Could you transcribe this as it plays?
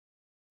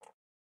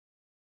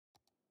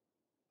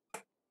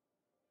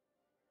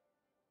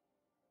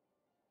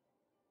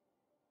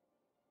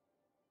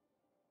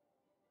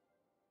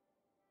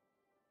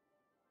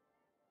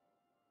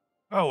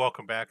Oh,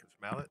 welcome back. It's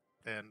Mallet,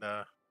 and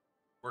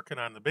working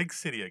on the big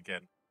city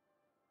again.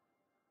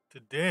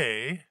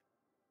 Today,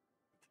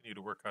 continue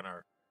to work on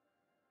our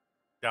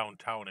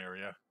downtown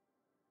area.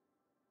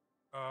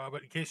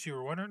 But in case you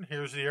were wondering,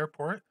 here's the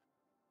airport.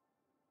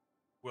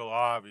 We'll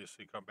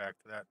obviously come back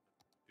to that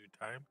in due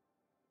time.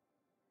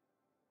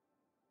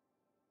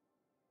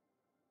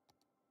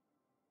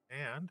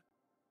 And,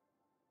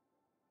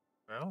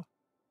 well,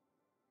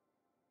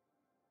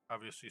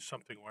 obviously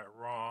something went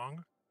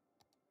wrong.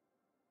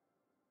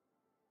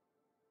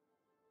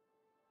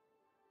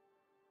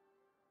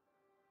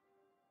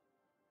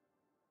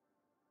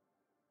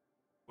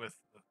 With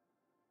the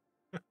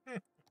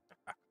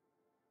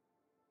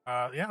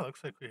yeah,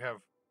 looks like we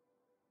have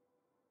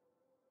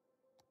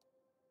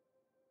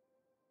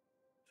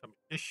some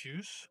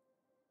issues.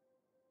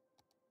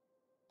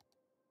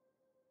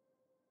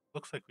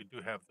 Looks like we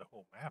do have the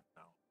whole map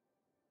now.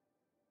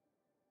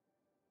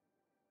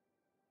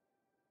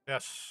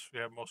 Yes, we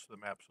have most of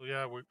the map. So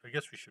yeah, I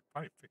guess we should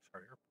probably fix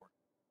our airport.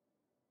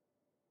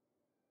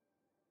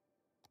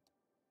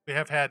 We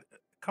have had a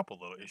couple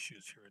little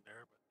issues here and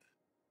there, but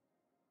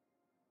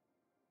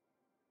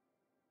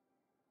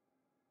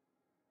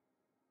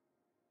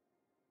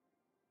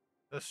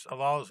this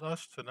allows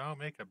us to now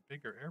make a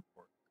bigger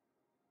airport.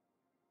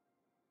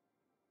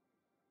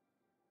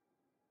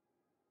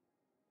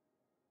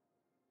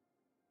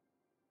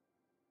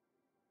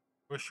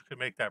 Wish you could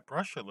make that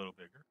brush a little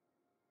bigger.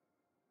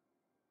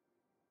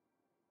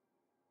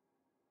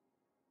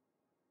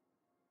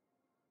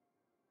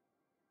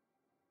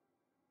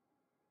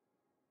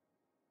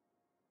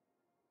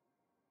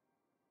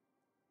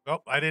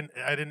 Well, I didn't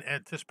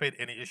anticipate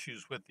any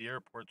issues with the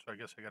airport, so I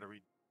guess I got to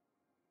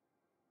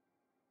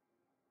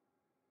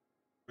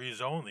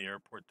rezone the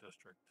airport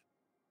district.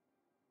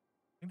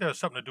 I think that has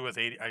something to do with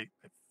 80. I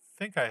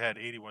think I had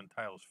 81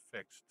 tiles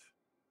fixed,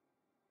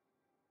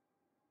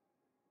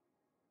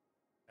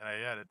 and I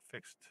had it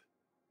fixed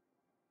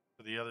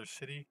for the other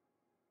city.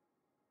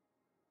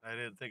 I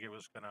didn't think it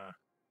was going to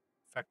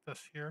affect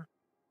us here.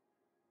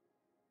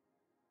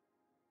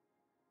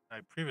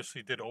 I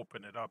previously did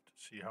open it up to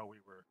see how we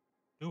were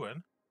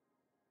doing.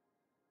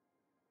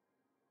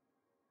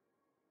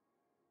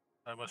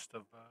 I must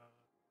have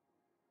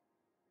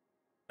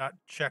not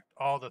checked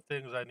all the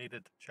things I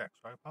needed to check,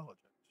 so I apologize.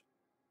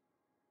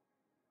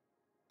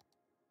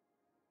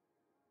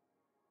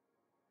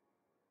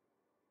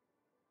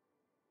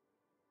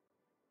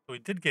 So we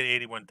did get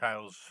 81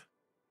 tiles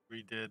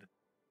redid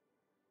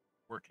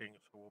working,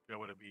 so we'll be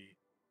able to be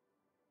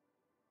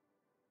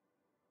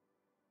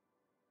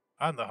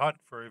on the hunt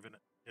for an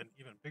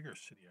even bigger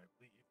city, I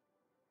believe.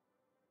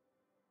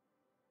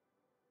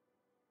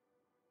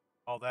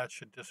 All that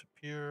should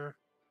disappear.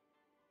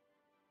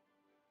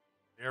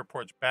 The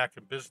airport's back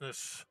in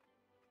business.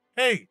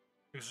 Hey,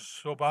 this is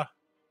Soba.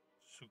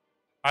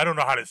 I don't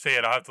know how to say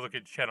it. I'll have to look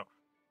at the channel.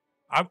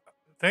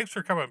 Thanks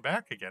for coming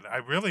back again. I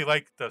really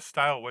like the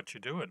style of what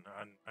you're doing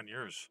on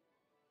yours.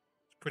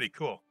 It's pretty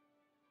cool.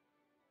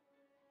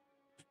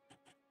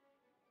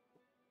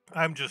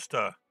 I'm just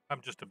a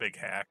big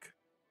hack.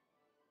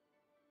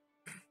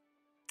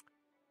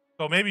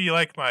 So maybe you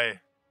like my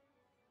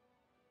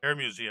air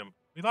museum.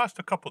 We lost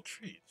a couple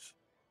trees.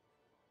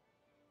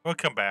 We'll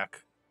come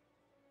back.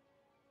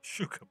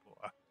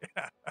 Shukabua.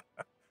 Yeah.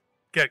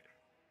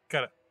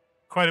 Got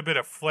quite a bit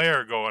of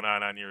flair going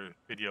on your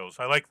videos.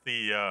 I like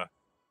the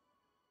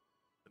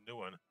new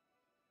one.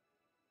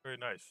 Very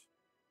nice.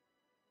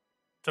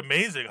 It's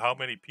amazing how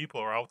many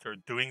people are out there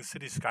doing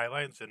city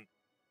skylines, and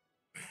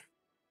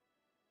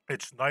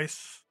it's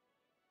nice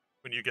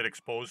when you get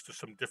exposed to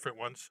some different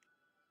ones.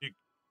 You,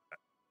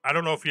 I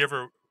don't know if you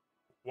ever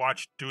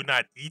watched Do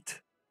Not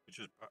Eat, which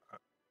is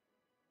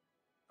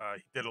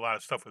he did a lot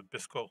of stuff with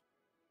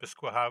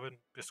Bisquehaven,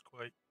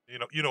 Bisque.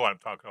 You know what I'm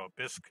talking about,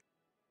 Bisque.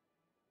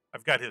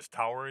 I've got his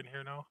tower in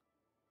here now.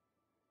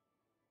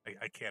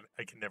 I can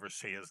never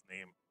say his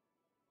name,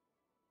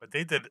 but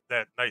they did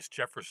that nice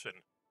Jefferson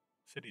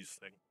Cities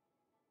thing.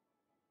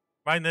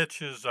 My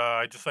niche is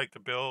I just like to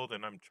build,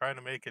 and I'm trying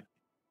to make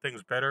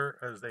things better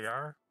as they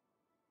are.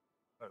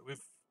 But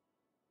we've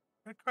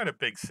got quite a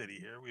big city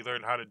here. We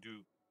learned how to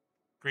do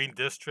green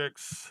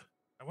districts.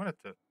 I wanted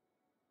to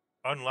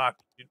unlock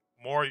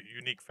more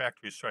unique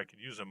factories so I could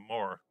use them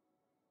more.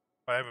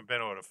 But I haven't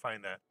been able to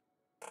find that.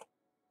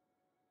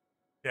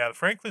 Yeah, the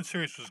Franklin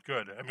series was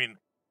good. I mean,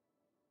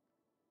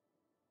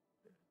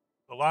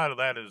 a lot of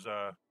that is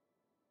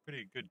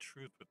pretty good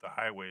truth with the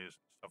highways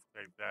and stuff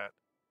like that.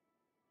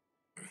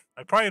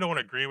 I probably don't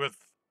agree with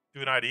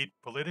Do Not Eat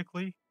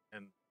politically,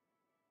 and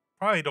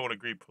probably don't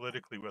agree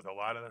politically with a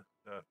lot of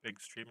the big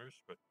streamers,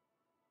 but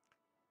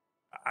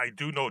I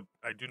do know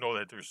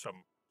that there's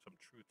some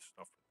truth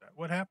stuff with that.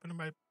 What happened to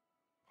my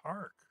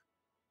park?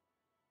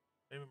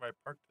 Maybe my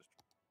park district.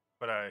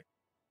 But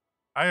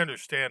I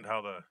understand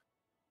how the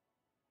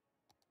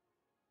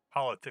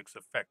politics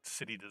affect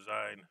city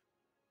design.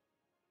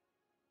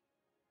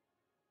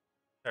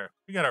 There,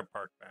 we got our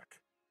park back.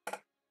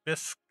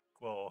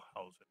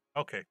 Bisquehausen.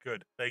 Okay,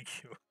 good.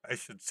 Thank you. I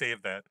should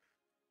save that.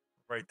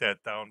 write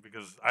that down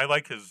because I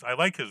like his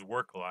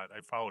work a lot. I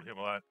followed him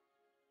a lot.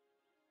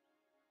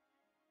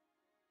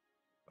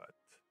 But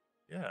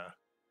yeah,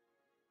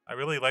 I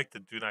really like the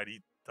Do Not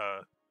Eat.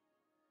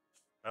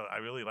 I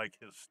really like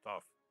his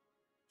stuff.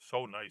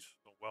 So nice,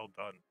 so well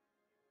done.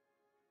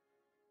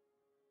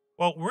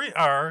 Well, we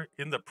are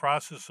in the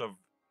process of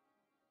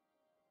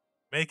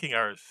making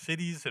our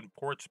cities and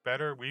ports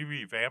better. We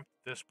revamped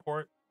this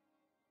port.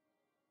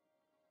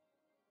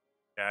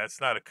 Yeah, it's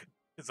not a.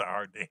 It's a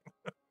hard name.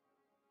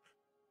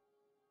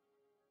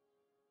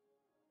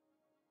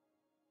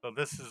 So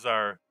this is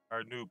our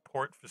new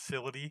port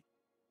facility.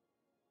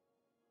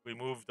 We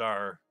moved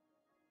our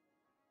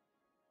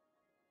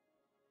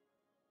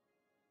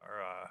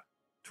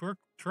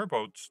tour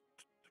boats,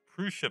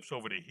 cruise ships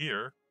over to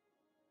here.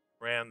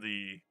 Ran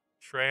the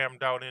tram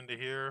down into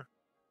here,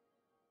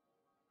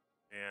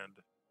 and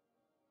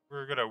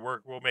we're gonna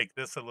work. We'll make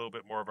this a little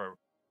bit more of a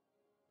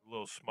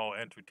little small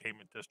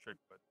entertainment district,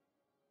 but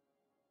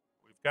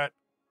we've got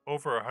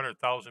over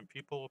 100,000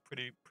 people.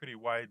 Pretty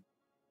wide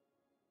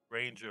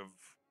range of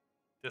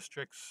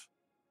districts.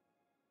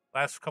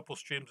 Last couple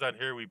streams on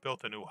here, we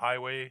built a new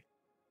highway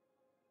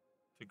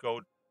to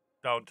go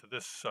down to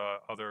this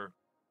other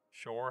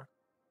shore.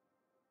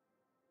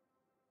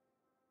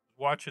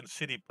 Watching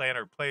City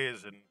Planner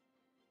plays, and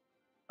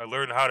I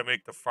learned how to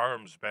make the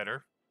farms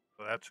better,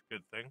 so that's a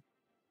good thing.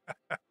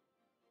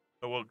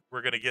 So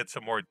we're gonna get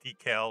some more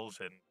decals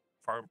and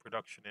farm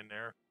production in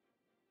there.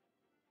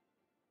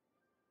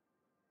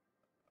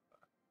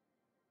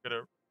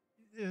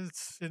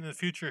 It's in the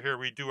future here.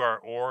 We do our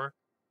ore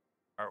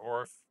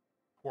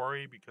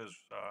quarry because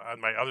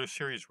on my other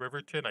series,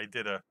 Riverton, I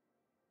did a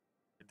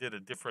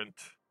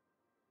different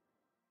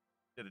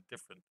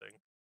thing.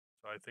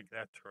 So I think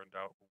that turned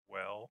out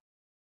well.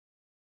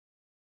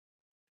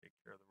 Take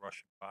care of the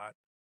Russian bot.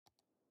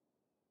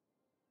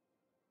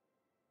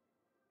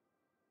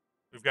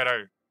 We've got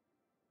our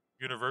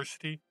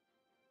university.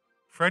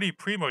 Freddie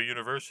Primo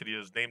University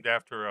is named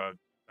after a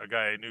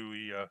guy I knew.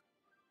 He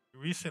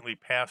recently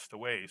passed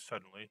away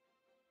suddenly,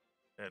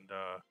 and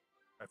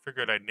I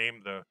figured I'd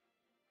name the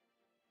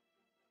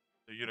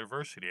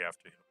university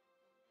after him.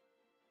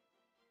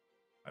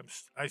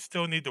 I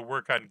still need to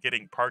work on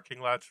getting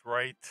parking lots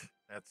right.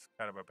 That's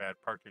kind of a bad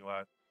parking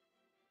lot,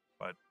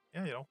 but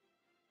yeah, you know.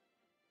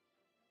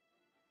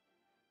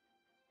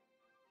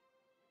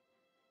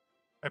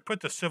 I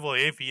put the Civil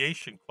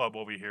Aviation Club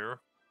over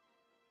here.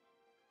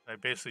 I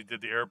basically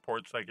did the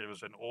airports like it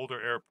was an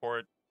older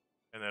airport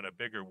and then a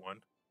bigger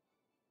one.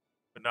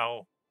 But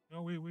now, you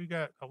know, we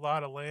got a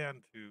lot of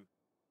land to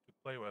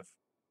play with.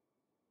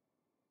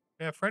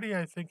 Yeah, Freddie,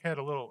 I think, had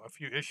a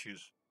few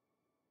issues,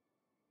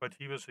 but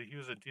he was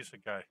a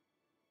decent guy.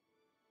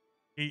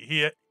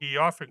 He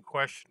often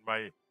questioned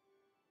my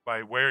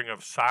wearing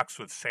of socks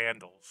with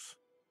sandals,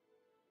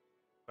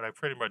 but I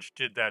pretty much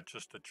did that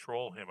just to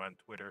troll him on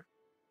Twitter.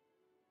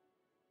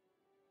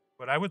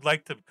 But I would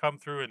like to come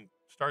through and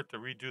start to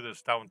redo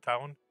this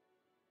downtown.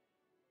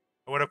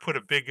 I want to put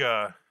a big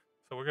so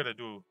we're gonna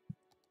do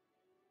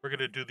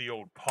the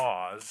old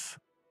pause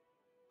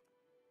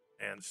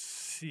and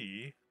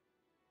see.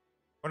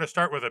 I want to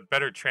start with a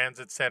better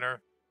transit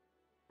center.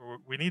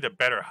 We need a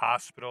better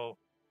hospital.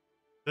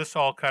 This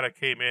all kind of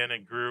came in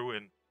and grew,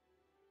 and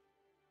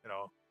you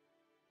know,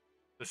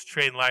 this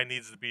train line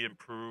needs to be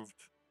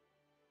improved.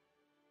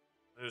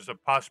 There's a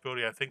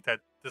possibility, I think,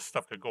 that this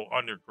stuff could go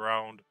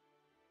underground.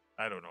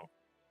 I don't know.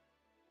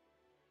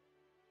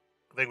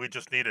 I think we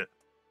just need to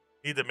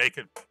make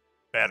it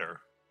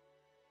better.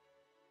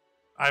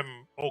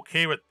 I'm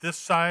okay with this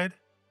side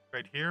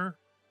right here,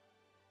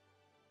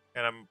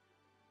 and I'm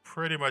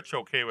pretty much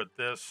okay with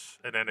this,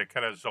 and then it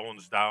kind of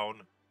zones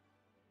down.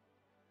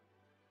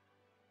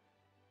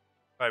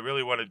 I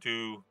really want to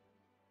do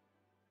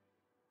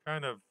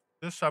kind of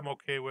this I'm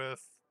okay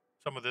with.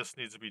 Some of this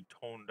needs to be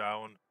toned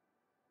down,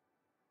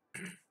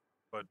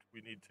 but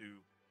we need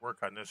to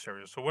work on this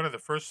area. So one of the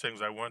first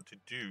things I want to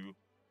do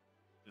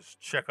is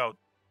check out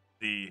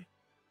the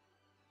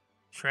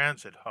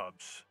transit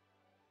hubs.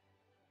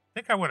 I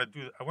think I want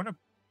to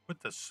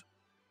put this,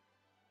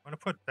 I want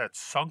to put that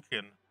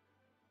sunken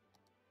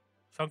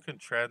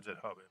transit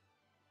hub in.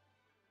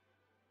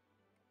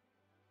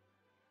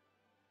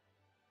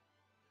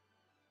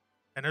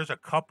 And there's a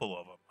couple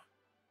of them.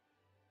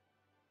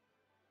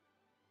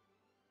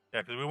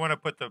 Yeah, because we want to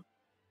put the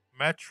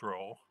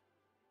metro.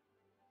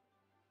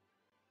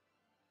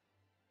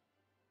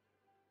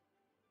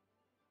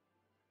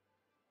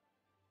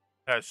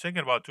 I was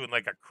thinking about doing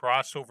like a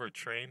crossover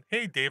train.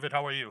 Hey, David,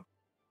 how are you?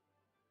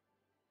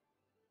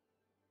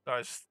 So I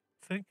was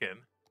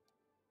thinking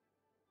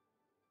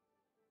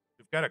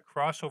we've got a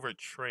crossover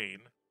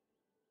train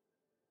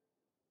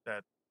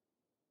that's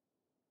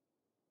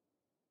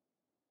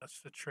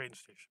the train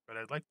station, but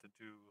I'd like to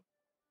do.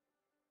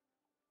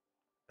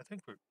 I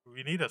think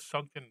we need a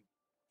sunken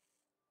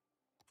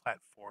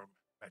platform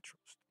metro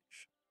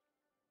station.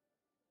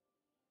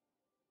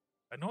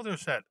 I know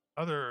there's that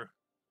other.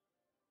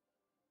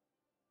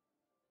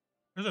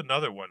 There's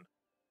another one,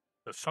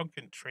 the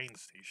sunken train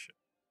station.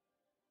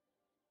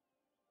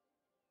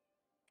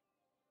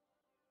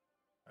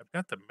 I've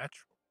got the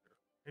metro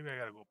here. Maybe I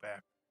gotta go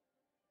back.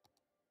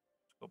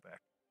 Let's go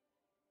back.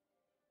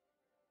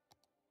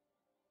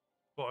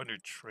 Go under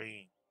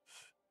trains.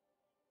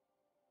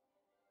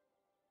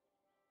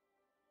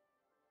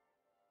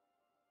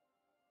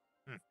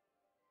 Hmm.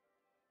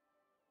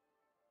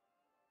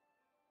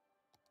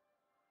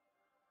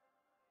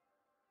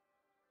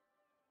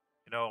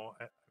 You know,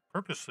 I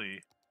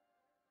purposely.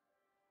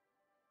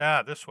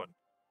 Ah, this one.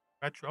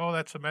 Metro. Oh,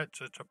 that's a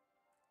metro. It's a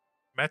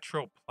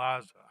Metro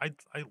Plaza. I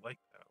like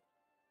that.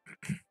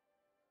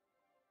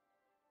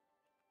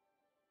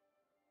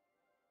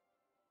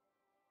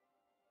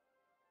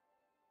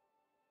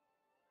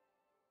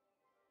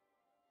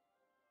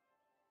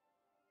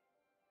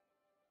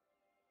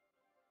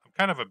 I'm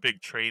kind of a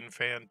big train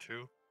fan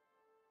too.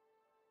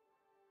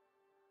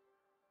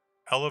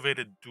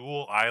 Elevated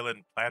dual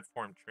island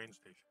platform train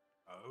station.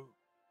 Oh.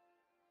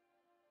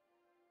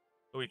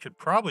 So we could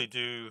probably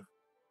do.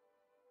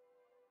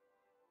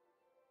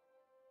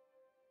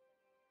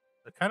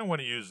 I kind of want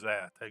to use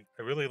that. I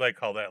really like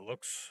how that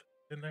looks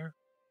in there.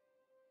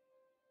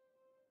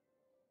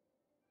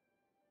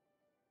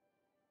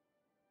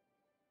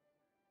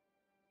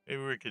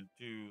 Maybe we could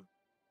do.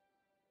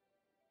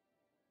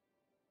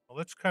 Well,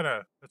 let's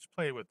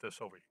play with this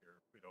over here.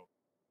 If we don't.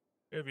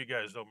 If you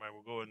guys don't mind,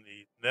 we'll go in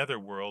the nether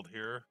world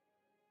here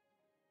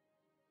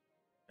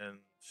and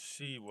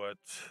see what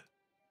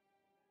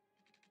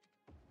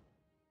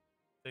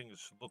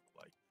things look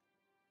like.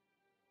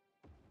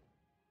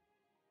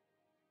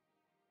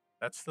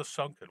 That's the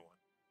sunken one.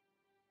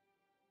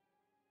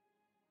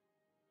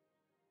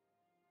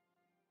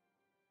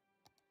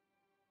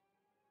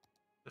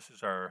 This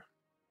is our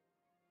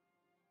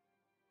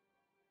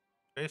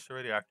space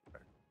already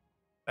occupied.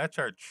 That's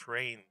our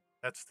train.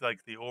 That's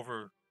like the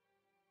overland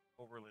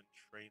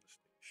train station.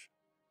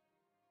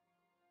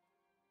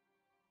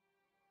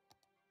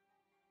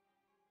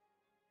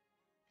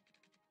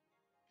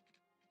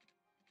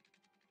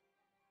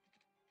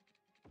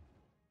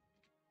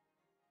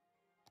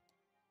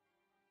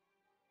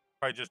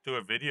 Probably just do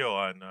a video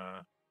on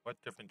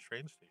what different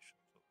train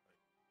stations look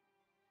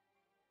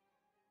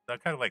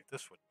like. I kind of like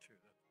this one too.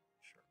 That's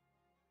sure.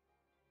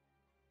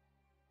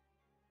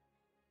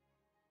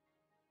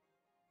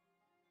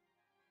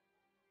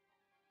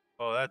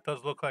 Oh, that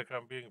does look like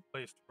I'm being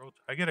placed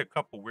roadside. I get a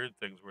couple weird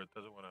things where it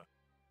doesn't want to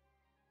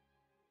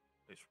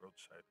place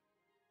roadside.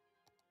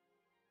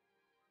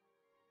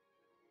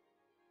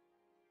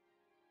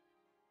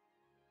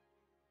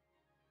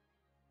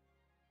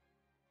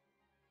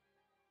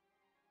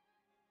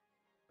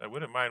 I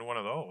wouldn't mind one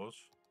of those.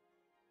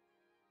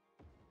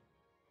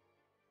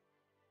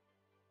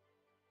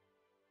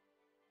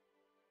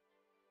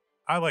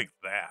 I like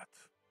that.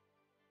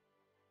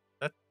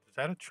 That is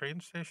that a train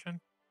station?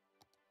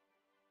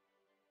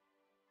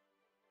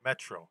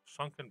 Metro,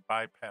 sunken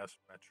bypass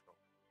metro.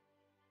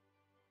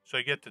 So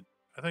you get to.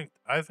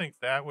 I think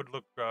that would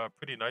look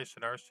pretty nice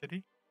in our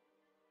city.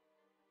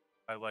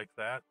 I like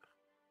that.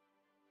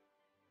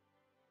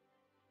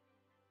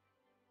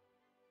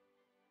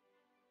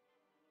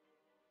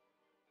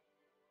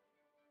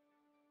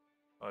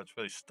 Oh, it's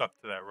really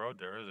stuck to that road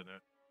there, isn't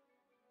it?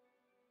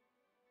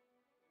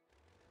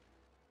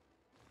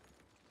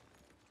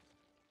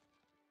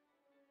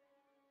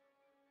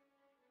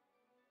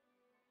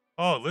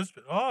 Oh,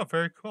 Lisbon. Oh,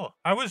 very cool.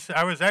 I was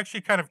actually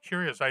kind of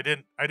curious. I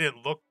didn't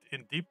look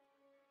in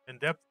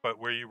depth, but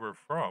where you were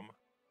from.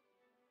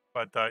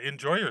 But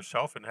enjoy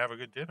yourself and have a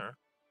good dinner.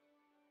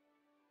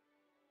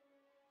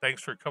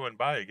 Thanks for coming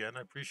by again.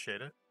 I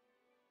appreciate it.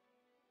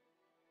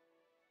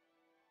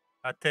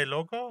 Ate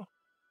logo?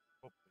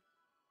 Oh,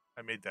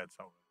 I made that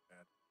sound really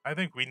bad. I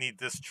think we need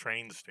this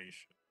train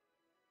station,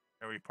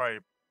 and we probably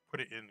put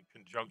it in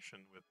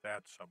conjunction with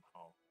that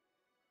somehow.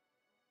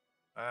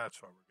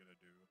 That's what we're gonna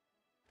do.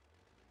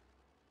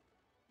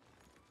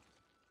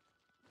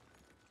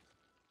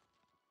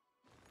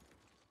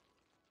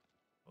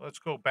 Let's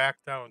go back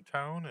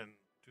downtown and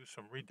do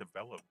some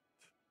redevelopment.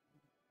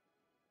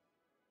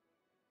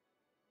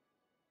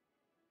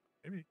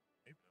 Maybe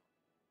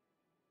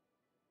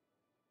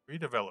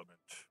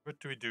redevelopment. What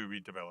do we do?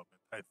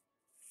 Redevelopment. I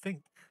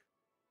think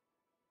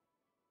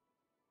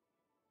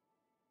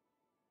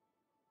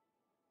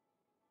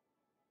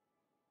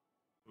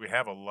we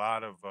have a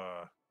lot of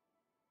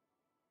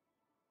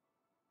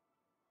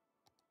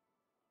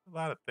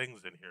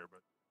things in here,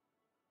 but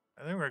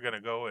I think we're gonna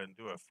go and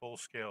do a full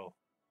scale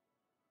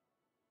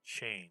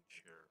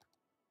change here.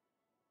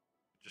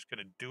 We're just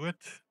gonna do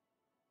it.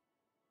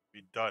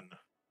 Be done.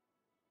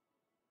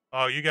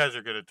 Oh, you guys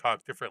are gonna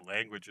talk different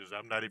languages.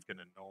 I'm not even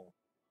gonna know.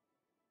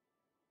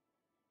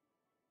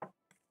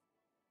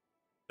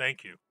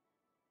 Thank you.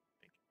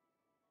 Thank you.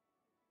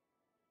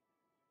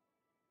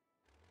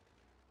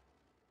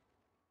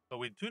 So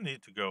we do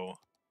need to go.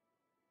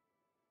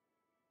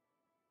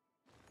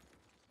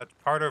 That's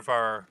part of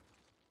our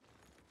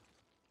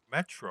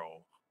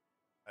metro.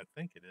 I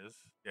think it is.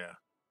 Yeah,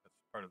 that's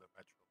part of the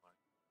metro line.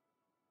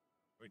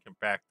 We can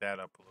back that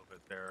up a little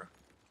bit there.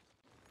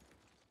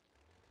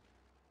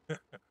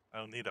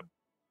 I'll need a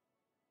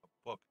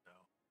book now.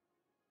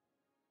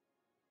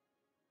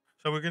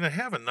 So we're going to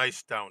have a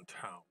nice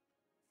downtown.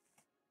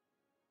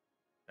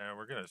 And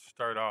we're going to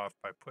start off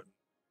by putting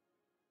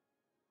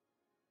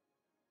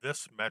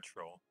this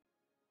metro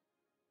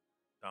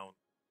downtown.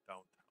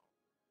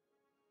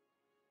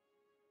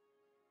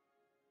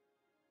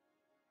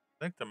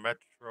 I think the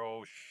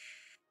metro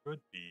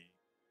should be.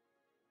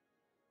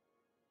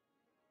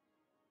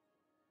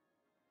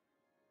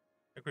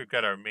 I think we've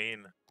got our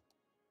main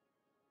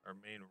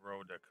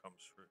road that comes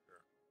through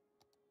here.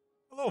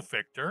 Hello,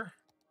 Victor.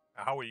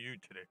 How are you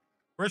today?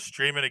 We're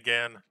streaming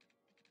again.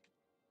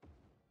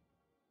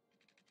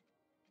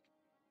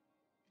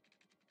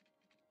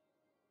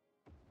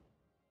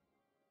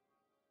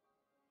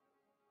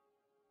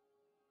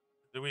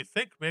 Do we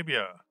think maybe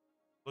a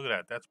look at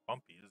that? That's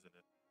bumpy, isn't it?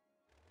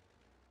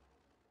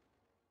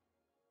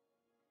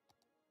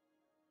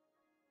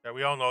 Yeah,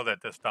 we all know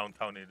that this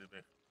downtown needed to be.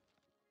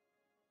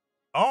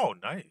 Oh,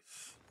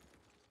 nice.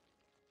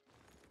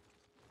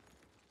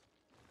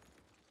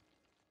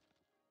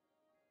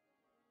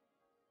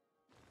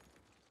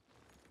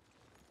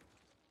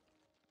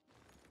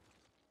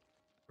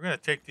 We're gonna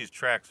take these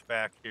tracks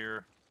back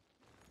here.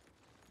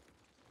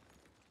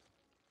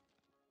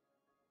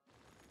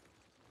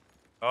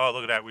 Oh,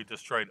 look at that! We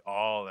destroyed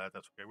all that.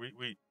 That's okay.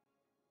 We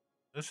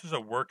this is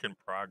a work in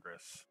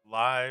progress.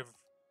 Live,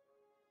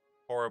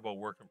 horrible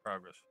work in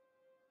progress.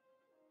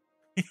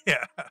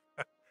 Yeah.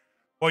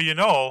 Well, you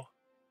know,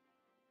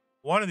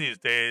 one of these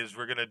days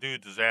we're gonna do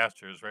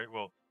disasters, right?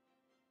 We'll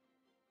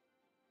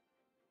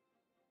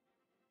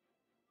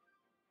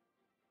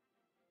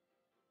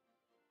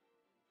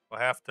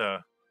have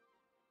to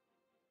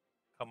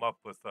come up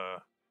with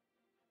a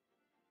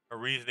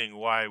reasoning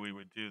why we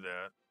would do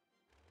that.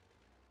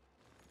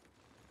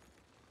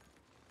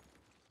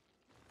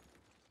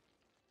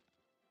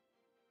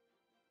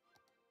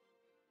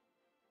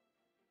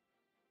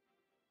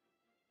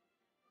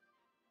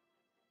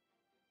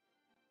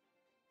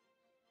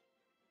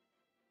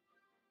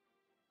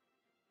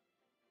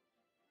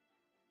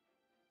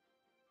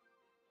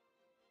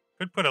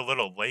 Could put a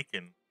little lake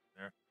in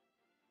there.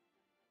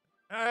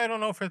 I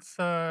don't know if it's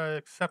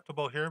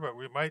acceptable here, but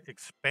we might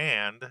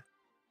expand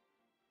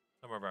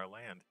some of our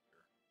land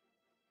here.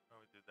 How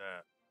do we do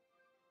that?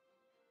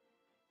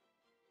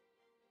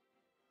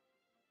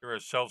 Give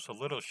ourselves a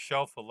little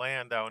shelf of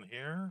land down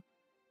here.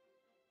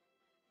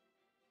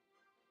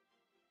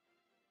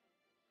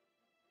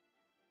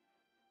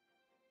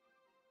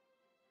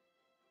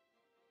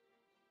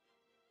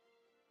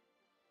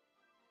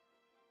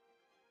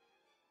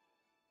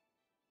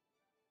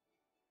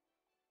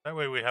 That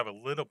way we have a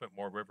little bit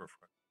more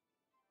riverfront.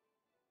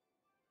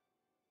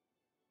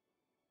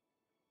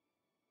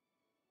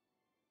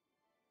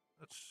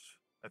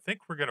 I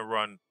think we're gonna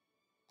run.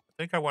 I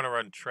think I want to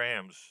run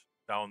trams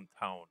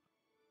downtown.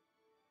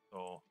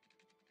 So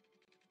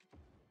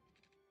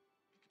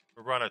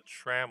we'll run a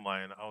tram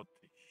line out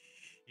to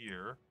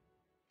here,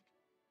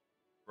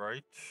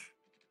 right?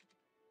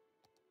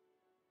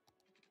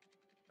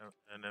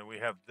 And then we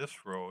have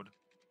this road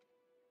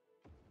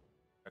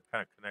that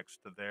kind of connects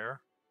to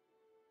there.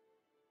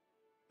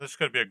 This is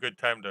gonna be a good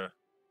time to,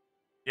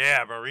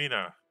 yeah,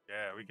 marina.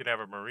 Yeah, we can have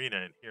a marina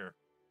in here.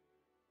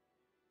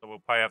 So we'll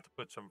probably have to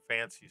put some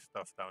fancy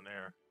stuff down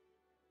there.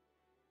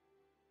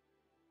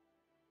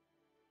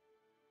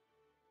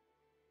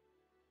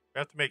 We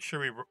have to make sure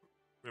we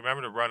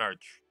remember to run our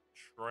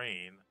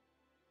train.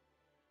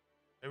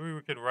 Maybe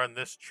we can run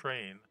this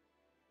train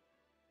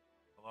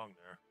along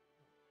there.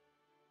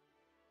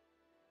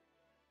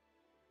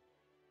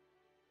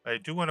 I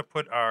do want to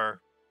put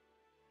our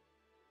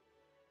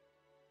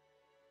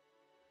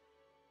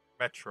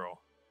metro.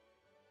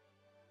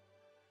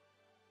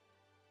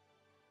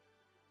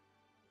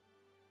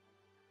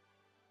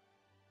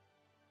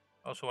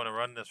 I also want to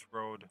run this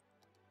road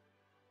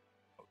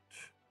out.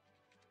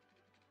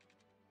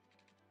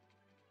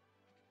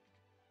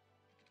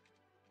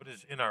 What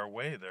is in our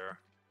way there?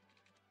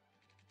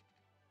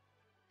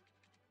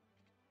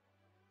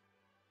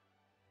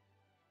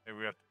 Maybe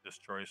we have to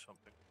destroy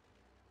something.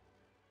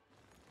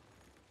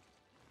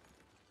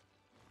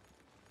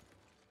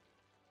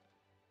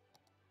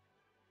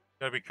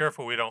 Gotta be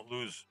careful we don't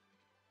lose.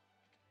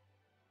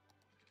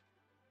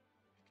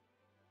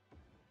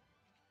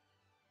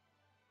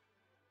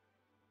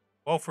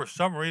 Well, for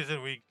some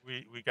reason we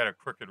got a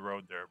crooked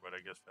road there, but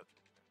I guess that's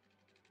okay.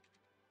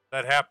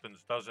 That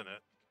happens, doesn't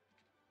it?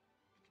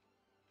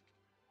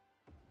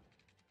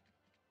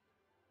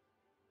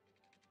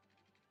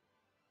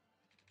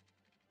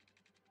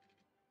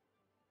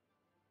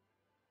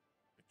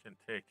 We can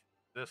take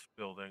this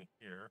building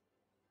here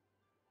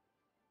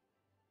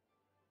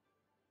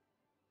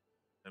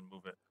and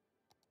move it.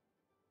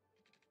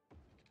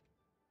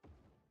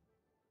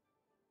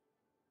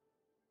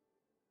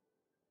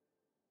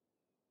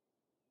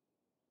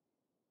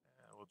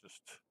 And we'll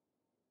just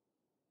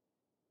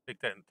take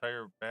that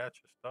entire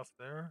batch of stuff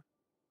there.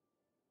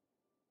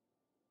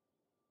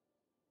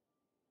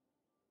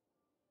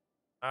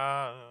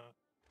 I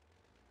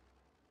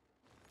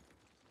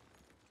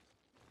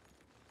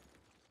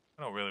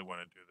don't really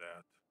want to do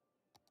that.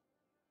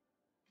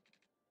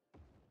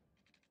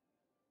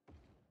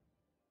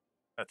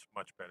 That's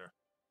much better.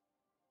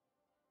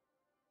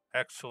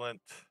 Excellent.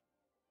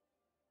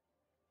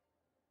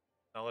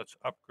 Now let's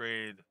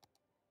upgrade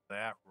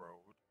that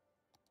road.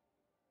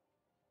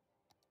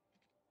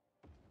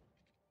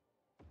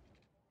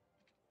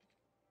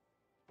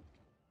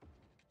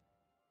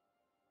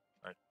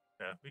 Right.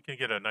 Yeah, we can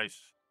get a nice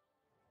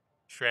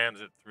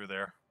transit through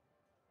there.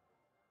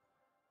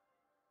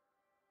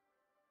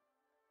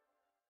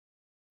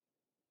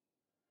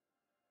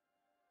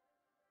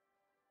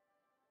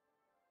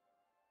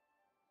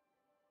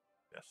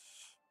 Yes.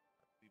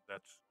 I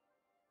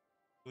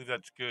believe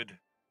that's good.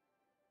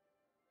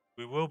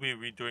 We will be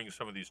redoing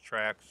some of these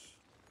tracks.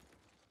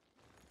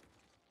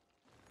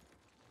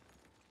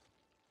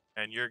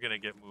 And you're going to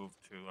get moved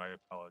too. I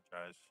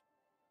apologize.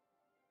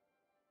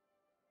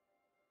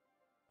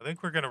 I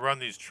think we're going to run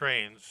these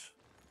trains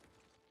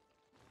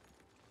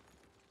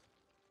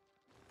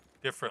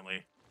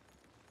differently.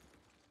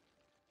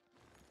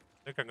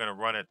 I think I'm going to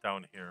run it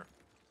down here.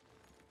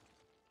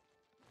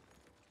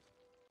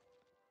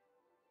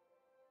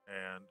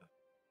 And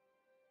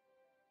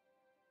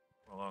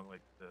along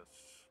like this.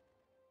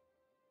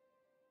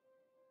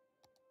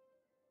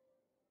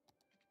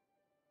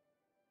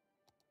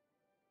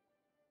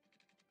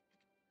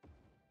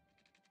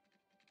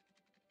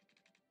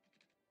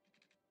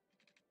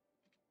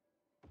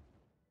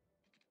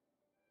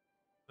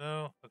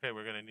 No? Okay,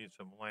 we're going to need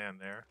some land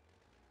there.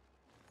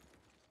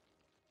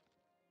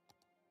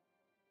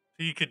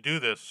 So you could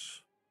do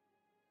this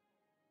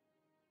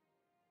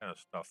kind of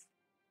stuff.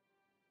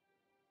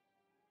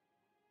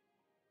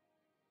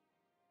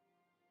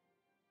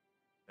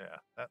 Yeah,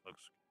 that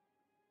looks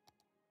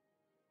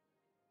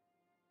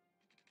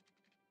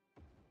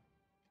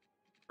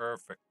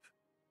perfect.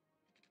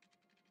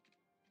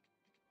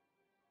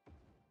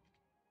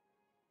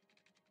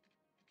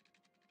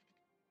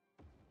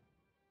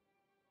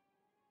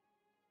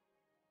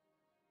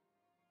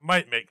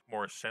 Might make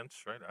more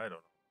sense, right? I don't know.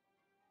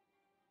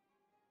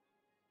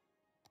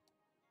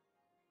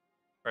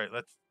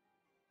 Right,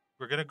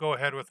 we're going to go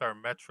ahead with our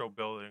metro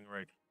building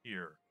right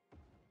here.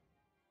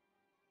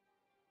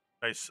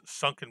 Nice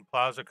sunken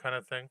plaza kind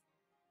of thing.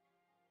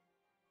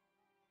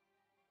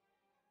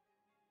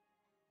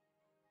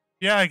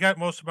 Yeah, I got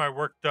most of my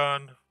work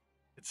done.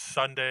 It's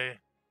Sunday.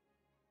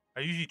 I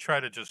usually try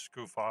to just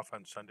goof off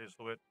on Sundays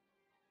a little bit.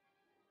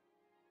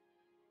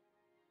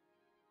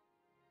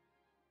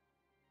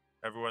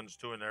 Everyone's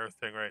doing their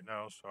thing right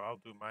now, so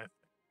I'll do my thing.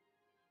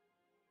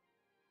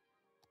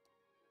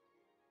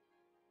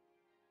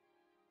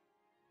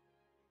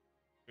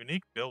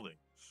 Unique buildings.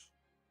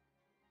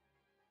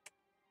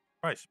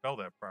 Probably spell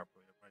that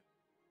properly. It might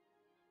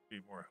be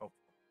more helpful.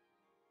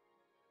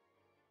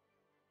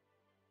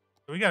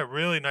 So we got a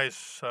really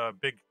nice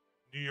big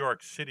New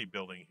York City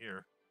building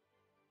here.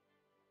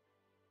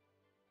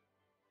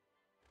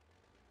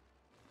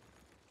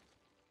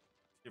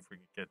 See if we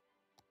can get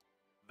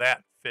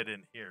that fit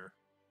in here.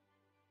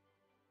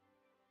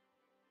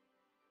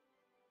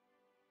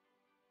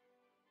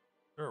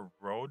 Is there a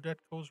road that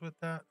goes with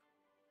that?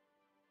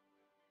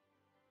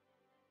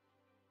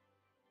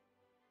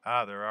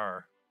 Ah, there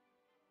are.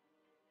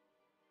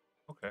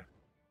 Okay.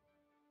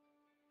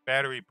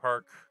 Battery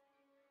Park.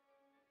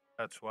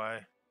 That's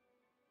why.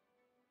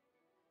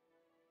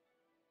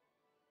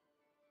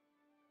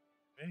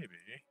 Maybe.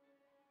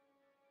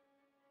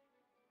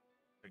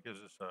 It gives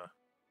us a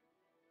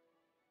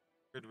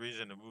good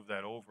reason to move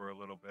that over a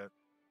little bit.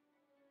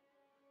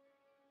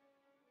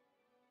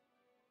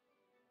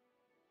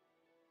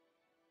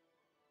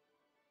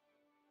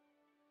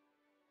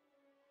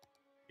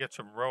 Get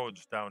some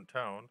roads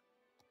downtown.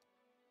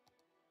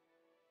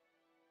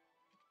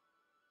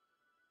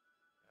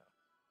 Yeah.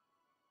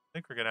 I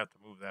think we're going to have to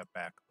move that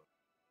back a little.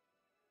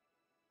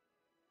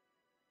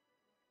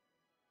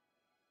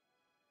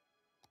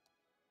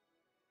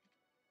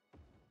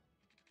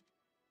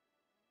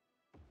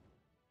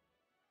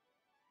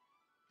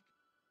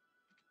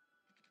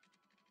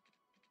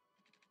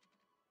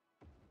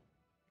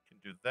 We can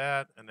do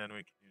that, and then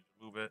we can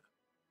move it.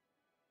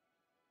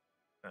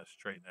 Kind of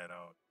straighten that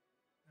out.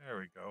 There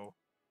we go.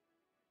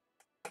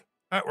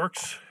 That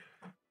works.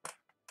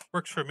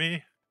 Works for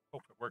me.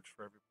 Hope it works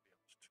for everybody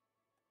else too.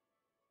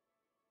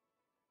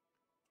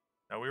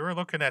 Now we were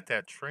looking at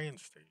that train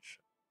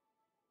station.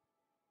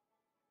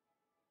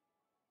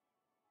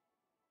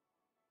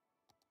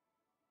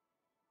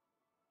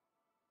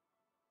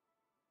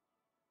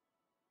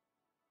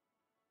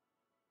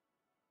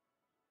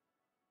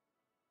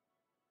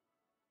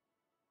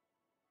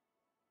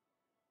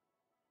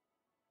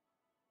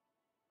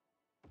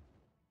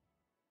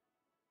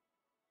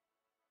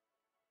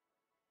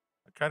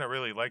 I kind of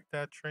really like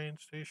that train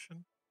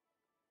station.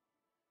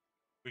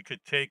 We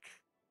could take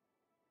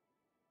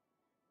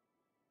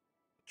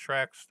the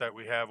tracks that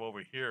we have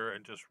over here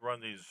and just run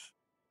these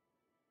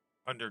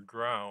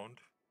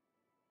underground.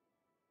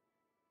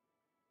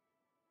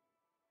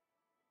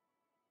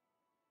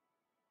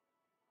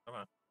 Come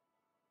on.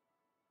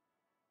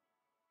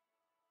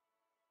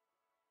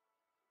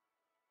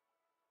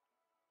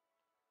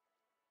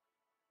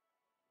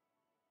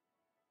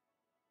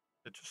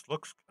 The It just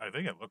looks, I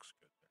think it looks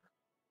good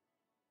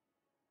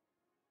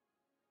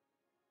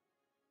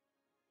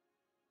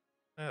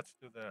there. Let's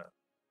do that.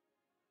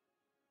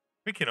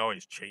 We can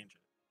always change it.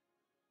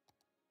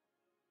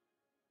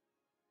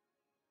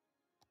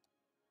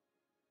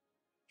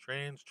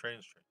 Trains.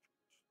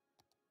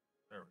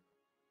 There we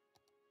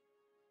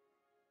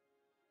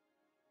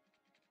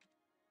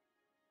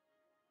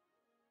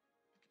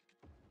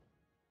go.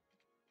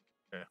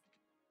 Okay. I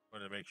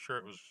wanted to make sure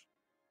it was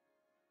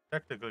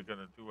technically going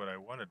to do what I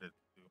wanted it to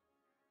do.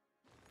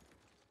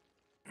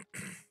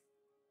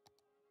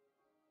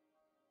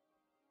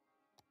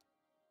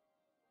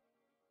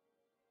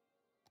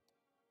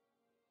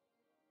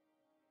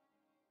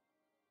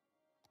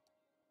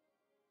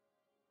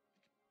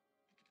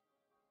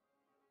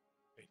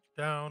 Page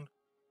down.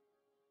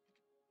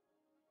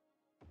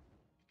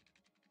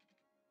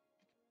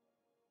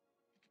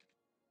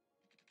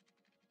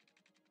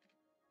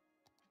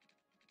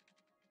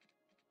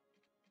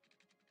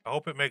 I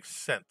hope it makes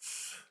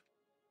sense.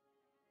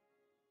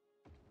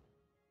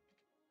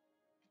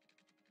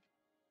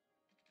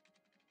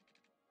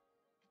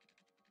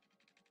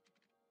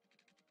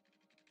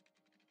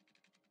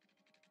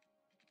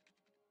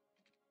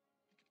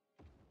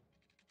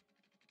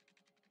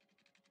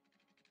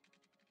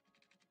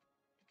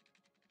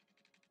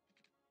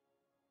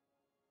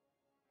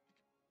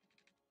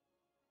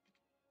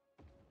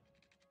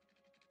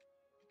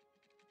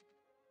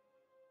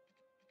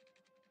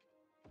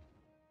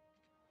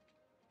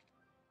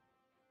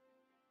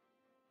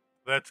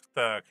 That's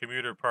the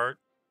commuter part.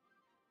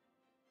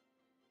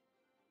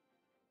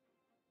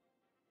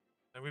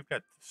 And we've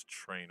got this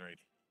train right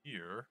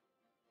here.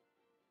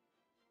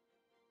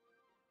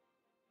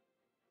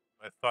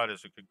 My thought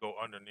is it could go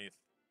underneath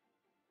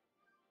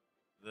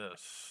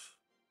this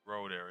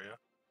road area.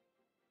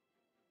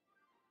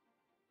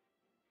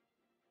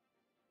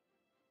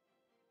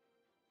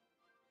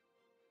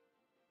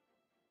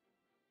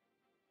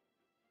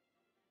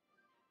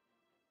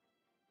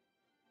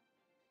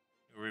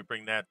 We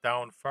bring that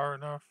down far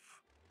enough.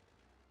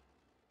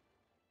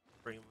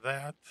 Bring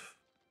that.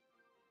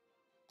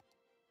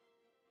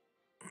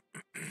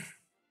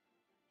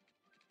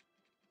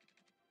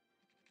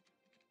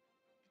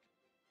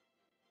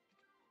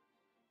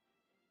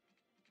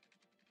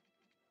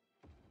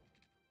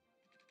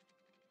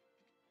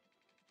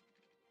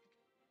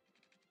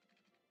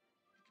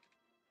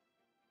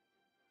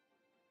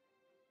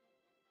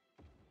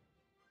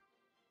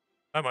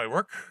 That might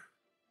work.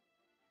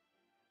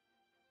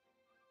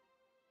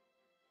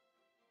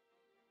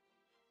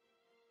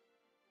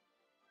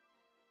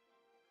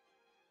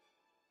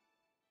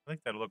 I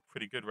think that'll look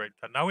pretty good right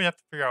now. We have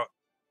to figure out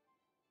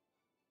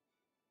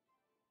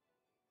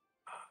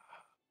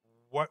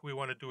what we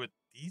want to do with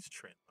these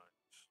train lines.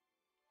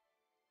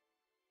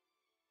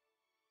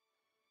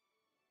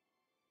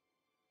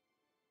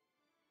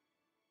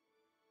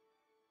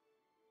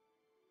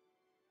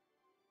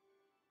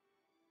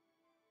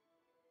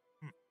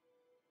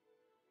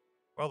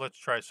 Well, let's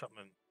try something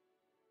and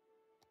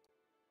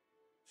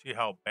see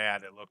how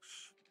bad it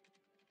looks.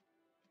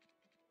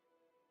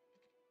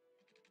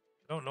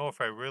 I don't know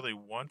if I really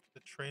want the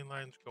train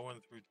lines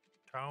going through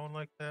town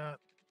like that.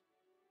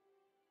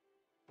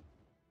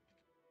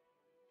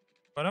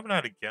 But I'm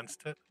not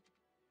against it.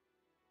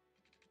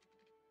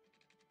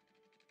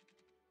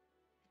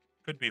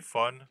 Could be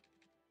fun.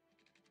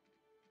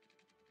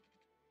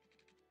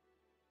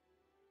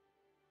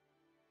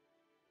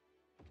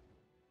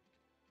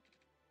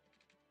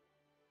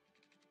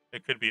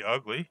 It could be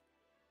ugly.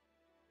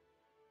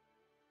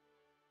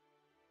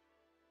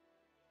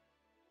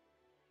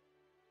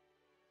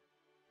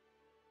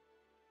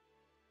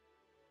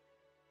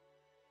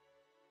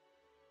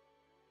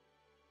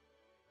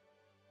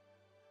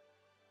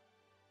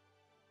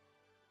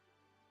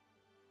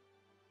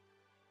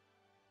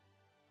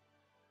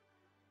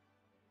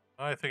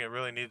 I think it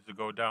really needs to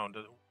go down.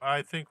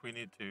 I think we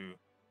need to.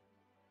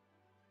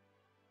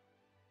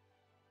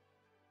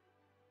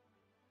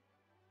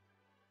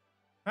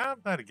 I'm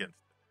not against it.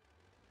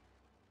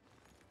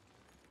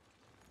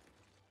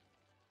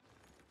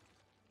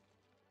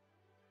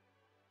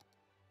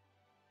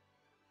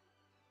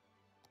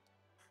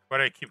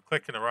 But I keep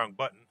clicking the wrong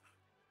button.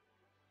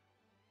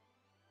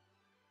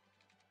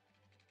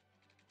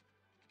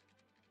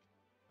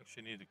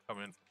 Actually need to come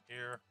in from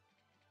here.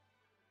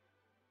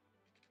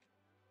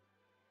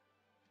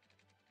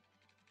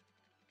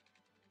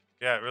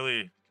 Yeah, it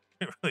really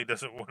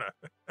doesn't want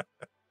to.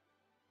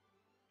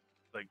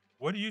 Like,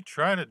 what are you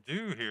trying to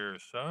do here,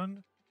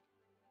 son?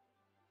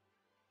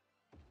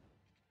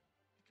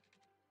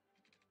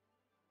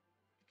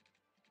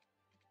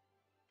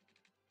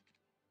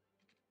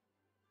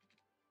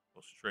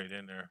 Go straight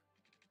in there.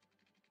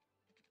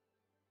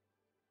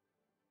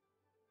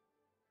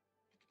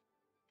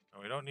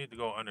 No, we don't need to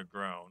go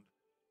underground.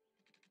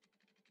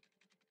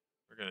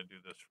 We're going to do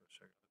this for a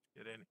second.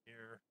 Let's get in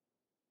here.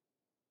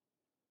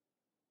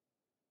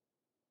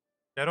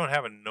 I don't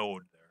have a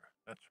node there.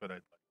 That's what I'd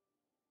like.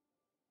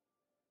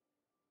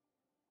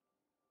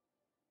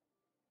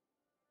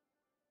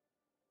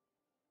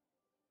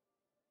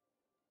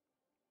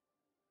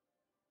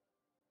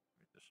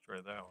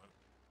 destroy that one.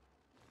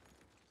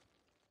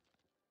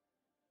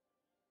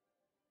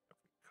 If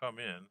we come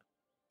in.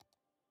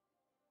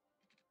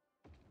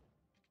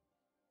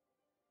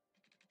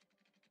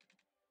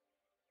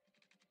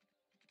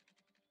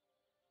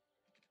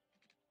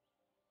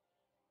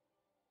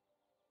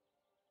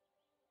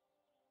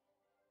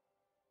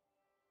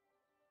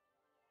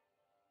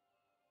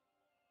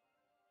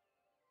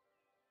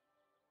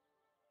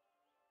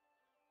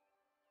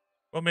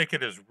 We'll make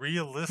it as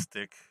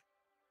realistic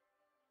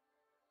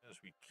as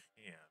we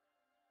can.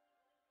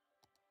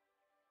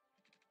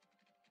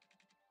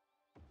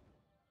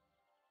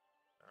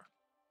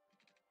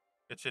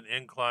 It's an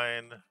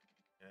incline.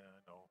 Yeah, I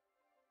know.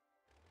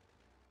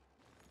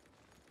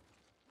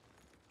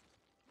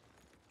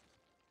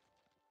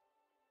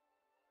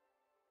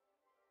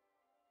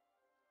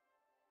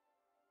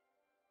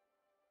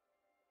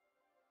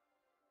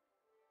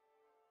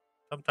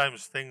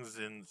 Sometimes things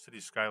in City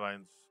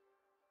Skylines,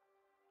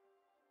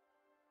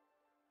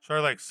 sort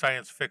of like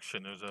science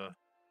fiction, there's a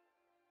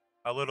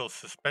little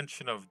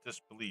suspension of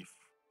disbelief,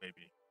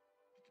 maybe.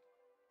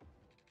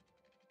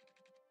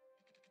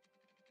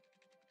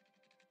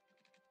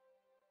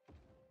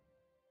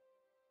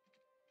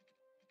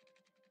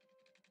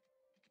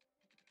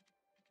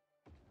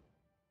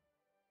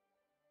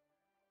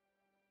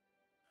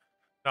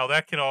 Now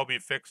that can all be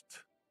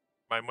fixed.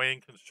 My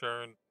main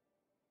concern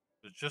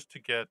is just to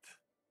get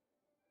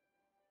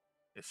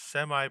a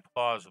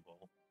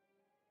semi-plausible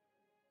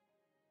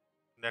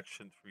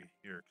connection through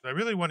here. Because I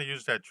really want to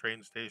use that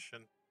train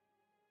station.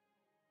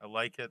 I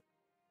like it.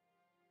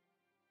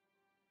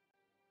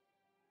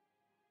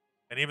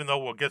 And even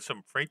though we'll get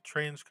some freight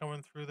trains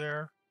coming through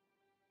there,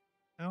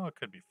 well, it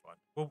could be fun.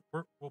 We'll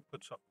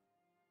put something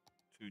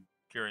to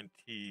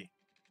guarantee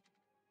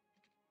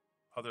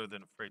other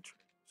than freight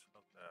trains.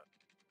 How's that?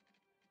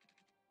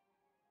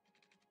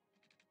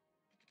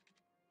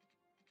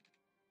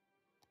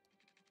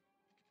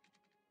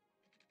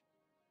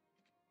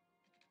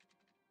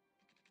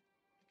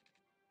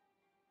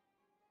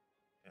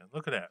 And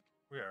look at that.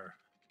 We are.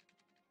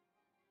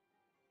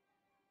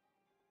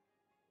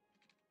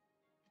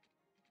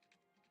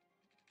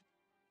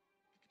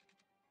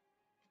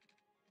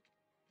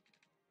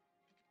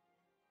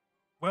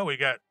 Well, I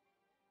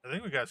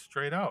think we got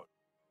straight out.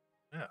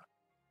 Yeah.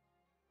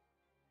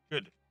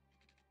 Good.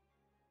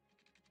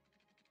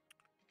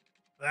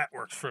 That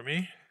works for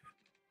me.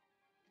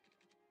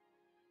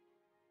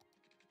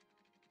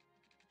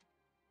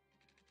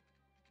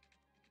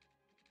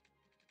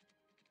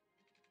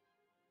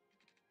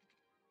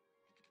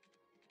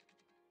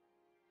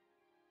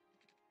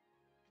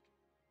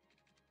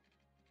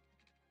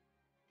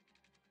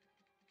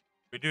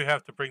 We do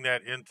have to bring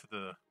that into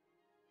the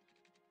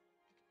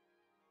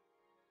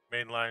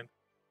main line.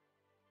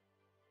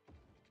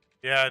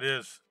 Yeah, it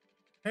is.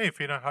 Hey,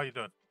 Fina, how you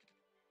doing?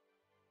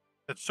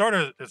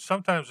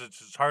 Sometimes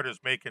it's as hard as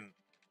making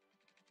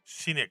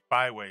scenic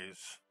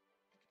byways.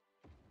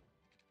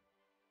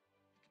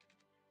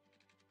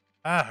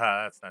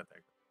 Aha, that's not that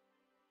good.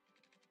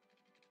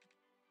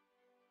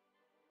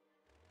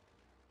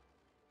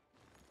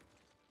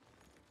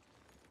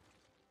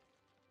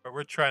 But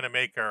we're trying to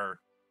make our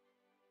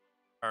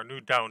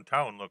new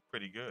downtown look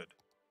pretty good.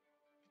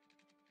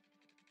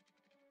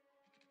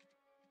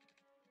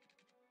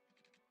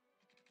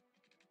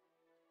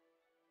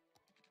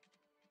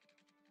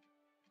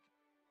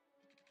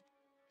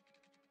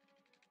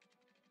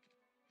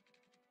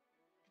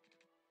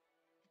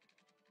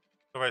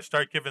 So if I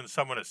start giving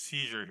someone a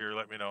seizure here,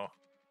 let me know.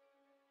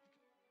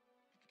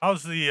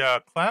 How's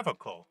the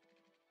clavicle?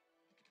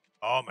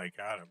 Oh my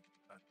god, I'm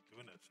not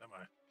doing this, am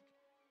I?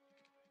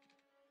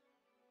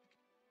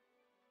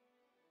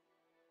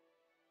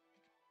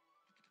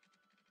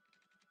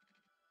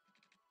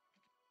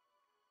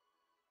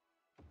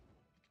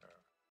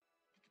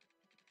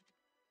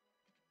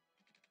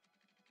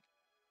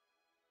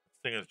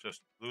 This thing is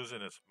just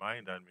losing its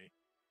mind on me.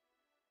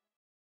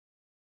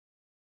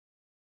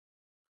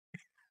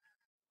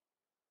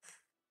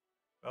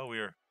 Well, we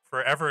are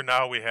forever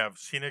now. We have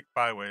scenic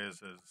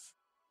byways as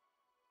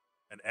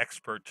an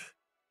expert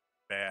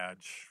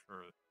badge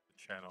for the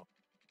channel.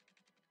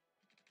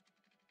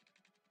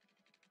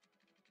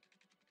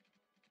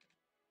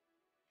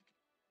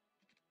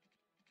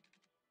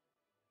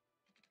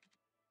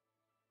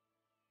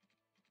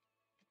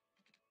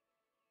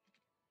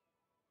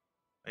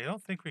 I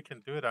don't think we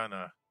can do it on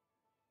a.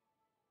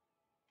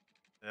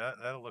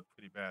 That'll look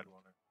pretty bad,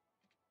 won't it?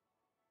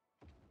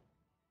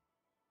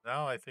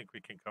 Now I think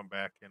we can come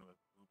back in with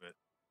move it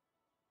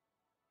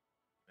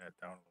that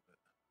down a little bit.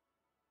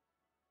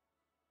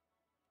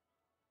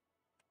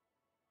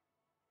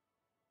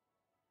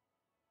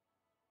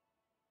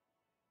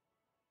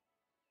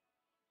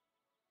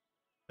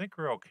 I think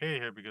we're okay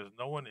here because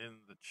no one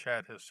in the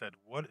chat has said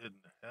what in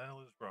the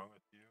hell is wrong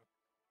with you.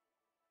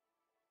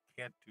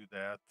 Can't do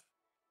that.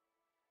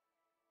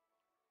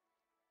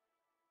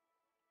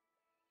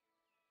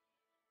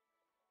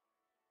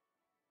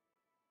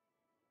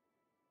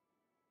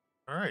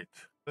 All right,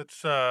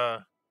 let's.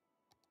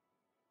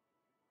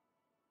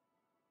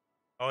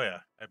 Oh yeah,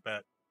 I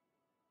bet.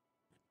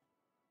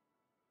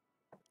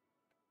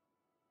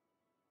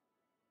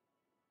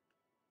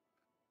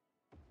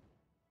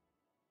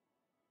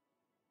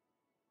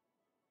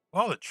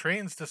 Well, the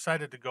trains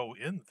decided to go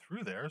in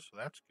through there, so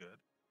that's good.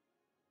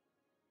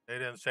 They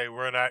didn't say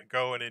we're not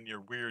going in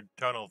your weird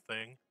tunnel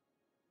thing.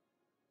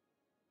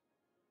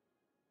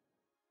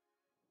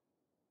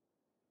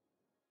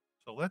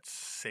 So let's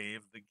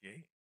save the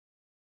game.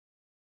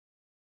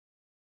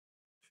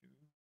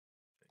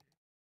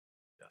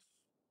 Yes.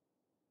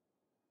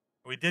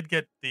 We did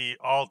get the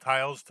all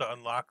tiles to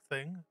unlock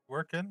thing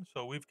working,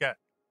 so we've got.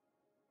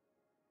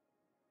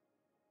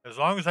 As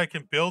long as I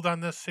can build on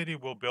this city,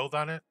 we'll build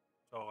on it.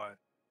 So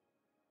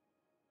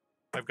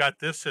I've got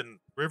this in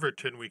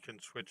Riverton we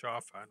can switch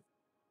off on.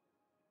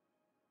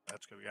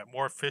 That's good. We got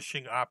more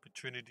fishing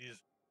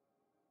opportunities.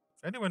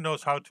 If anyone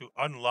knows how to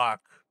unlock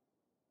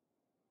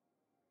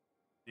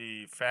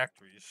the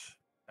factories,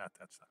 that's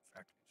not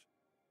factories.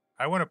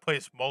 I want to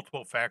place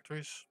multiple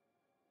factories,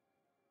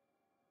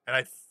 and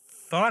I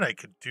thought I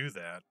could do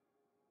that.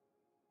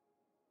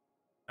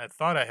 I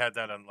thought I had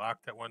that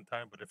unlocked at one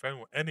time, but if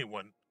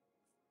anyone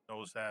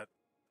knows that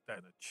in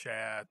the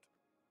chat,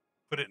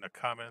 put it in a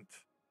comment.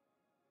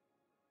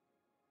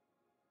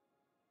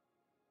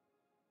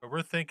 But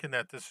we're thinking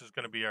that this is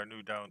going to be our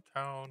new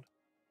downtown.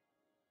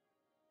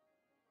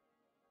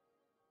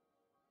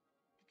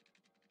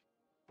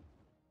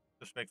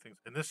 Just make things,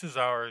 and this is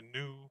our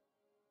new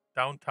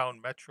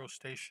downtown metro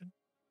station.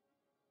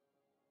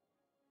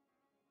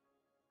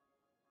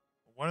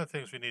 One of the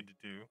things we need to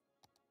do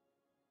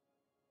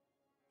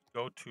is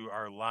go to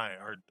our line,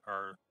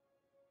 our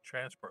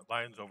transport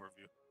lines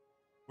overview.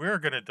 We're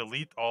going to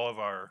delete all of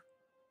our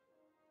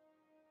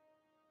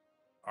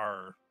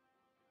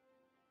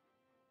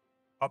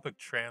public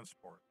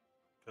transport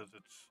because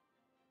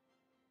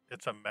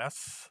it's a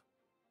mess.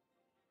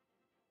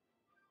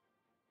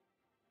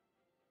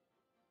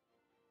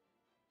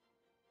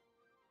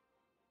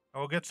 And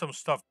we'll get some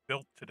stuff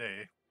built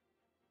today.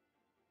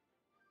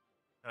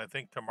 And I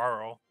think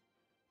tomorrow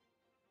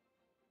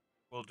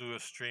we'll do a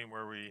stream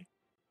where we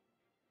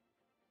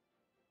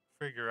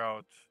figure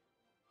out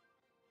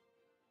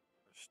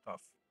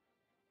stuff.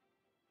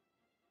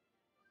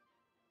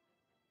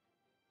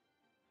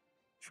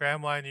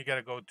 Tram line you got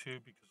to go to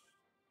because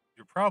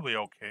you're probably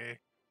okay,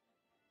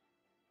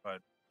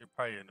 but you're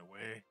probably in the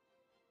way.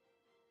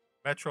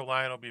 Metro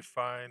line will be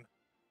fine.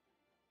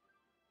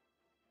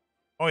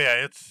 Oh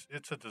yeah,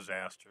 it's a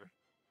disaster.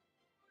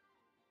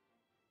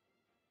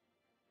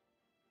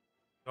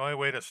 The only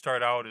way to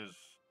start out is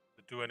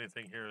to do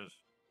anything here is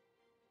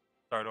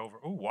start over.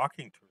 Oh,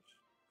 walking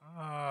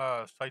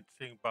tours.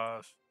 Sightseeing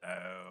bus.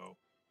 No.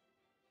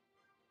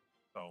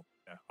 So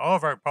yeah, all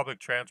of our public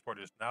transport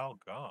is now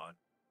gone.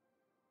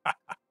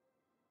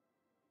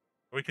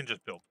 We can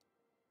just build.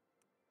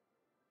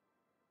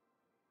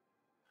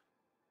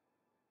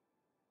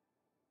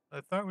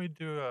 I thought we'd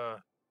do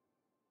a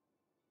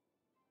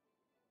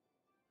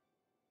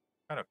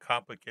kind of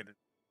complicated.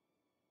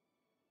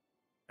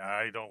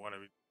 I don't want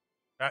to.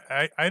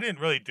 I didn't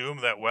really do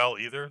them that well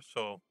either,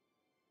 so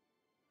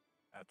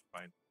that's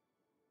fine.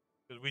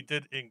 Because we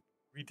did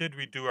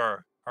redo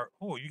our.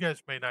 Oh, you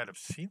guys may not have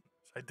seen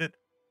this.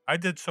 I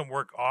did some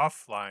work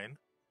offline.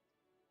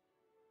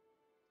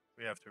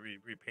 We have to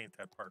repaint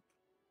that park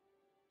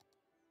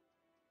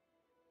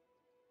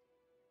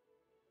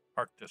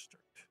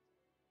district.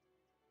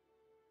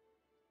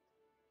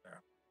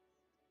 There.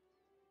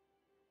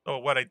 So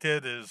what I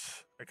did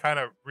is I kind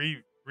of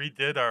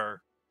redid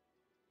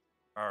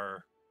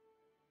our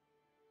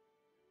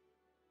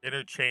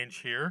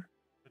interchange here.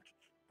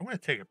 I'm going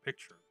to take a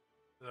picture.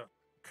 I'm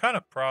kind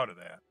of proud of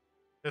that.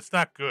 It's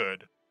not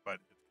good, but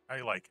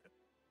I like it.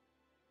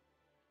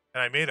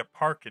 And I made a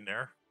park in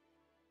there.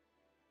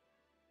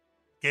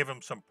 Gave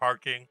him some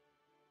parking.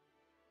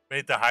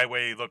 Made the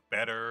highway look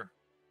better.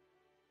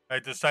 I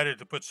decided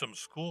to put some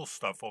school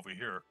stuff over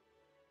here.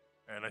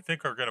 And I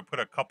think we're going to put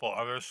a couple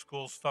other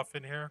school stuff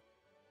in here.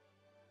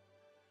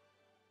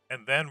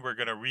 And then we're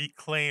going to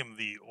reclaim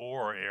the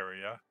ore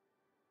area.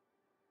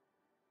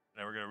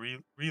 And we're going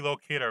to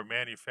relocate our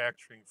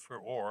manufacturing for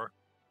ore.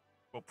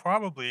 We'll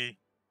probably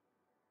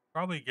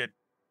get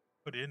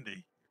put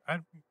into.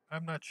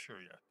 I'm not sure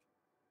yet.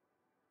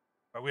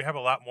 But we have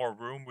a lot more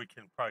room. We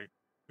can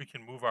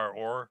move our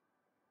ore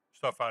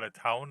stuff out of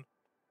town,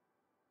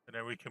 and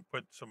then we can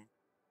put some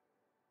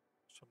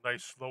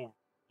nice low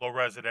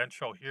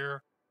residential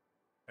here,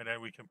 and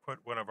then we can put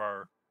one of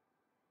our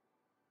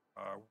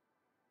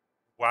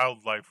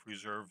wildlife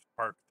reserve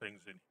park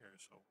things in here.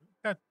 So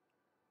we've got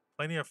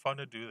plenty of fun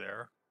to do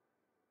there.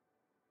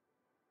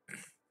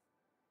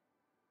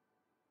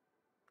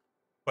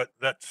 But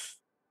that's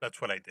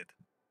what I did.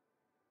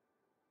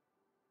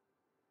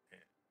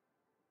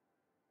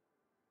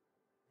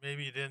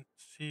 Maybe you didn't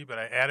see, but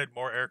I added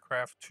more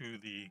aircraft to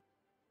the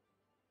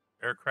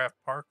aircraft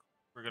park.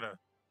 We're gonna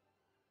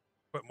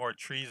put more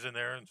trees in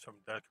there and some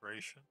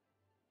decoration.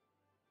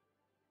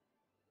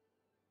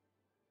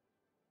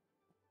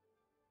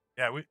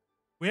 Yeah,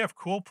 we have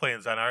cool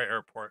planes on our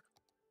airport.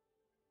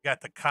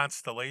 Got the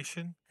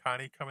Constellation,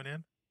 Connie coming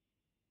in.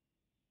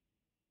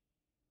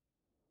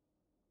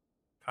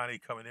 Connie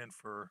coming in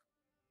for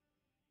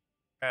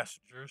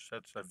passengers.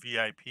 That's a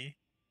VIP.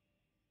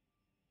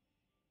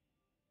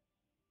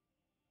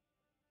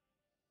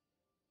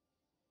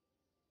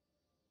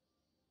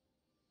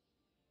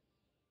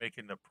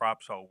 Making the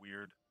props all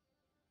weird.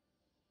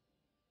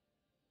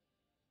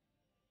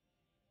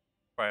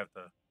 Probably have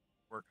to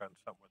work on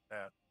something with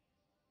that.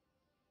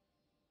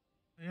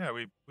 Yeah,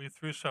 we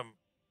threw some.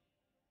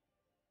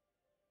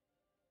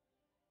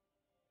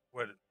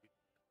 What?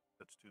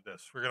 Let's do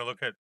this. We're gonna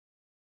look at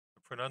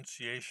the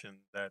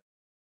pronunciation that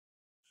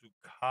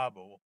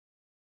Zucabo.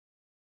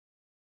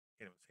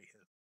 Can't even say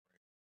his.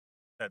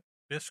 Right? That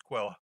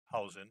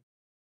Bisquelhausen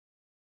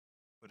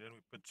put in.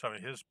 We put some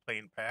of his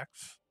plain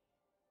packs,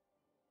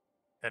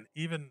 and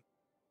even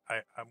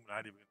I'm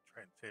not even gonna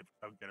try and say it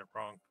because I'll get it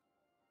wrong.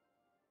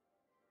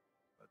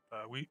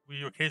 But we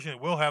occasionally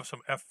will have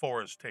some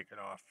F4s taken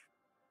off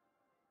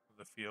from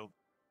the field.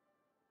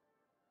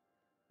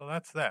 So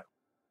that's that.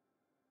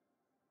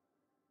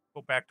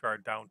 Go back to our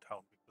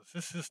downtown because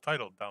this is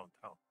titled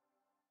downtown.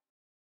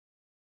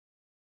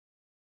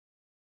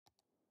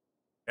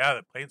 Yeah,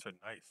 the planes are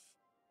nice.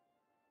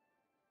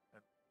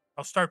 And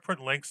I'll start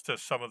putting links to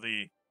some of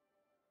the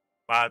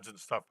mods and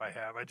stuff I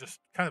have. I just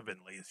kind of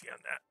been lazy on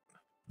that.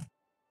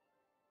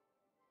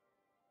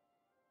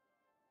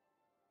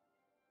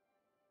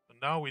 So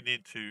now we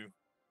need to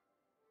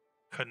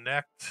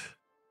connect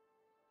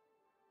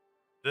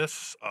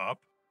this up.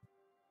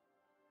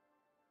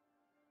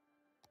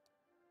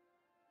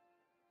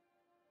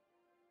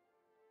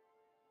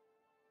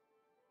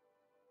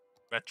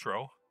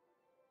 Metro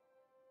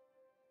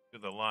to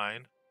the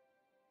line.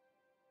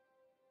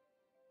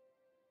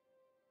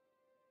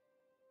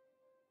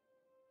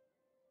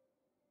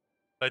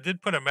 I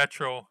did put a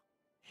Metro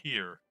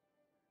here.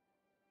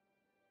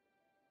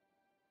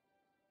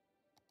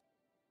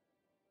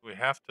 We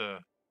have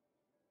to.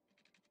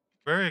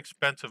 Very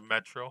expensive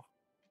Metro.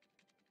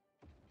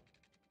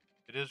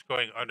 It is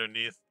going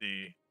underneath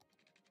the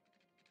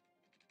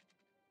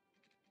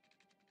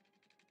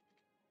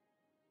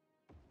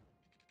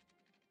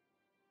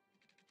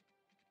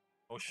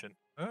ocean.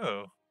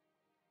 Oh.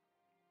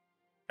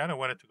 Kind of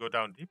wanted to go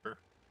down deeper.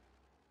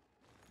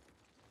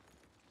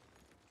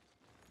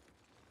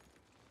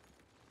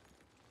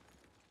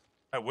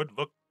 That would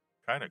look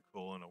kind of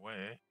cool in a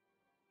way.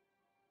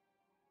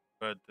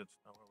 But that's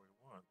not what we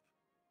want.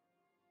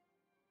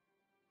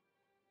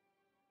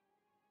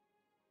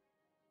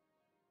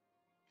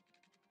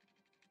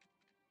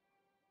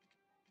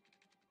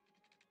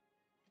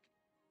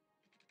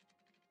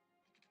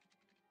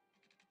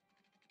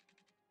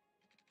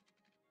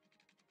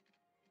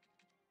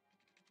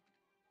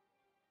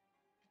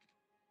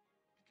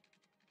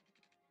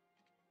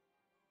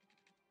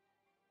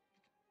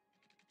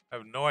 I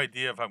have no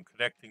idea if I'm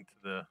connecting to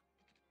the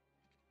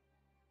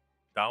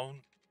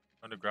down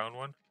underground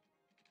one.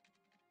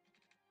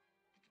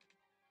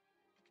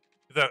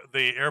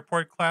 The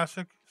airport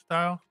classic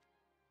style.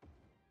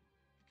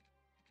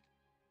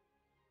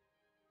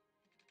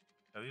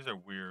 Yeah, these are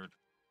weird.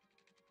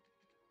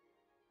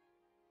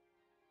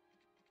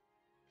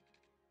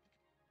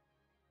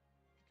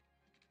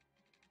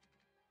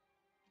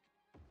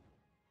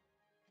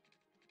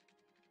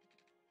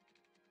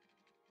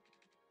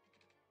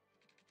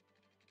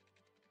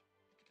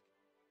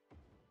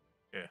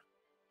 Yeah.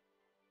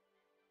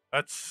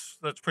 Let's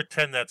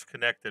pretend that's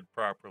connected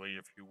properly,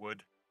 if you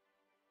would.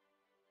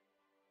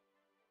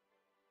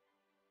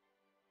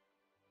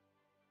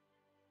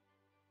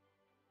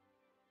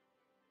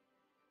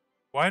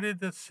 Why did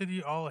the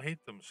city all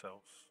hate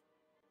themselves?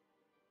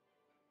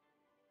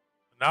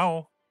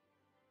 Now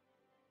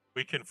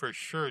we can for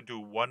sure do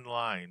one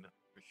line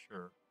for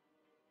sure.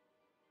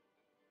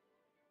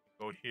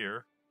 Go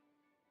here.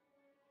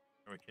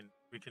 And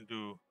we can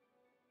do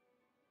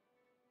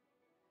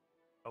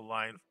a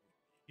line from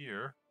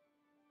here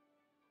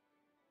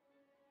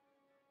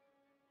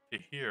to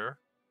here.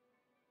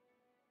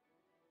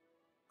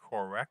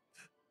 Correct.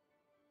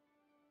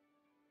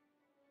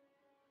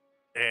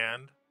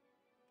 And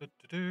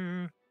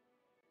to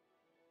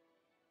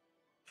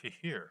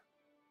here.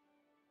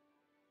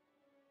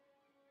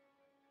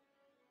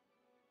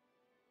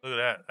 Look at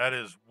that. That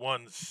is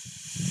one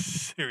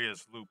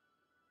serious loop.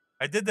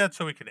 I did that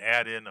so we can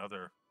add in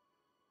other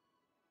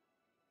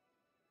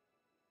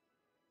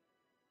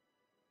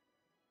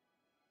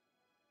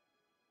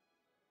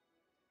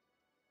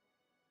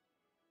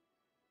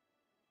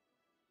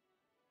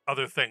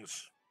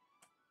things.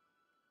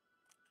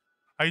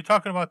 Are you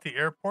talking about the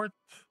airport?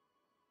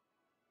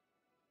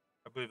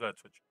 I believe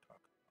that's what you're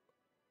talking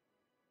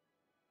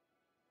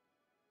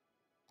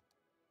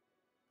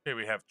about. Okay,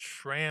 we have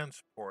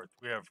transport.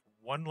 We have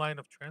one line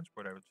of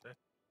transport, I would say.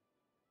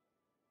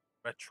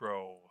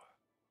 Metro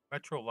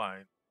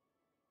line.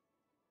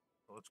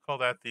 So let's call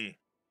that the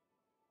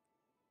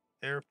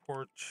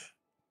airport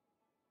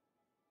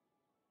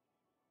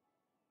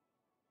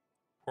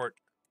port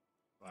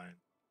line.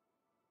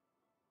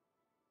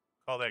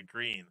 Call that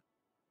green.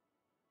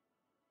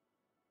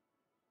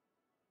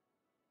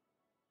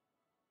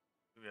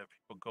 We have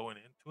people going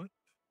into it.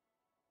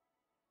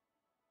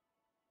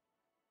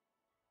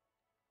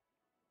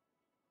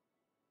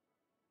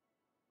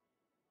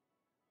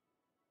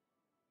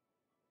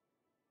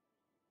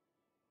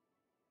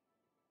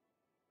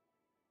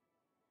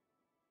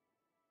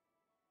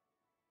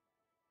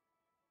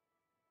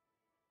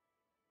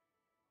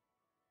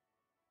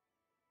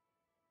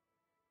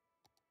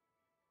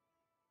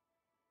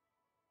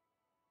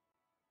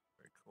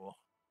 Very cool.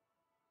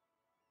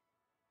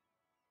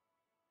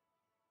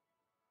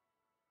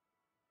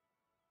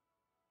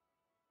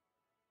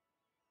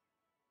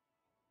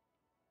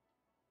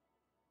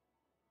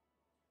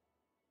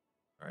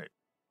 All right.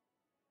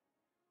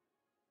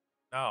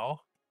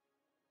 Now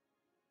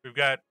we've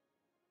got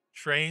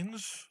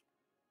trains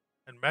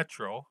and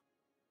metro.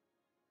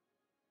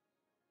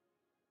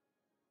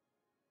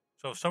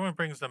 So if someone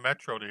brings the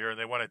metro to here and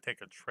they want to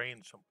take a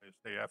train someplace,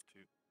 they have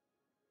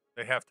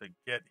to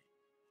get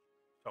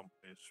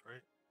someplace,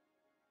 right?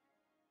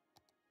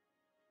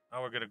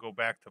 Now we're going to go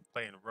back to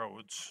playing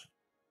roads.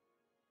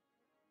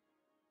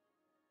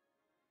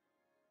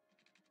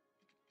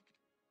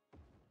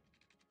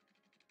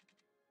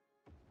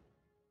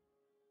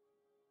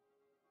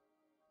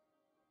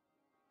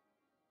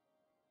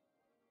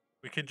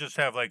 We can just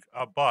have like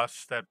a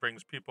bus that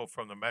brings people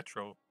from the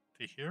metro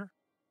to here.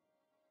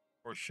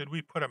 Or should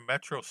we put a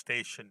metro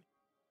station?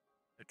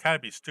 It'd kind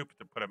of be stupid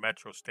to put a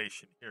metro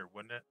station here,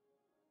 wouldn't it?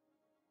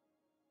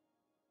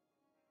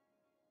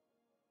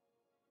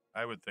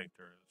 I would think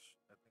there is.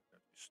 I think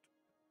that'd be stupid.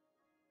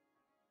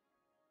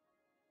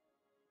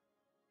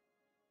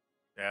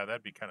 Yeah,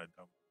 that'd be kind of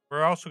dumb.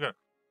 We're also gonna,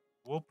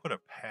 we'll put a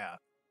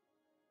path.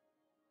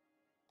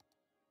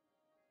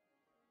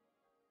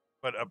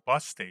 But a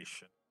bus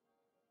station.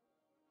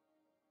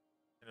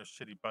 Inner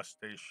city bus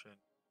station.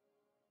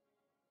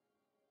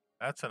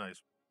 That's a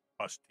nice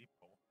bus depot.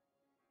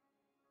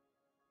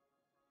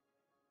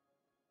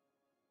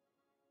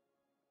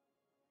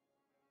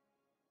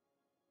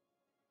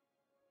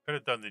 Could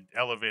have done the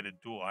elevated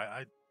dual.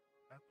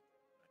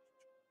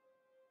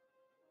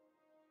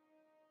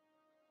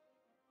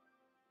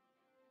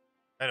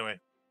 Anyway,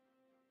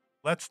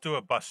 let's do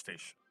a bus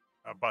station,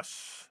 a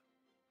bus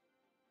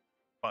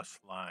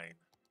line.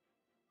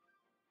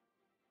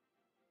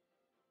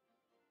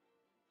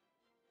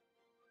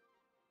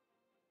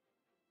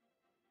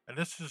 And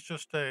this is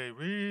just a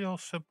real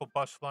simple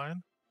bus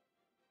line.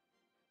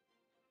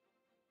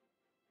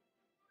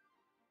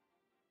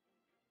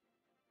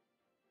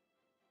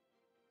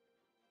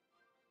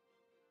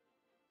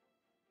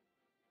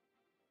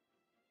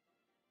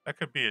 That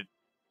could be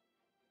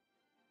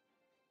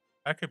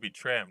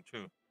tram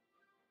too.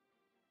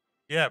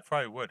 Yeah, it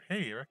probably would.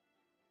 Hey, Eric.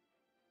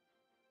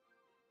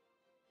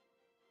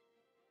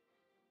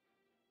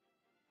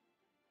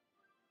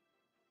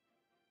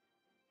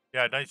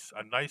 Yeah,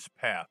 a nice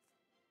path.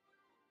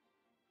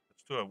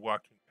 Let's do a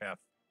walking path.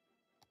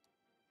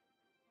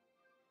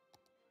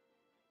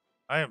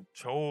 I am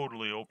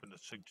totally open to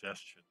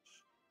suggestions.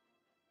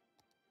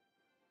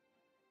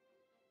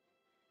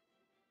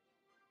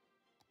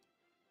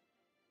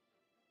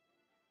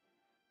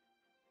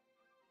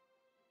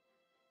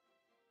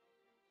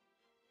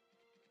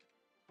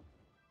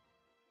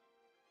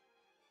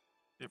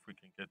 See if we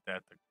can get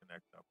that to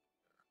connect up.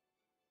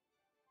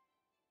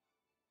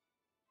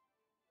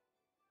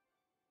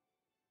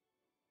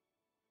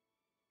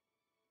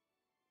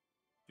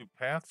 Do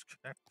paths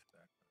connect to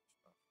that kind of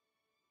stuff?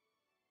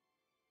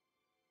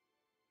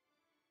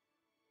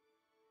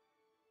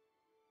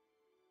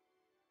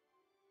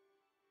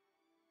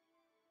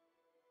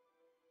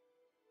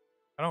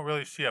 I don't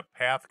really see a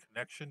path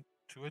connection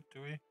to it,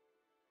 do we?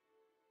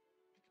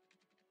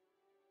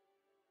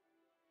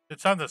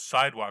 It's on the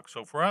sidewalk,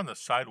 so if we're on the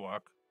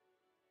sidewalk,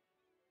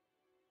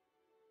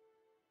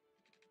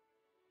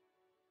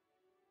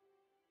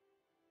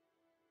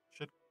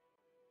 should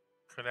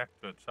connect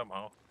to it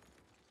somehow.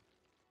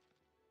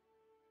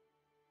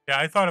 Yeah,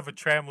 I thought of a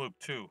tram loop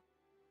too.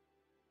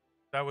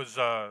 That was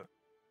a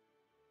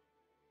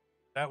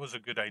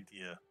good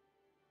idea.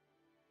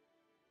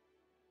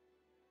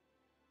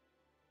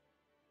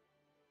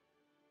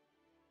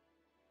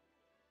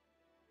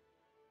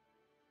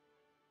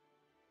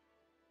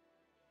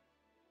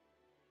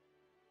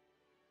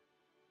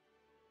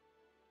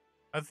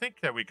 I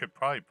think that we could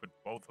probably put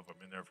both of them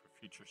in there for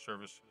future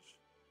services.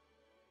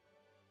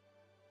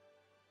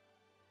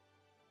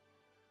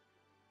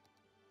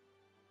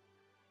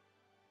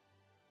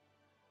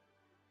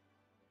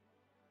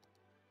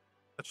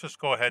 Let's just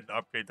go ahead and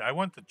upgrade that. I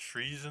want the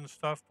trees and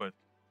stuff, but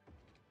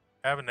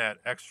having that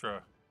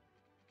extra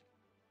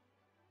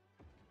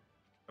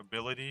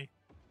ability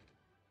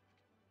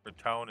for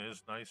town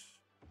is nice.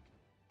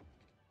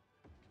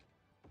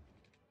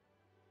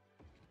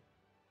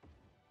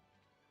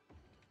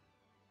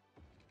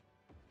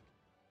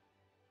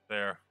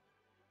 There.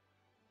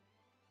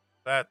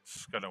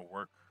 That's gonna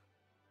work.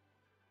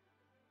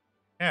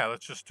 Yeah,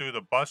 let's just do the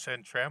bus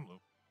and tram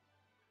loop.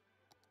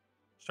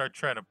 Start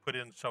trying to put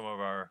in some of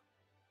our...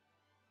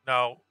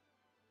 Now,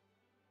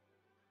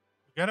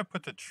 we gotta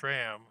put the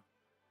tram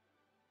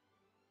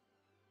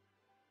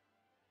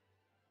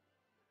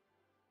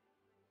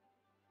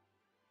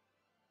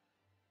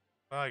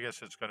Well, I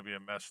guess it's going to be a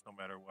mess no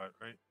matter what,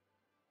 right?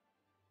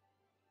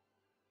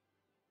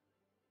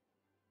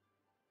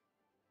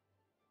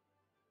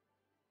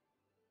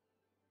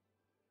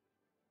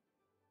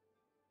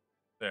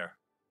 There.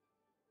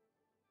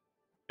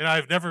 And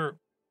I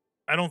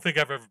don't think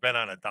I've ever been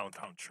on a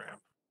downtown tram.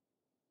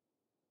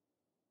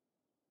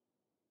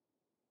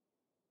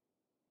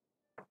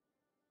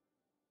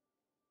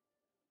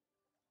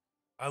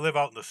 I live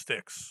out in the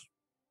sticks.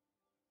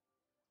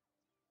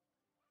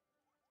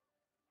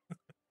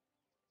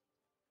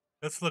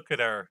 Let's look at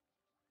our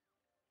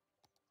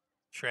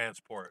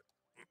transport.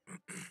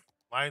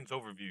 Lines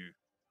overview.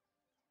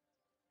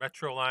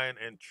 Metro line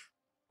and...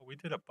 Oh, we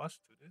did a bus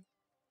too, did?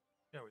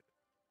 Yeah, we did.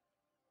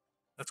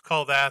 Let's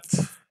call that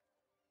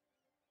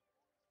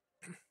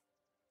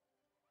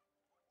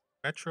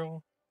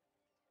Metro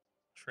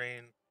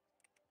Train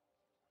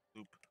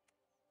Loop.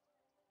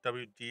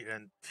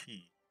 WDNT.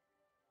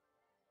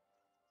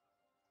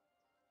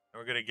 And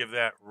we're going to give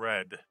that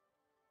red.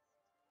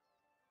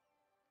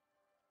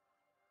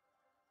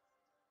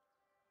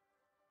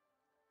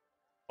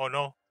 Oh,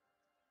 no.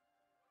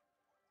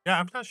 Yeah,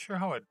 I'm not sure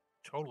how it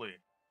totally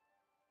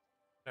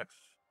connects.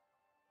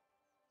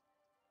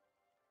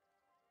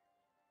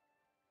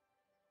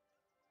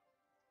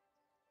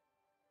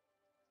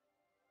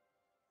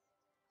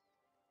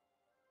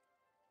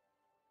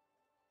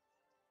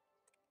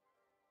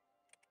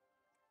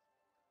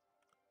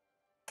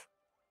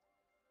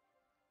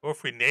 Or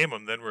if we name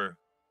them, then we're...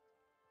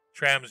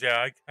 Trams,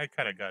 yeah, I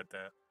kind of got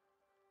that.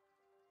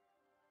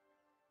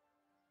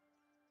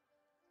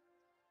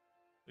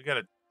 We got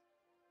to...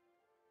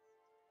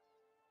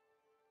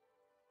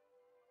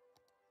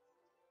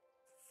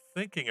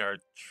 Thinking our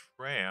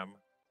tram...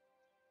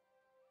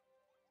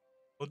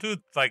 We'll do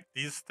like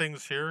these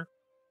things here.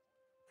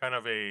 Kind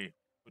of a...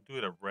 We'll do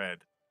it a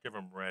red. Give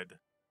them red.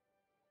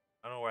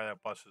 I don't know why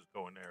that bus is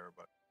going there,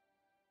 but...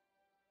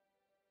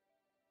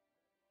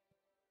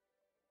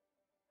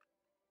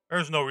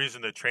 There's no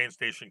reason the train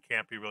station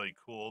can't be really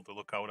cool to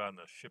look out on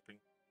the shipping.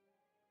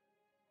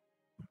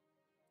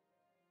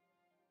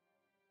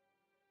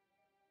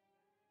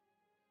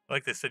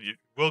 Like they said, you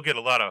will get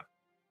a lot of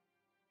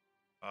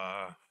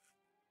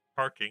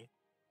parking.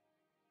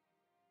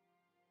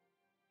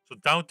 So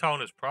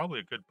downtown is probably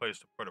a good place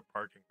to put a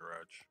parking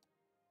garage.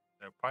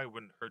 That probably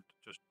wouldn't hurt to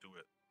just do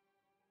it.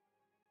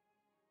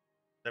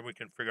 Then we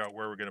can figure out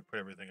where we're going to put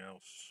everything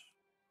else.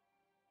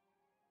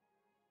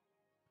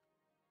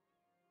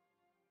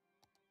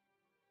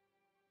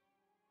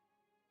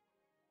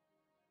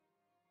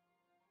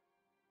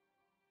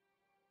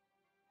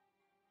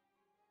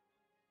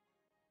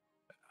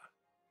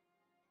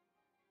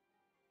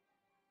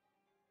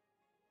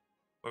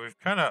 But we've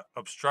kind of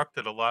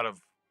obstructed a lot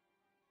of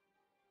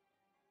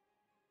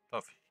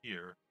stuff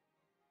here.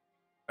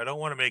 I don't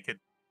want to make it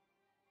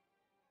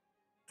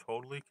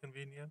totally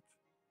convenient.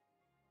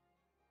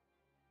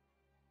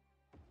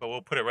 But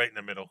we'll put it right in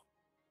the middle.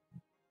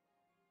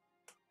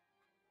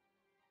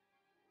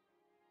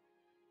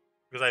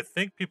 Because I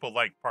think people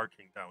like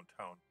parking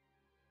downtown.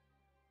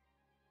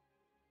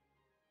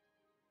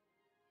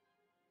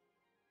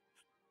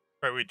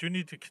 Right, we do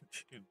need to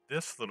continue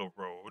this little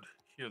road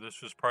here.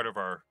 This was part of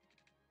our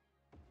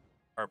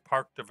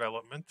park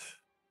development.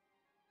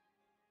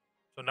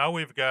 So now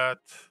we've got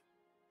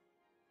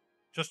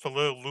just a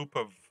little loop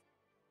of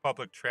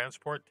public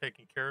transport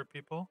taking care of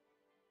people.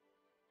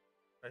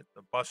 Right,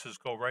 the buses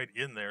go right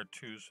in there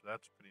too, so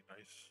that's pretty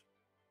nice.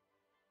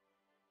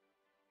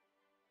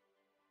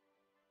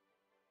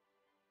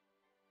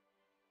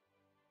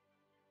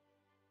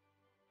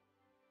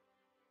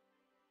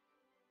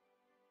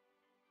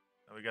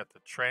 And we got the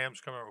trams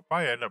coming. We'll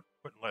probably end up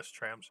putting less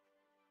trams.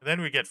 And then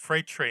we get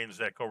freight trains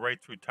that go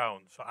right through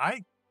town. So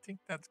I think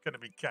that's going to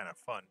be kind of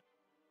fun.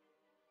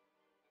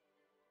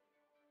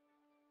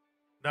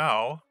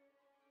 Now,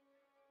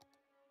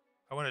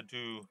 I want to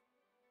do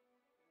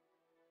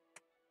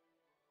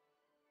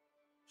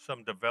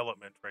some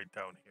development right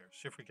down here.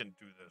 See if we can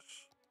do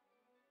this.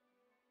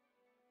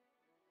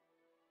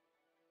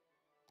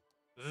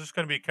 This is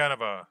going to be kind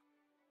of a,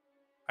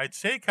 I'd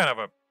say kind of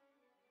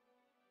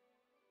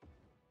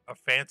a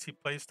fancy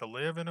place to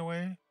live in a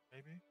way,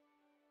 maybe.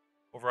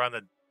 Over on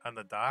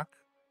the dock.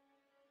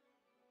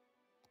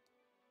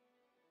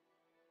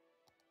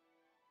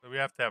 But we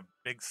have to have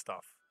big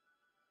stuff.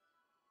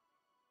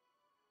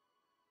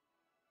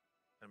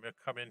 I'm going to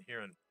come in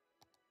here and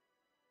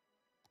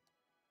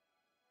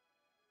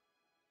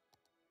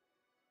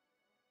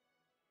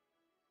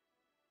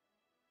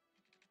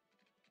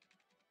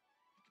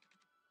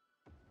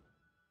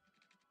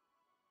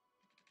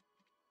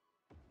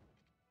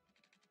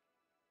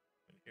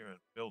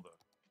build a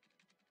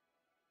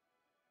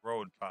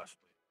road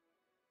possibly.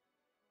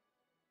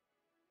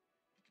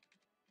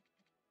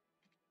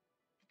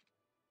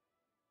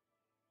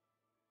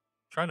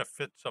 Trying to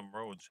fit some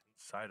roads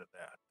inside of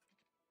that.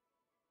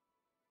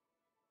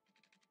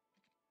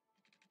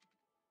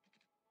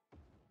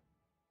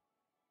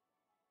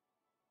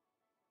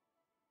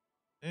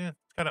 Yeah,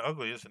 it's kind of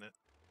ugly, isn't it?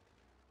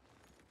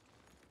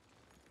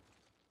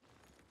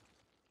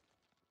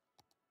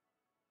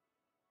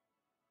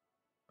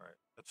 right,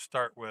 let's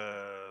start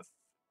with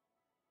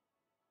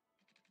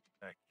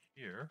back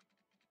here.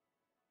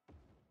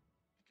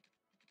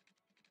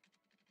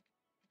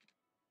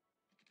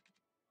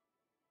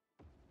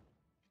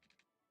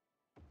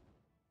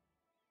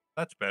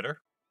 That's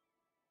better.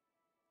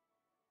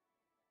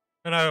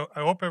 And I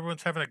hope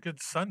everyone's having a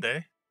good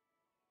Sunday.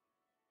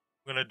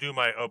 I'm going to do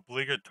my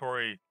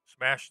obligatory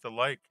smash the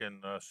like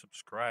and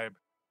subscribe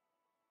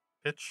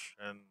pitch,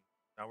 and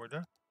now we're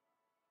done.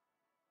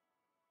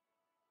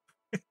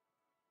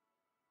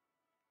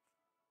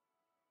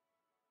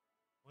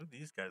 What do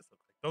these guys look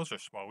like? Those are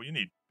small. We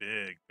need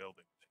big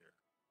buildings here.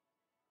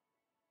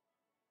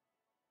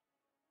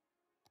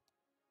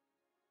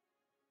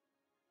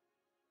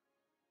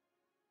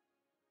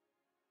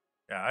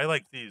 Yeah, I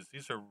like these.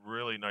 These are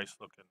really nice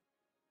looking.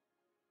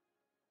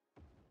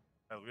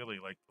 I really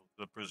like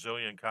the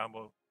Brazilian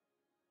condos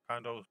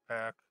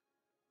pack.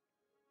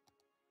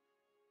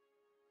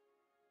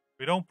 If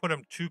we don't put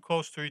them too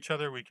close to each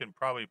other, we can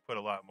probably put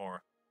a lot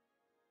more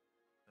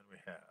than we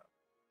have.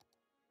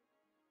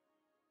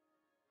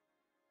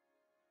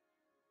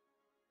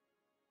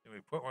 Can we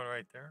put one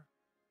right there?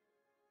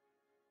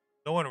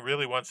 No one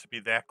really wants to be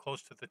that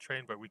close to the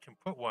train, but we can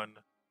put one.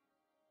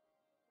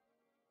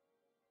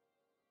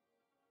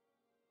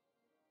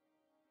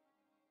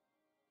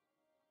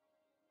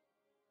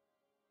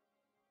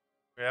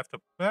 We have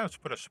to, let's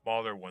put a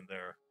smaller one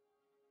there.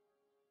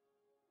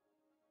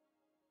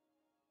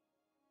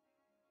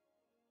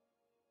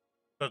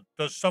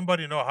 Does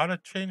somebody know how to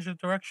change the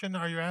direction,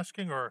 are you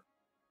asking, or?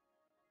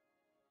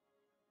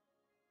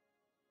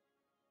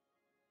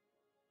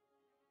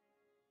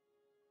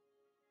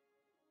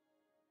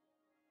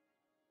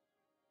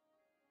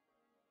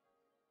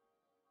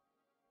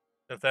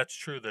 If that's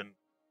true, then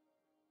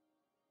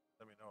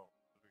let me know.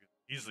 We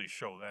could easily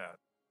show that.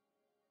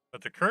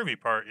 But the curvy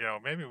part,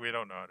 maybe we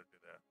don't know how to do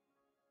that.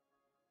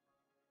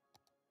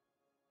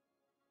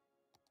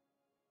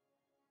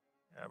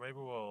 Yeah, maybe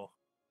we'll.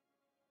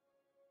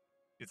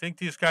 You think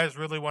these guys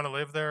really want to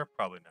live there?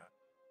 Probably not.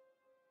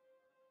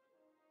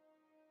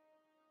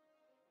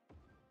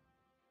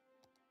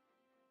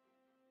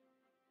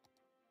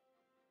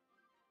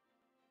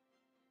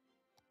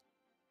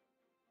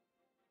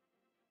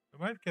 We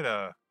might get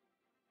a.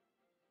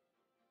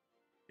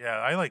 Yeah,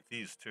 I like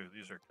these too.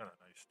 These are kind of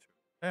nice too.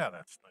 Yeah,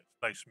 that's nice.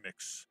 Nice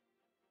mix.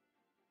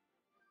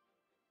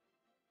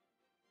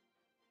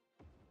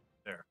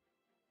 There.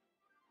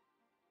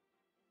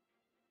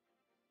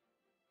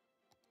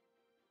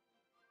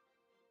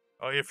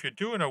 Oh, if you're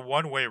doing a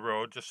one-way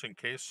road, just in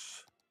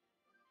case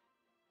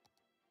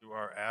you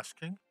are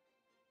asking,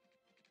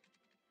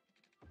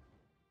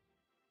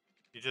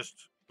 you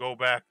just go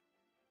back,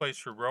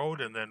 place your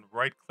road, and then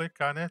right-click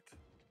on it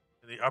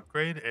in the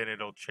upgrade, and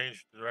it'll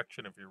change the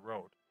direction of your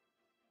road.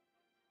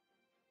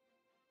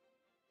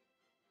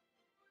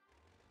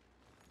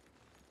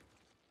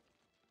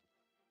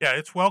 Yeah,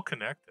 it's well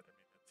connected.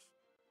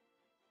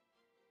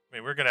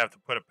 We're gonna have to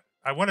put it.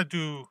 I want to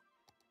do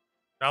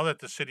now that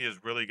the city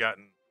has really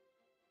gotten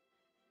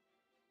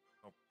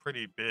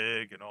pretty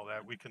big and all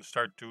that. We can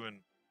start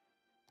doing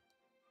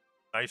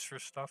nicer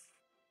stuff.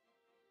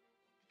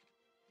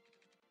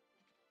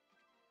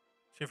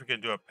 See if we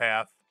can do a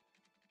path.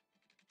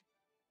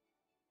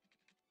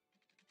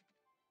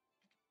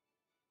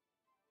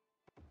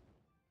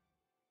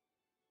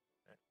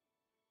 Okay.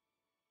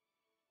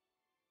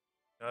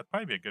 Now, that'd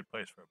probably be a good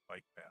place for a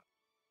bike path.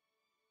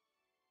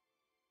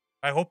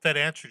 I hope that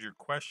answered your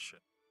question.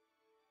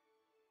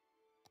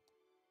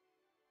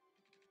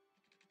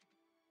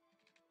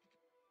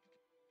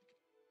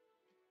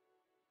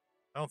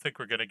 I don't think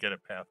we're going to get a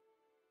path.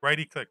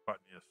 Righty click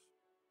button, yes.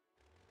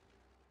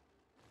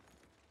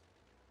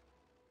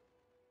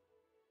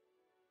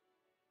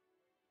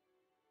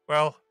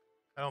 Well,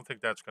 I don't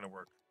think that's going to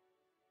work.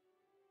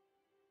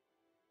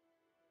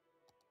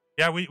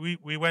 Yeah,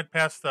 we went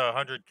past the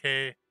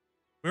 100K.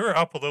 We were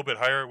up a little bit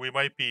higher. We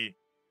might be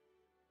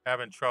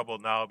having trouble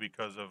now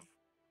because of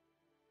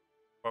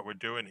what we're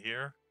doing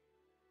here.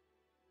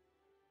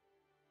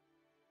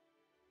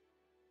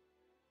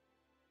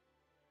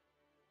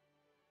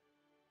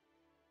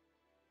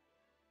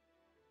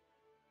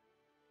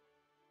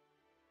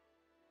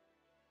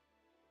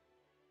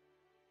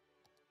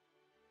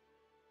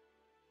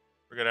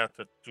 We're going to have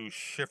to do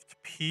Shift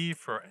P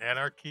for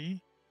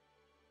anarchy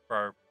for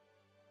our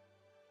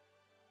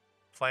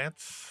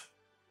plants.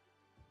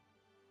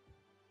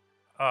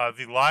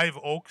 The live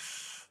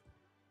oaks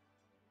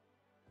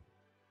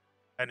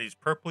and these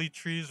purpley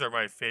trees are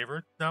my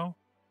favorite now.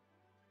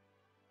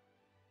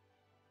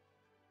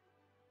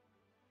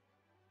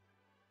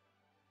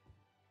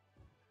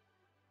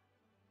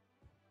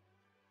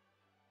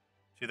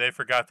 See, they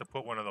forgot to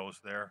put one of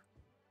those there.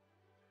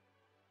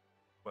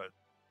 But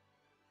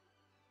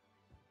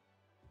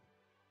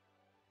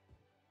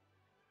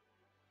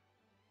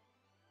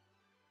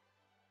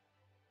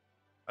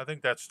I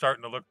think that's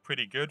starting to look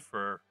pretty good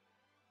for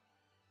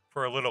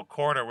a little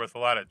corner with a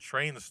lot of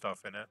train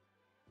stuff in it.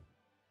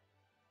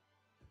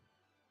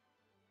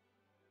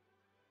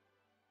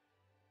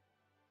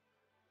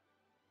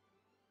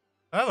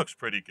 That looks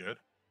pretty good.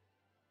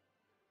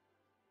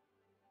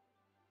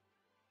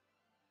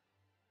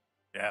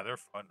 Yeah, they're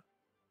fun.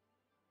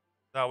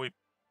 Now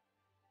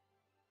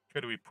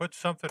could we put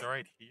something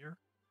right here?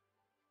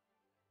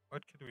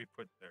 What could we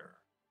put there?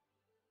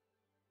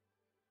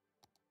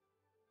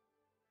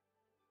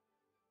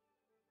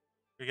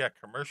 We got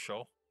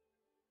commercial.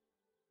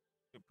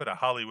 We put a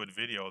Hollywood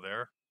video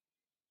there.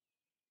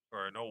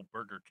 Or an old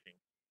Burger King.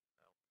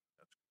 Oh,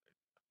 that's great.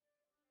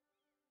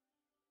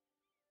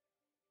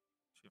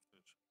 See if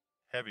there's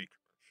heavy commercial.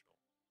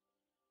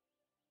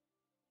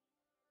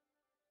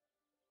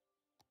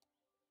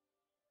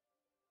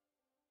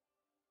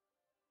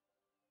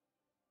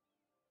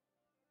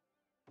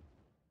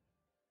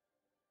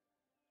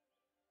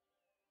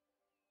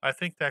 I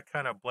think that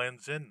kind of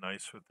blends in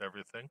nice with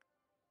everything.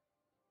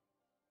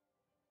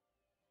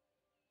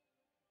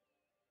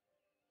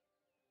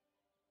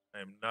 I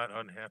am not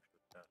unhappy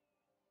with that.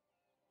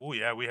 Oh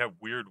yeah, we have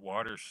weird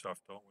water stuff,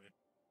 don't we?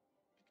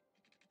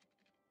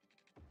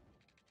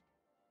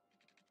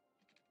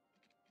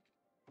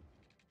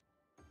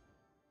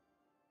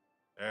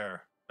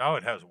 There. Now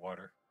it has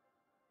water.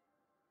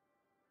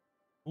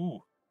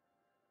 Ooh.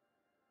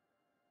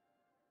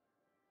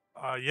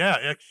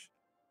 Yeah,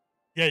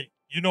 yeah,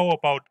 you know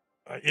about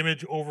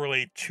image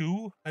overlay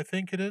 2, I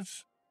think it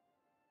is.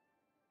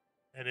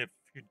 And if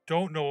you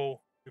don't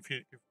know, if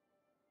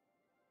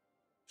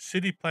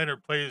City Planner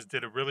Plays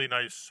did a really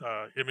nice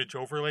image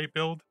overlay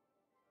build,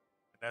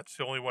 and that's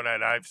the only one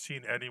that I've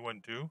seen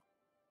anyone do.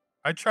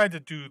 I tried to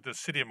do the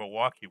city of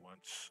Milwaukee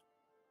once.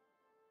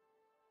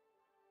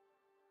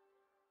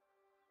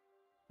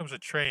 Comes a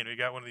train. We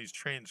got one of these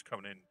trains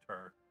coming in.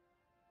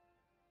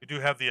 We do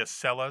have the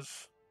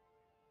Acellas.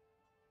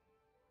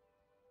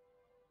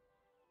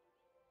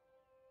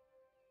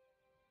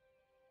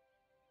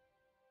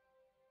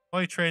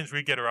 Only trains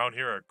we get around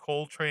here are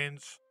coal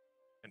trains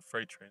and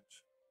freight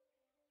trains.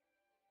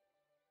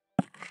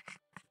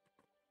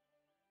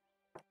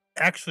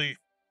 Actually,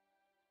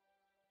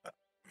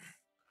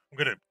 I'm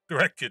going to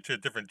direct you to a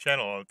different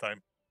channel all the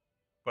time.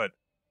 But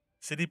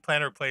City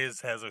Planner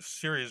Plays has a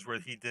series where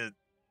his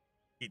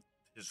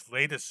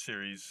latest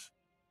series,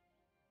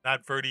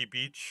 not Verde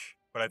Beach,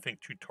 but I think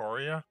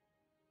Tutoria,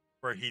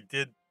 where he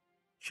did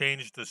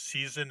change the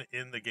season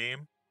in the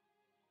game.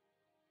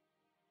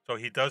 So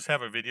he does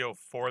have a video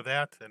for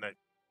that, and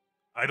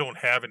I don't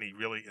have any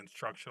really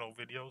instructional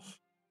videos.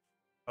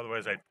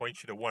 Otherwise, I'd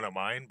point you to one of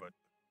mine. But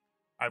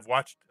I've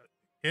watched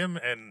him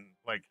and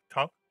like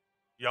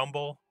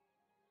Yumble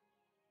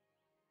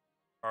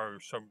are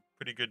some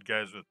pretty good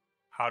guys with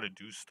how to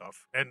do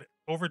stuff. And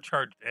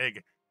Overcharged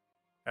Egg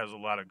has a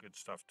lot of good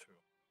stuff too.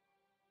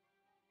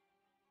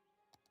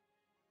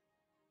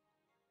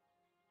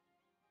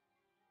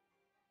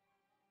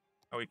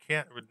 Now we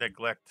can't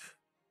neglect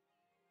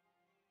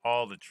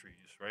all the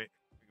trees, right?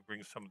 We can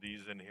bring some of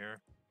these in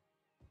here.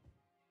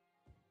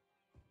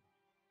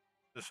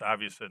 This is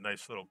obviously a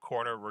nice little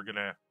corner. We're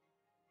gonna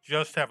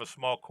just have a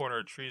small corner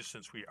of trees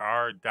since we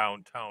are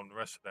downtown. The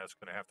rest of that's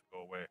gonna have to go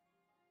away.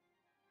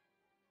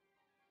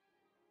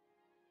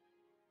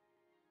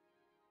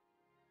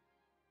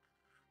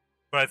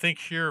 But I think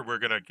here we're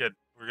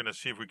gonna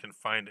see if we can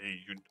find a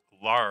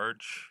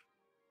large,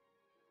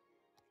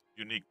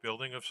 unique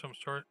building of some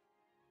sort.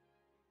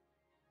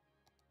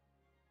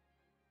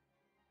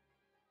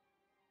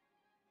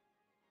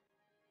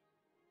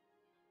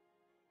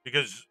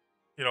 Because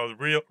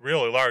the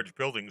really large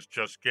buildings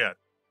just get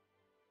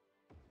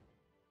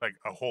like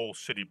a whole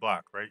city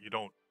block, right? You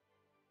don't.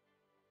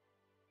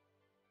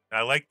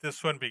 I like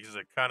this one because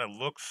it kind of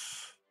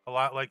looks a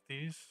lot like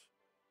these.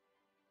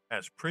 And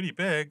it's pretty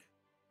big.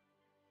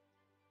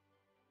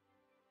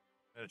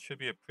 And it should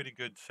be a pretty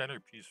good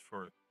centerpiece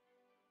for.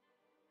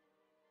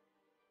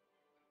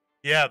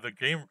 Yeah, the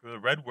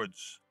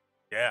redwoods.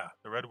 Yeah,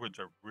 the redwoods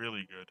are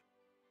really good.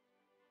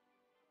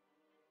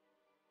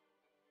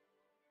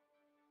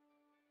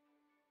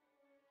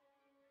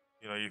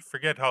 You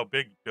forget how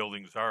big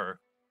buildings are.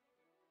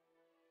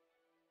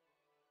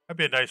 That'd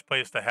be a nice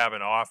place to have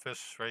an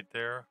office right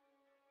there.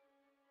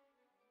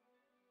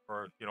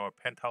 Or, a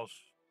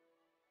penthouse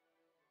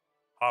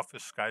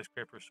office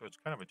skyscraper. So it's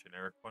kind of a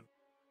generic one.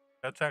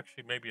 That's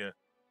actually maybe a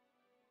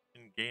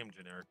in-game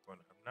generic one.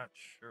 I'm not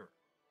sure.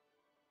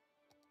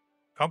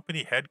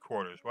 Company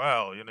headquarters.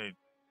 Wow, you need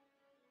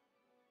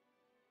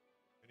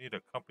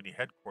a company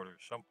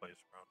headquarters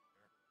someplace around here.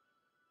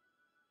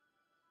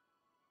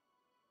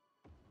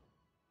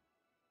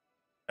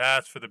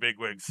 That's for the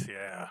bigwigs.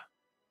 Yeah,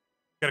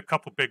 got a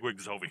couple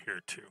bigwigs over here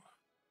too.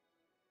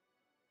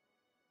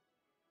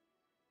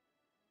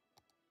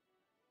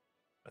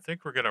 I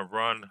think we're gonna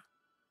run.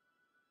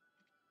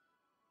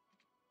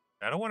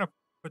 I don't want to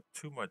put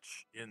too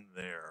much in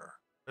there.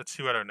 Let's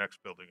see what our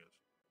next building is.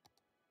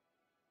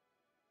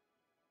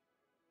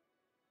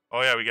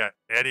 Oh yeah, we got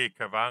Eddie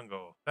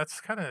Cavango.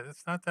 It's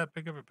not that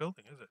big of a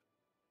building, is it?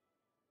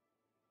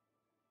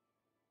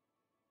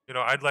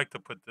 I'd like to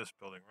put this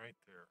building right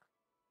there.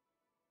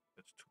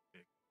 It's too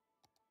big.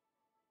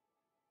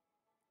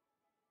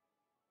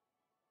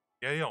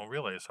 Yeah, you don't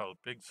realize how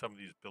big some of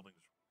these buildings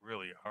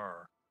really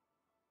are.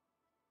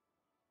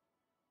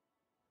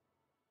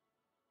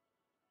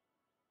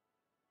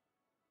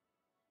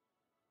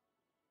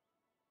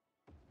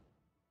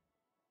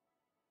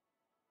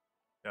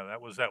 Yeah,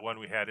 that was that one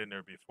we had in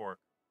there before.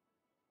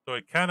 So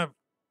it kind of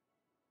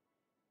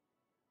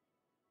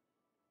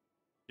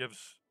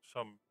gives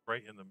some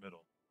right in the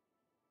middle,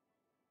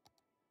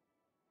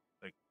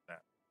 like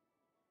that.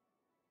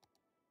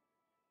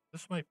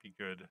 This might be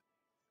good.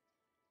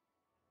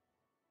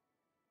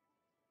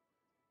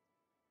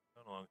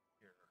 Not along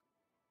here.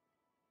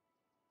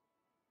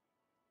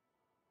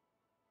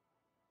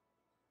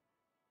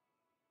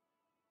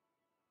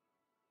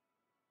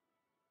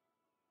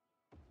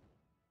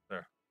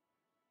 There.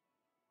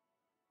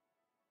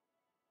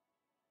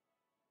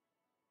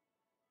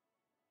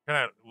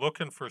 Kind of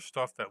looking for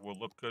stuff that will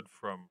look good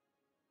from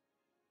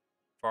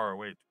far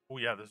away. Oh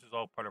yeah, this is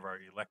all part of our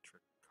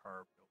electric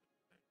car building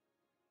thing.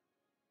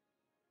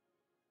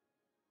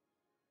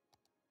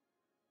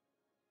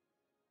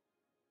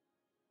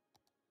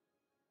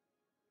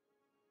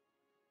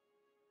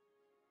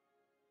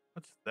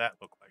 What's that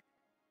look like?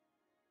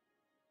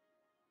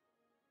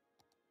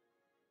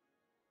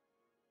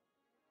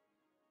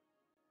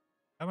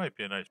 That might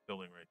be a nice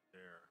building right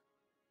there.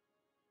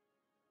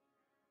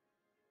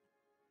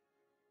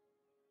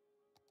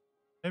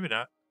 Maybe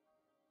not.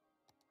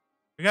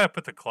 We got to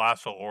put the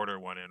colossal order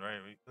one in,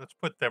 right? Let's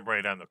put them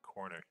right on the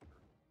corner.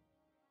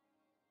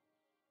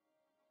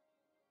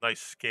 Nice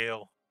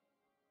scale.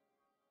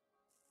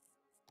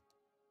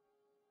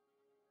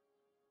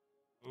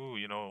 Ooh,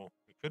 you know,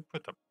 we could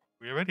put the.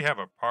 We already have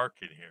a park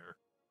in here,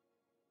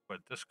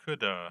 but this could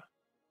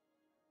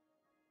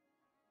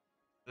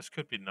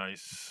be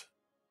nice.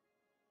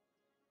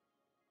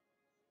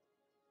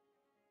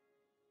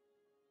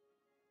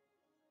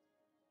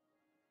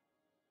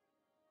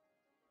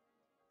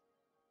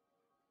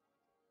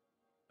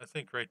 I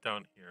think right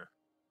down here.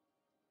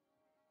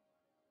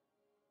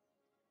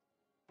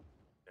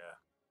 Yeah,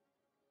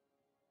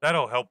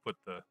 that'll help with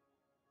the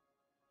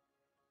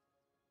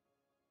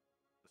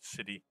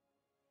city.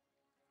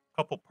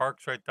 Couple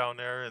parks right down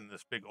there in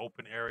this big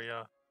open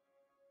area.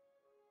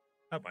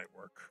 That might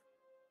work.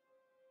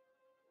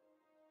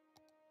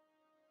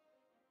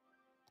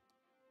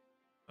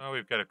 Oh,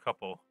 we've got a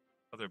couple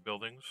other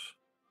buildings.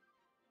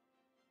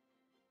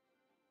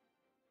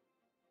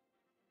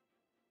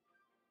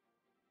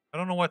 I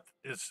don't know what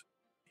is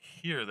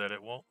here that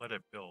it won't let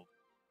it build.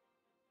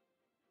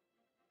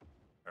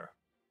 There.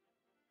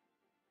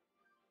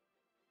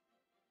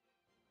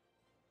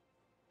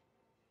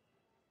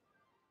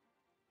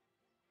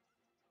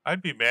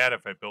 I'd be mad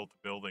if I built a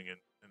building and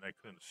I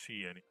couldn't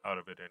see any out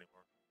of it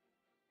anymore.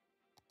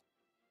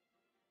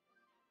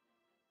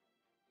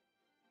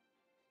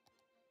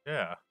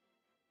 Yeah.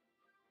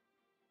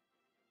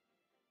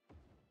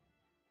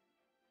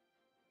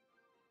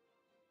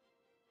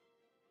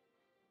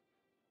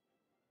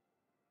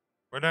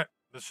 We're not.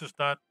 This is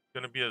not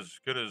going to be as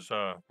good as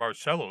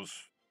Marcello's,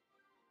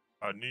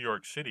 New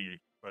York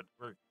City, but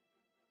we're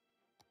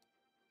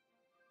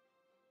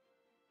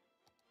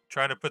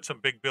trying to put some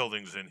big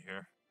buildings in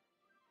here.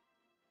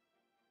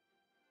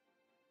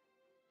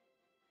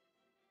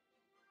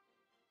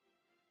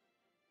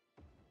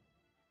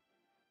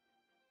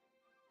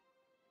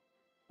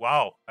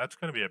 Wow, that's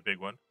going to be a big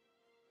one.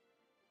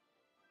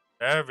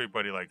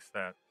 Everybody likes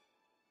that.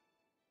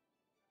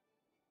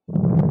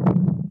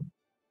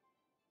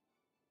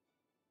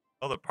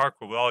 Oh, the park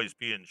will always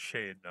be in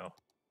shade now.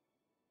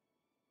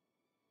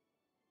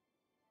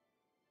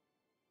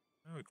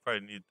 Oh, we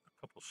probably need a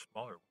couple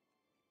smaller ones.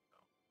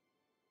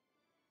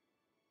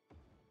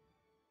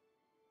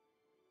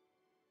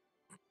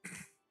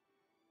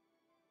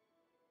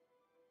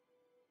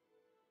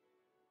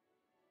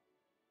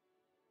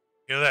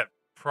 You know, that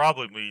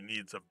probably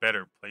needs a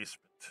better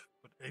placement.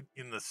 But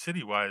in the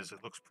city-wise,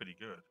 it looks pretty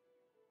good.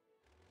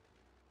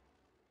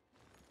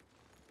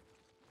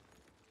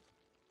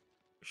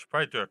 We should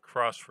probably do a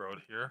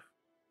crossroad here.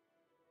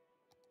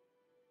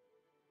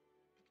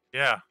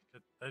 Yeah,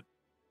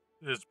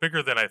 it's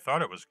bigger than I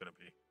thought it was going to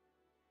be.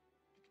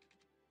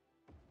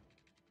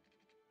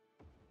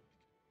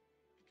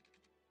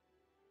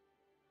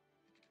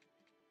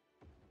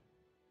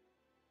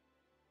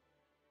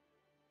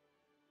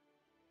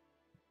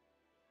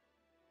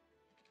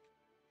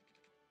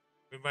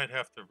 We might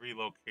have to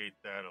relocate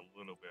that a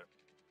little bit.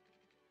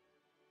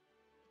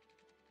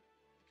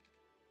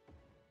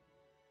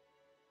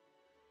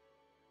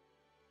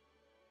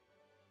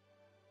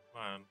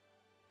 Come on.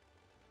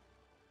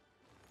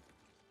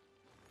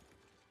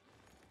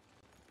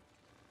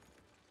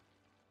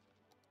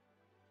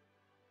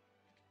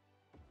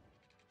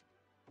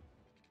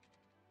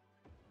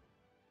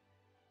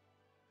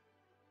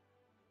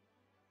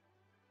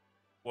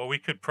 Well, we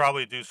could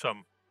probably do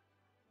some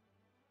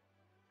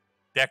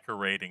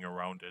decorating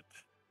around it.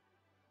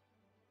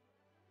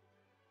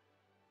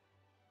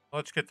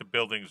 Let's get the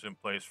buildings in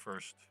place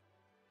first.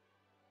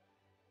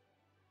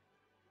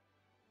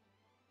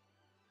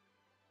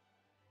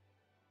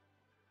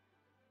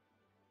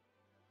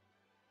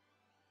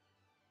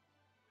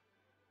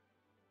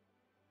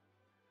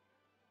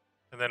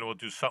 And then we'll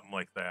do something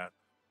like that.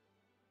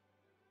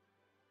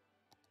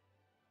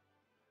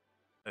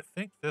 I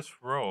think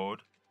this road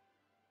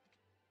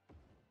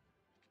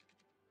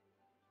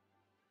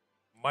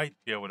might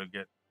be able to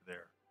get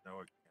there. No,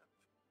 it can't.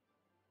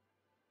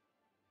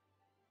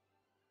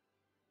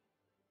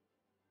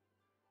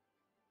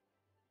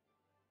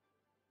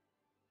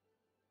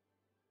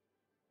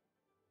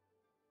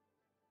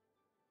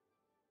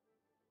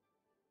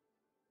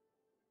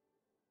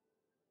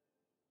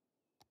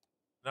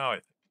 No, I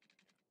think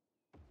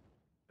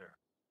there.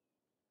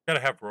 Gotta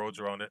have roads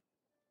around it.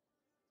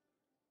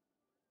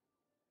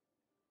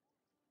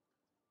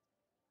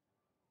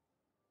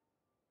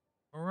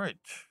 All right.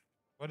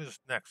 What is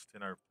next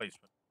in our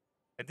placement?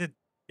 I did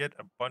get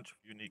a bunch of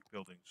unique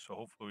buildings, so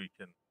hopefully we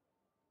can.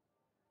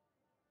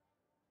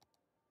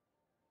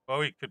 Well,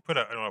 we could put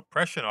an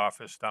oppression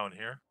office down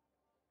here.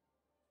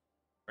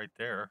 Right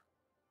there.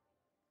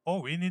 Oh,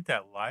 we need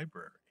that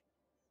library.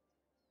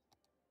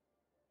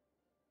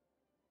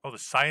 Oh, the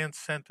science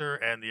center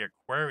and the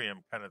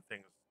aquarium kind of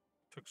things.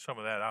 Took some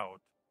of that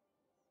out.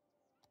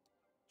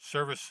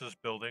 Services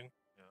building.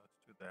 Yeah, let's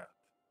do that.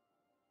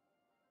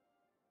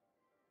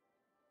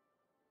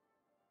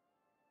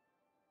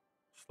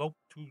 Slope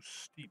too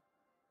steep.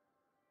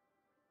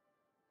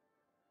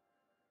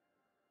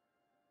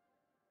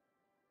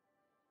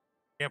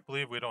 Can't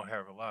believe we don't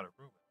have a lot of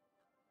room.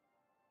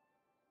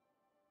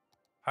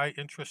 High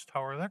interest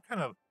tower. That kind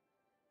of.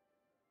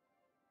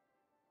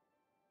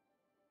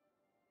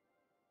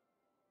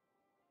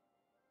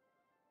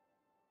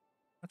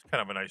 That's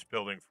kind of a nice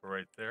building for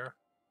right there.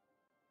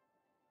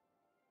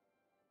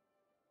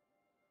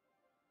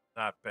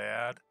 Not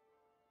bad.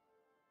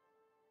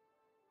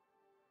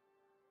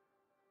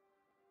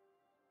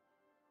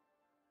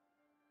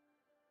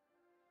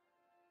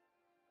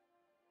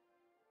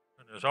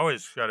 And there's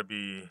always got to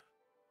be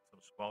some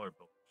smaller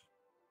buildings.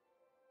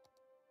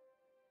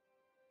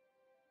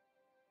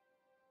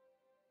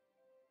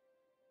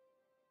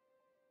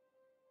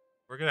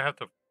 We're gonna have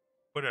to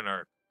put in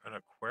an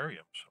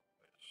aquarium someplace.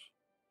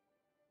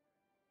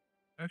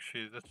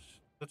 Actually,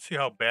 let's see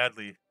how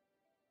badly.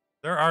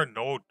 There are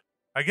no.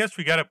 I guess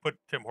we got to put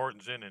Tim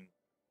Hortons in, and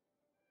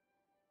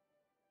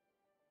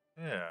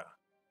yeah,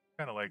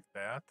 kind of like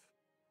that.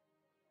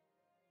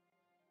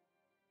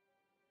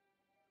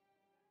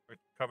 We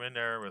can come in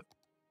there with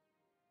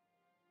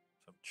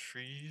some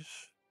trees.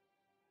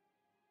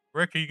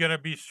 Rick, are you gonna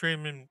be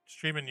streaming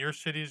your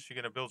cities? You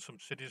gonna build some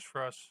cities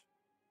for us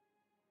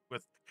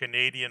with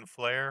Canadian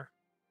flair?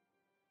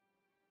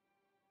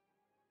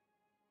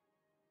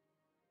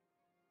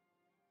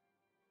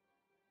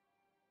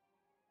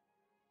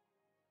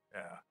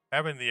 Yeah,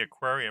 having the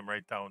aquarium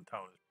right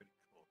downtown is pretty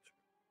cool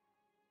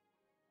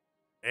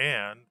too.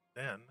 And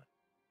then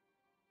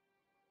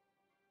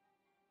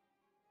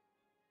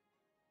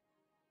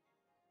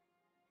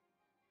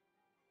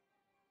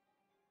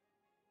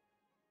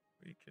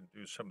we can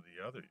do some of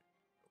the other.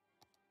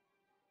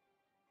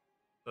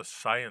 The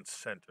science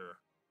center.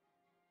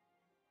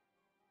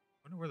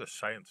 I wonder where the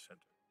science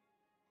center.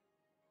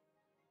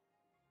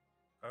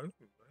 Oh,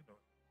 I know.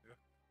 Yeah.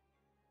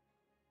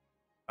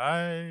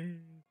 I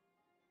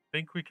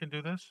think we can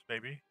do this.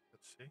 Maybe.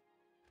 Let's see.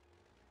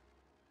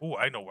 Oh,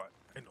 I know what.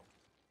 I know.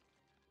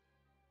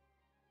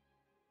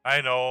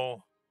 I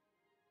know.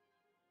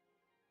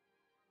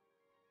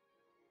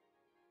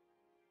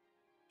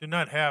 Do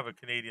not have a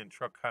Canadian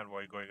truck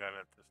convoy going on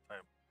at this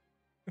time.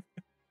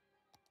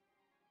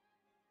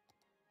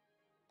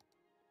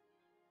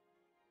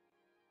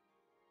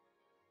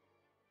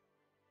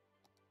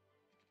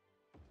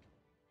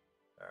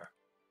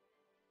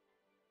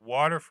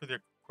 Water for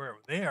the aquarium.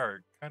 They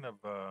are kind of.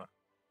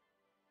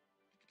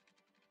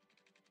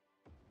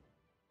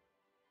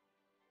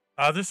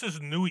 This is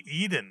New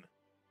Eden.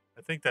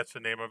 I think that's the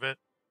name of it.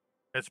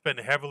 It's been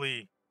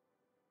heavily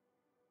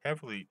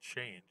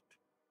changed.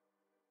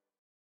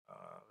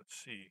 Let's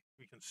see.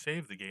 We can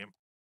save the game.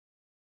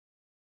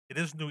 It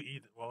is New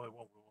Eden. Well,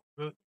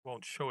 it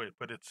won't show it,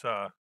 but it's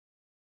got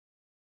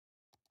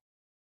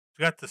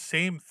the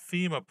same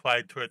theme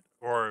applied to it,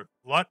 or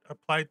LUT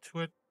applied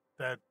to it,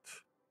 that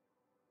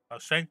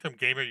Sanctum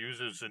Gamer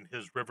uses in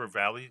his River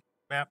Valley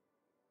map.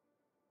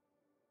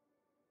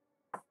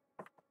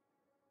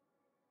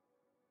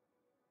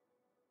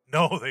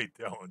 No, they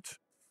don't.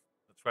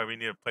 That's why we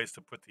need a place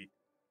to put the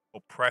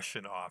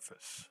oppression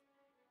office.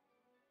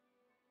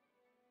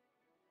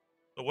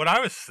 So what I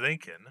was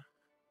thinking,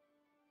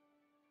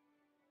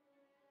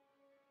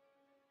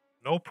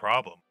 no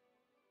problem,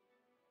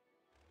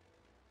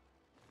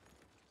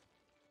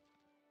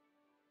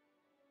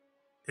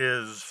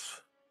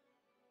 is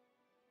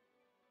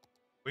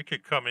we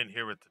could come in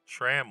here with the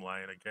tram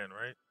line again,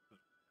 right?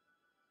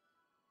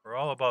 We're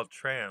all about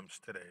trams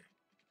today.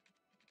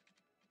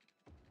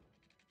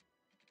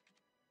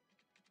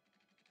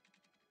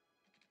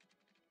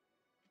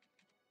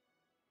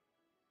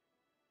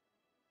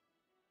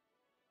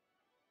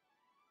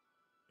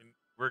 And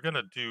we're going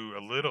to do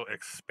a little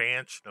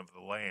expansion of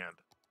the land.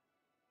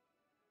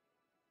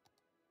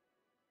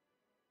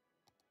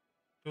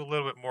 Do a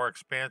little bit more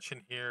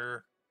expansion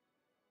here.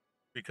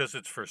 because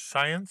it's for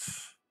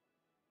science,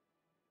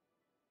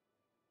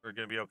 we're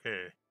going to be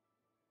okay.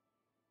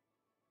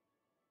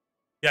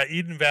 Yeah,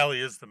 Eden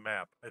Valley is the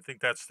map. I think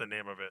that's the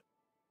name of it.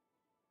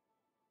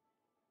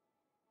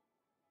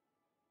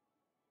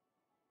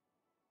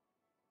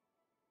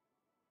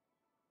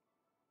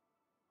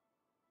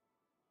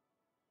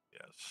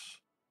 Yes.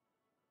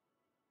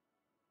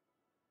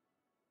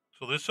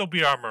 So this will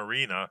be our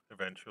marina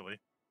eventually.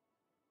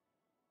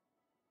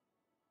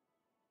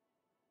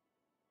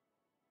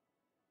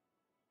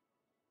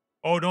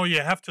 Oh no, you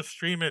have to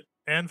stream it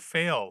and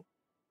fail.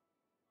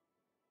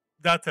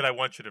 Not that I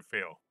want you to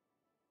fail,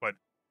 but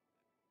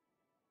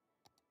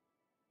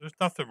there's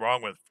nothing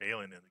wrong with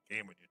failing in the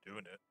game when you're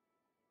doing it.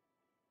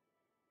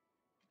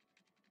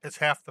 It's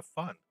half the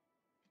fun.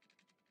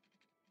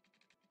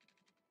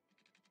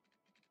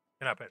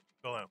 Can I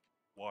fill out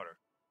water?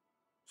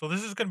 So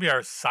this is going to be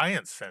our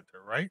science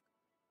center, right?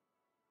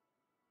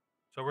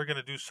 So we're going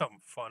to do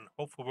something fun.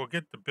 Hopefully we'll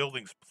get the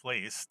buildings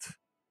placed.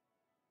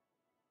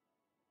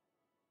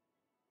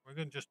 We're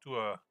going to just do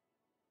a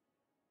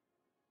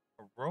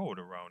road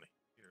around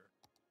here.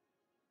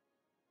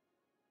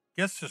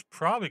 Guess there's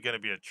probably going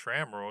to be a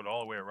tram road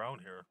all the way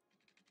around here.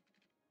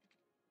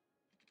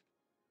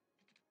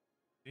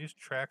 These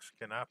tracks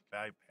cannot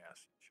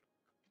bypass each other.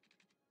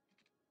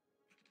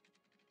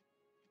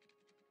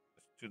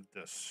 Let's do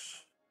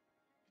this.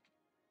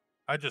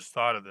 I just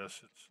thought of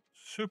this. It's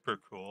super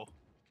cool.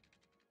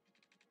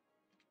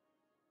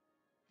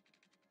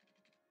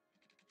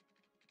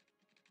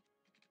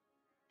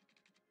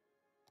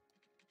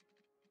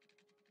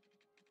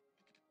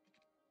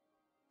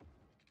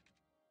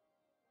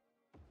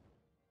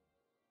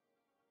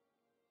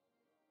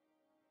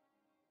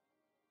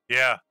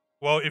 Yeah.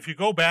 Well, if you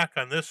go back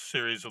on this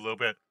series a little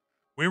bit,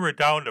 we were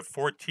down to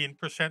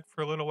 14%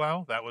 for a little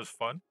while. That was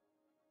fun.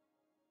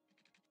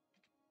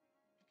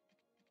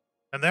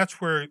 And that's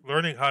where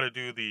learning how to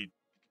do the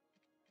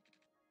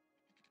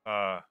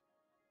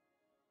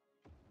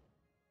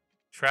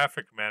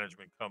traffic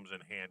management comes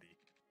in handy.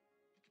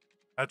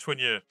 That's when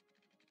you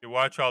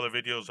watch all the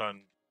videos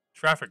on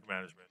traffic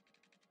management.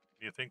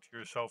 You think to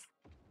yourself,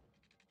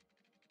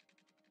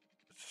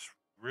 is this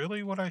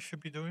really what I should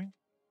be doing?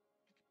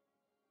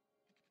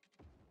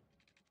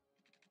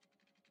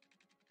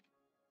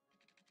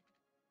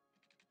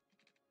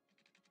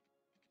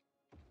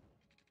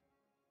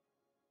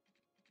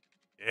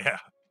 Yeah.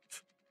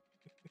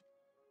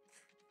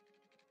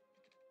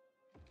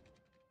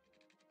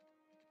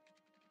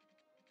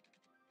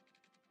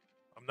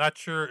 I'm not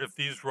sure if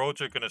these roads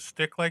are going to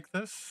stick like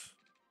this,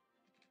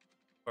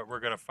 but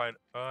we're going to find.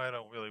 Oh, I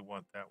don't really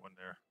want that one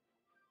there.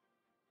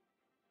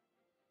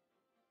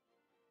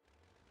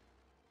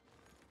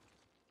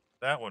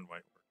 That one might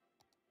work.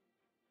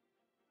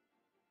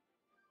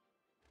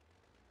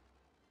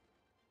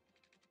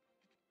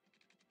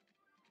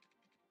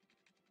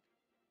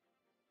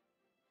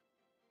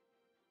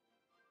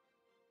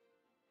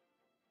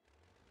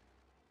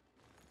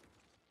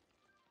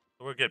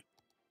 So we'll get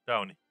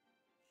down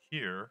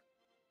here.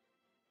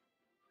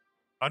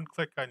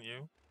 Unclick on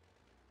you.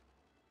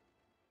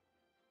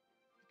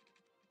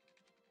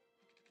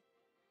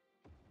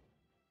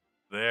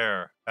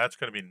 There. That's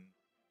going to be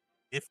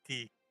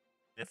nifty,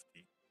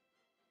 nifty.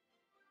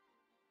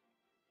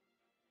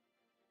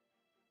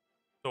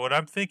 So what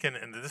I'm thinking,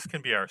 and this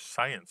can be our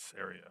science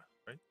area,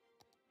 right?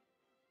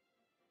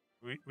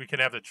 We can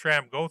have the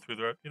tram go through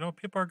there. You know,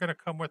 people are going to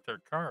come with their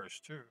cars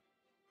too.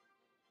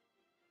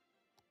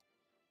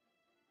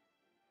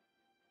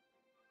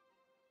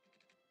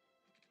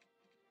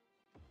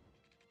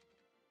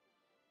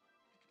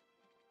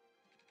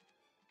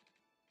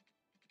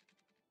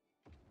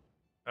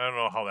 I don't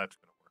know how that's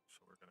going to work, so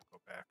we're going to go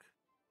back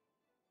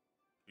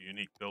to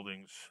unique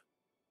buildings.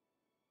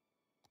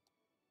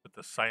 Put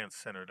the science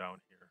center down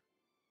here.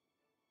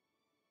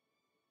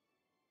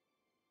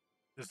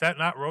 Is that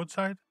not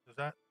roadside? Is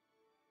that?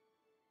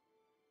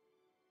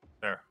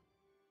 There.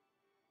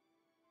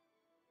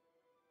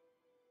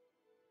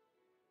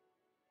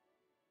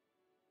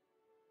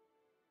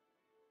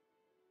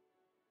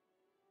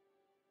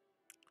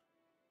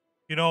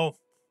 You know,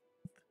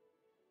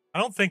 I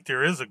don't think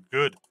there is a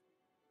good,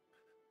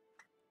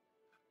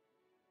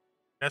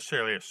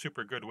 necessarily a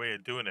super good way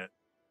of doing it.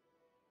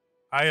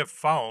 I have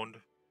found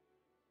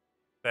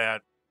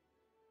that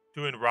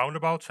doing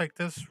roundabouts like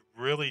this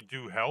really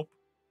do help.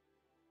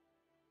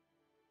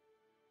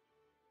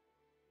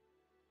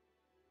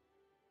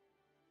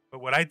 But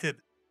what I did,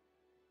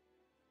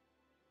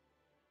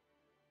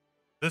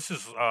 this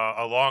is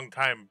a long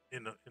time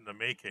in the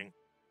making.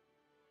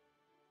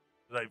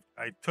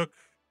 I took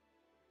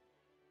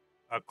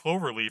a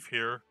clover leaf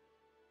here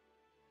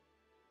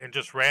and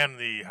just ran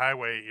the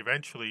highway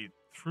eventually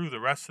through the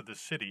rest of the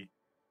city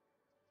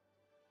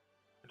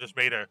and just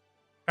made a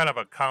kind of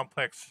a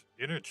complex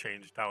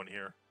interchange down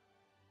here.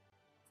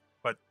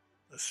 But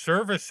the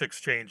service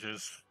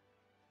exchanges,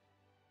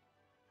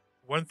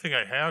 one thing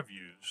I have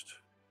used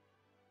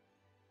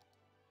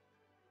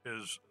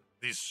is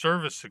these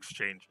service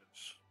exchanges.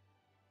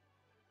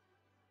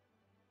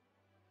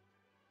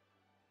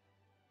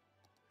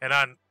 And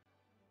on,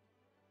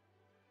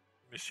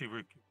 let me see,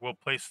 we'll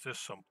place this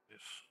someplace.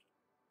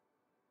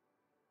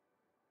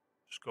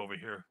 Just go over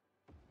here.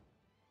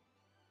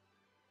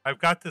 I've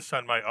got this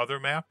on my other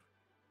map.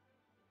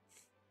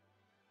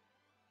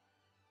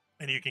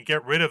 And you can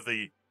get rid of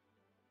the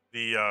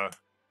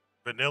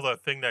vanilla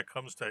thing that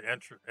comes to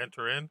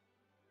enter in.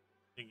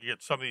 You can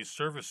get some of these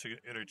service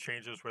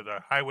interchanges where the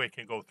highway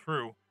can go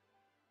through,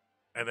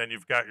 and then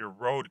you've got your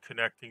road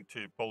connecting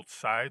to both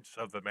sides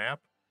of the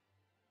map.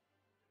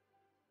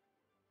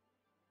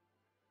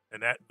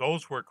 And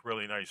those work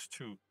really nice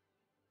too.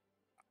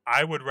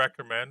 I would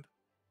recommend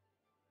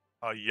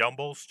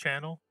Yumble's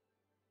channel,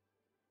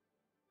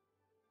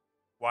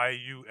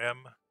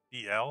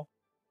 YUMBL,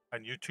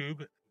 on YouTube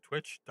and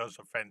Twitch. Does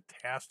a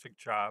fantastic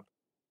job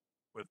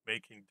with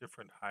making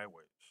different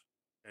highways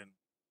and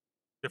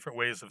different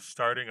ways of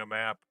starting a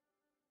map.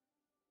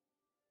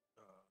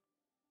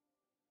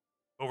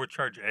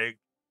 Overcharge Egg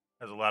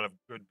has a lot of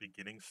good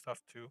beginning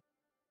stuff too.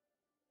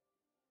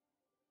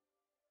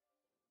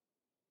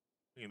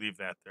 We can leave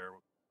that there.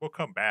 We'll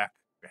come back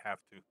if we have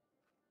to.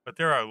 But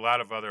there are a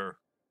lot of other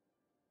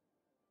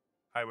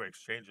highway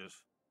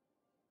exchanges.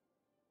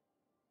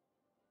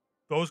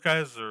 Those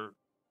guys are,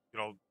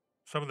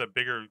 some of the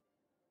bigger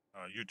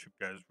YouTube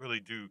guys really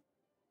do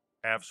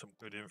have some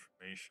good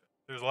information.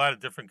 There's a lot of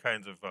different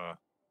kinds of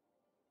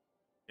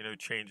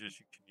changes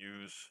you can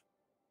use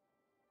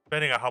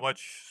depending on how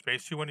much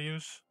space you want to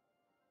use.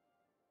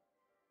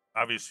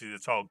 Obviously,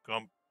 it's all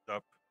gumped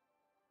up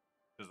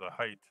because of the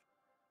height.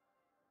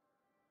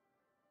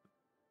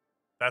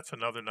 That's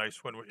another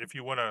nice one. If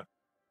you want to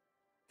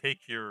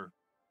take your,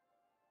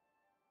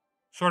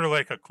 sort of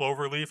like a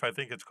clover leaf, I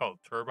think it's called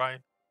turbine.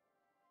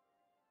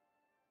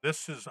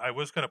 I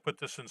was going to put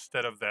this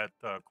instead of that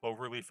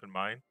clover leaf in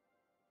mine,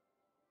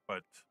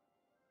 but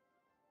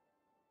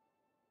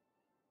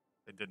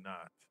I did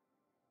not.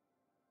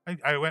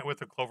 I went with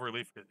the clover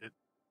leaf.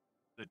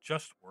 It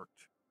just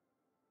worked.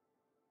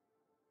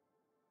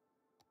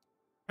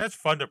 It's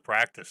fun to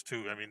practice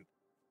too. I mean,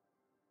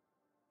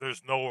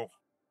 there's no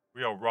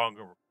real wrong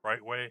or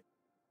right way.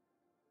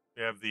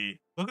 We have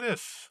look at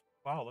this.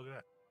 Wow, look at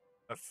that.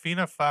 A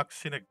Fina Fox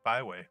Scenic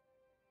Byway.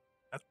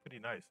 That's pretty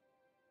nice.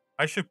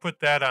 I should put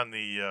that on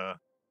the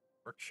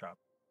workshop.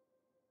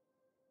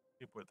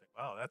 People would think,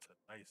 wow, that's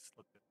a nice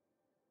looking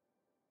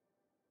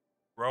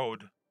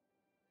road.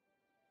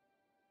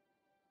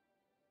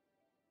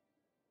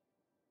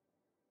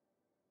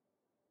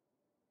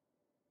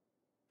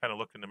 Kind of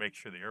looking to make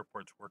sure the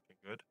airport's working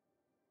good.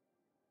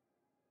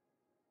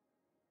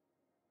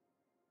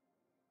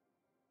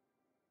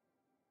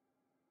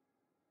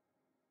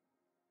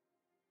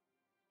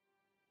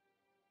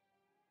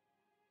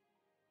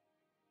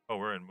 Oh,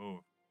 we're in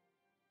move.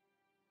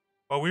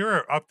 Well, we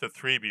were up to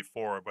 3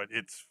 before, but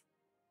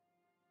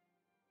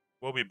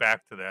we'll be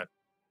back to that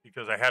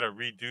because I had to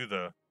redo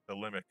the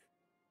limit,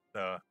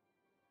 the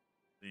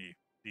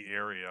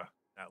area,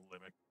 not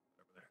limit,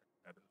 whatever the heck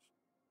that is.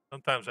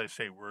 Sometimes I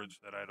say words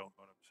that I don't know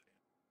what I'm saying.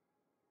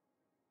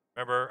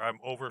 Remember, I'm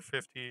over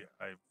 50.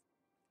 I've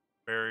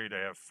married.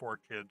 I have 4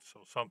 kids,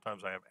 so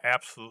sometimes I have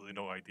absolutely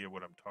no idea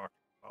what I'm talking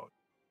about.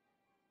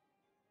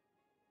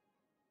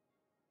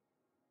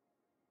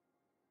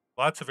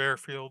 Lots of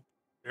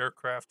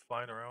aircraft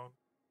flying around.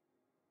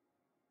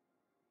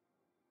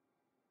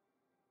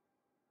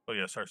 Oh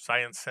yes, our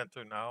science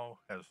center now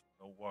has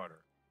no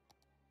water.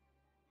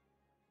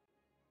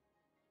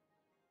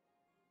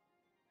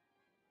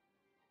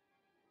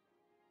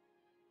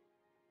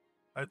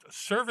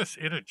 Service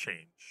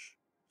interchange.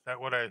 Is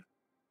that what I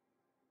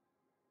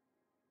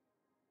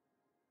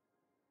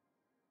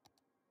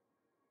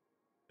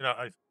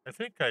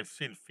think I've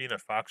seen Fina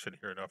Fox in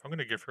here enough. I'm going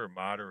to give her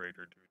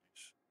moderator duties.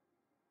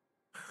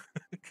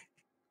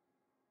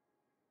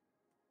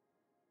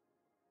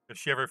 If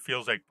she ever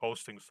feels like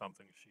posting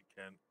something, she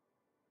can.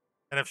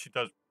 And if she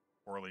does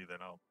poorly, then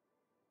I'll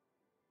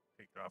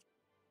take it off.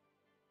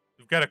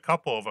 We've got a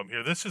couple of them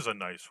here. This is a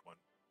nice one.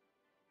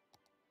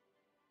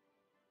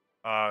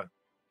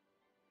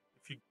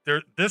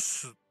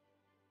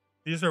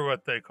 These are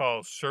what they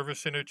call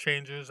service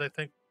interchanges, I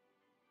think.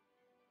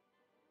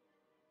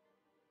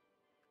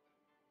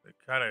 They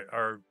kind of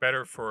are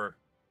better for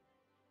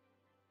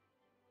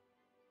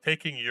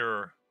taking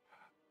your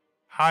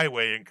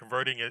highway and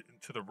converting it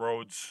into the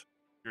roads,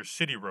 your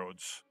city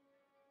roads.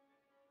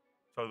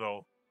 So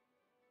they'll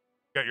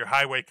got your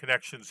highway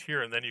connections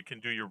here, and then you can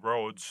do your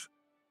roads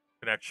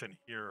connection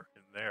here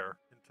and there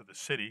into the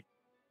city.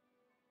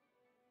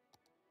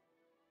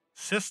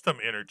 System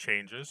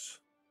interchanges.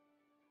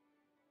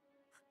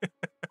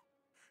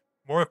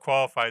 More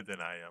qualified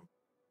than I am.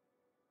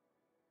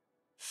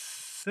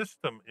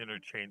 System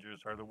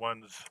interchanges are the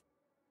ones,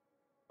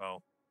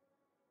 well,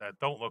 that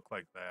don't look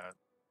like that.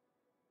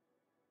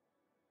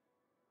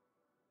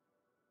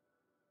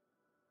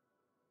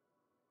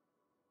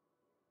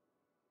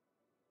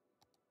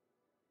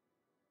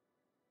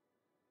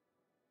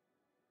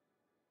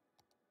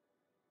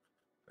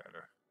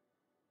 Better.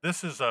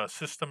 This is a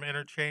system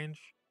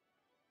interchange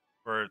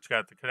where it's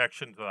got the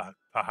connection to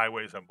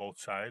highways on both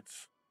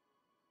sides.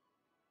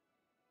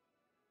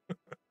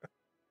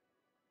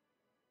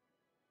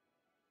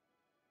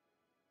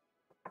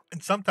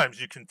 And sometimes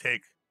you can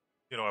take,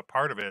 a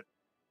part of it,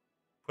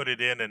 put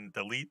it in, and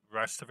delete the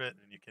rest of it,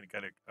 and you can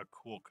get a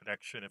cool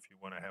connection if you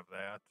want to have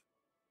that.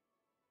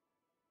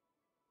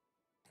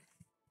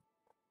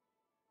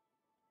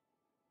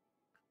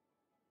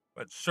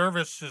 But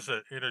service is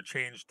an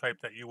interchange type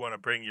that you want to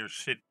bring your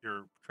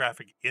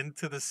traffic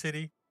into the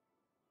city,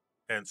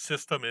 and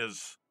system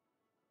is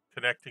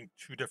connecting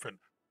two different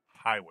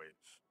highways.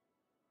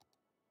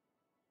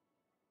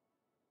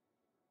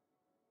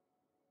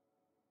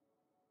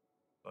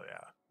 So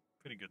yeah,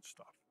 pretty good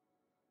stuff.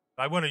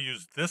 I want to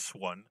use this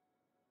one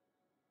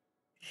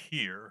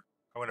here.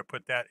 I want to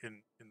put that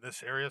in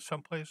this area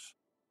someplace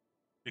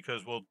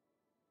because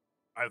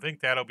I think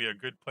that'll be a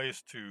good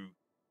place to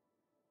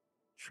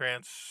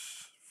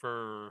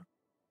transfer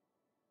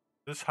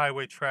this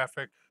highway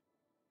traffic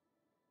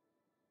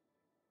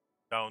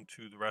down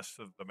to the rest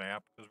of the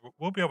map because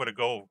we'll be able to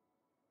go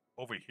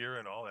over here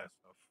and all that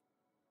stuff.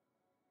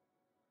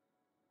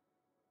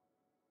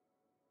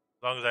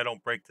 As long as I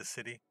don't break the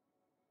city.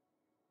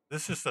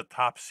 This is the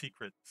top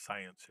secret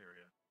science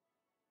area.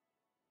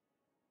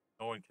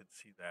 No one can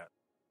see that.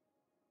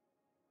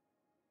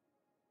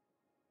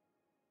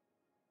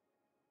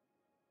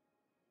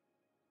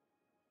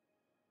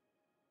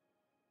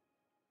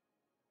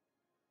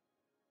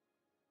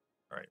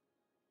 All right.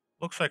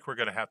 Looks like we're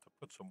going to have to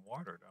put some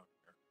water down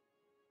here.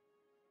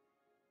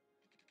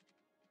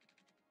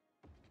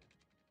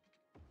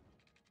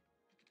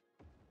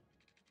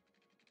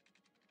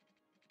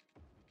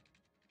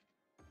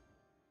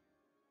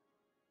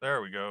 There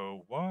we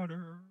go.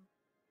 Water.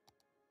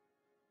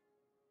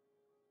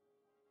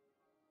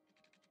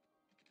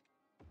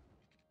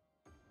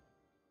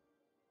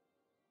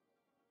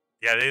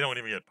 Yeah, they don't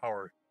even get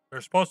power.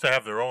 They're supposed to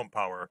have their own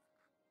power,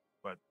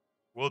 but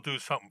we'll do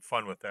something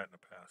fun with that in the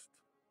past.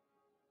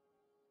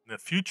 In the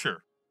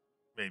future,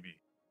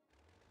 maybe.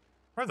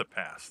 Or the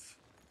past.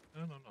 I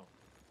don't know.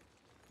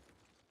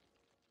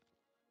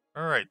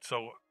 All right,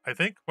 so I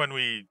think when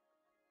we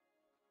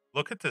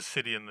look at this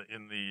city in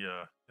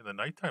the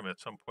nighttime at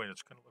some point,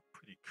 it's going to look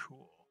pretty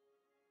cool.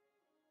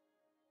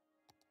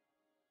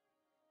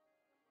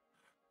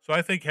 So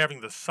I think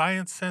having the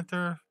science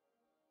center.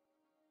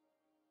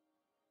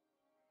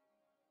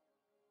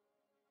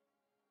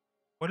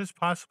 What is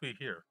possibly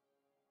here?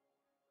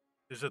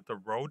 Is it the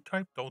road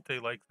type? Don't they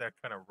like that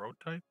kind of road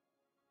type?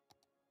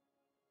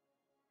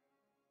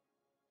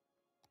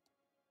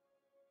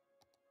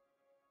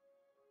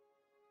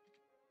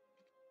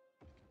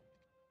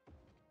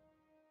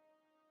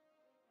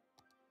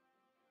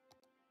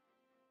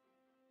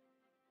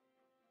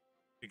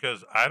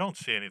 Because I don't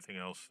see anything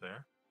else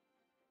there.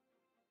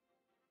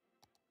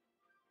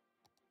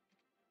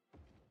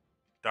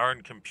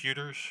 Darn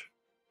computers.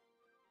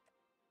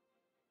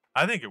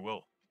 I think it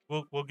will.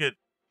 We'll get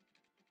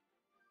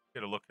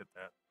a look at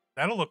that.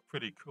 That'll look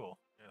pretty cool.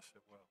 Yes,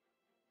 it will.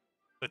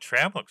 The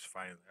tram looks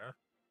fine there.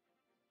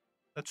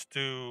 Let's just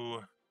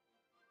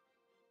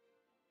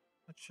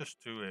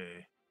do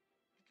a.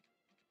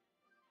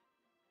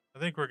 I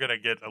think we're gonna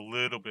get a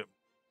little bit.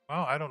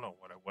 Well, I don't know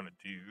what I want to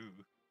do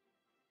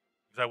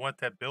because I want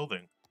that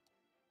building.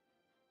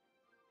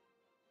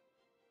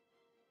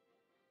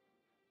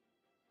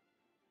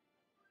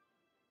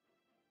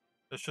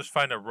 Let's just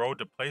find a road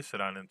to place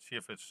it on and see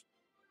if it's.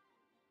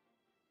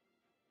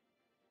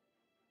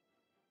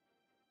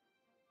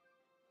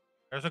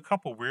 There's a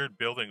couple weird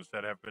buildings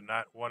that have been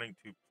not wanting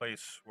to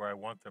place where I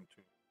want them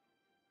to.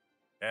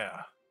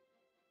 Yeah.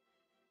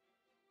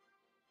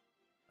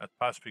 That's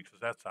possibly because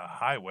that's a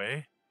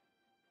highway.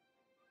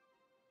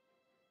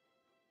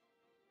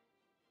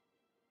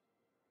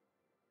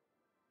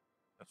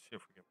 Let's see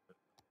if we can put.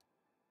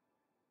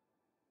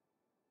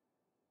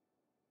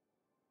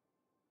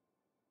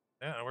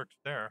 Yeah, it works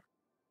there.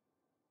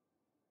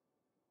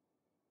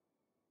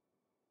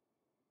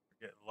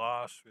 We're getting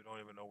lost. We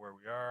don't even know where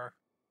we are.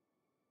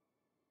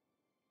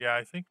 Yeah,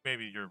 I think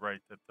maybe you're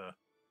right that the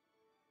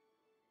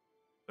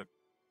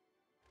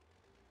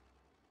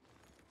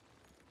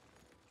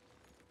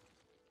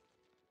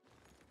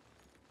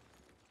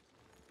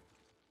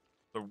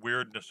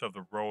weirdness of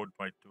the road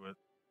might do it.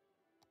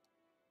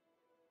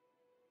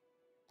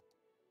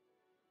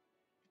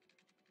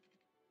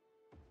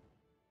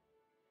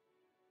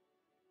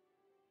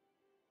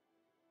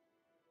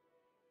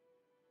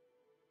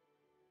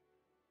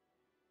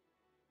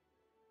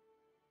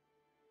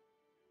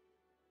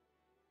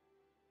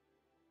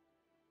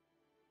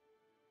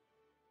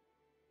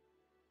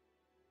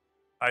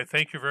 I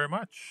thank you very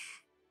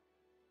much.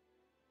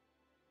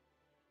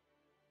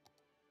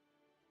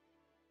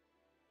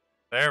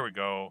 There we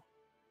go.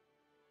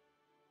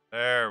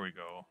 There we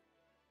go.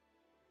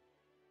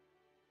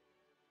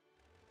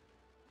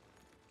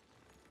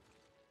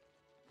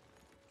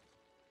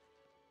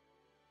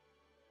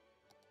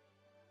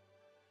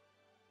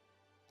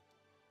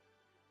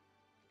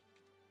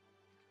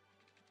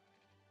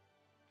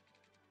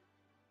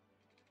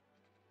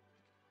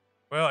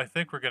 Well, I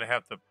think we're going to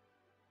have to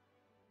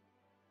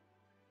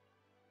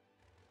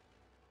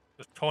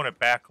just tone it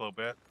back a little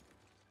bit.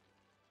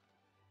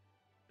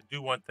 I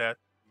do want that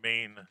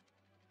main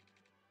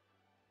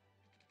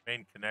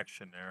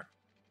connection there.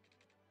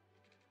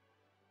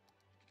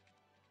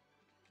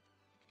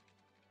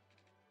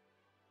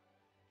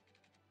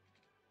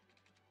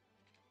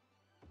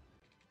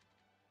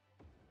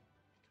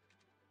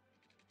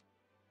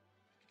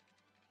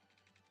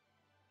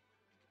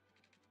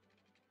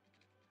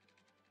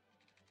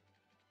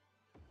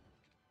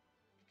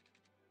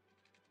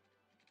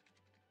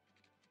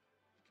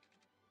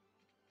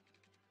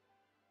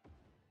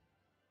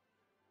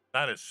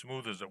 Not as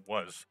smooth as it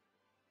was.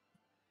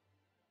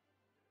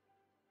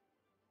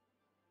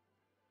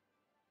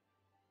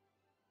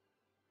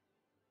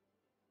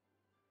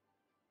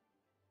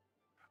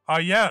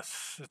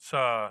 Yes, it's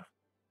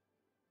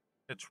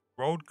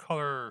road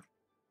color.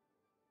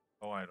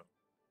 Oh, I don't.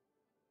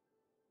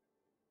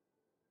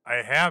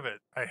 I have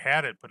it. I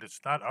had it, but it's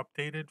not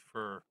updated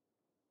for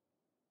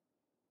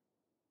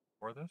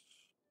this.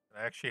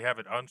 I actually have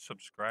it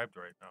unsubscribed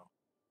right now.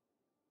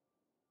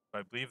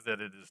 I believe that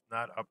it is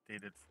not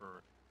updated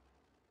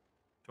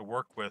to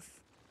work with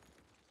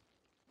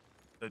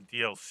the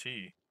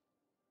DLC.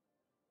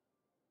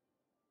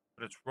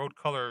 But it's road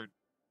color.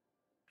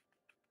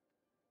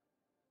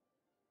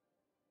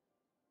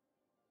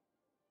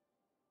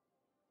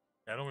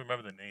 I don't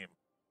remember the name.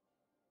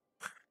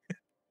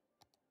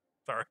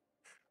 Sorry.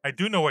 I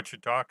do know what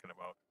you're talking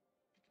about.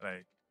 But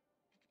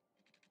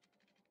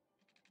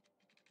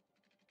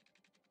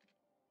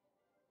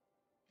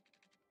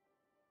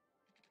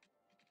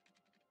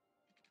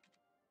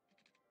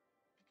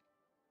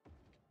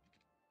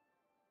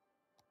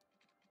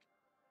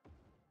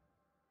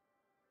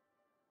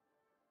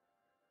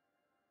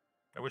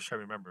I wish I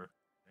remember.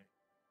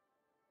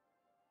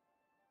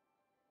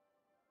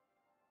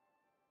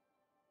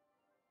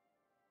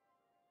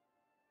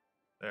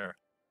 There.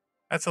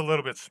 That's a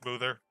little bit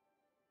smoother.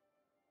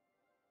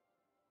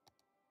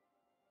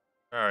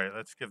 All right,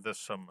 let's give this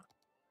some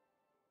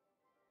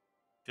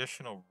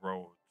additional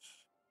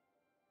roads.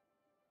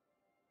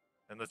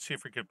 And let's see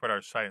if we can put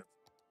our science.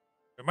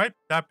 We might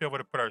not be able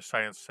to put our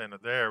science center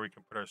there. We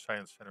can put our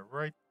science center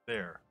right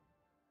there.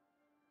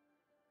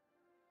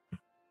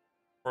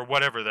 Or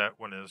whatever that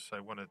one is I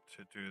wanted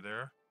to do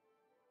there.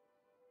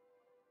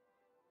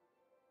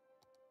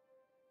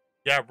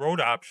 Yeah,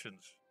 road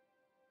options.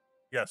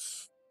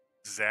 Yes,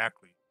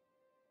 exactly.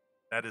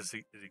 That is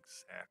the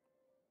exact.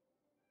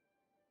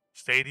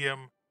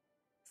 Stadium,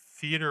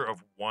 Theater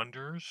of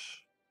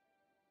Wonders.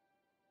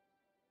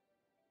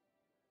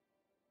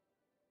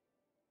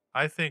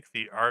 I think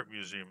the art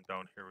museum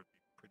down here would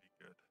be pretty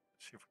good.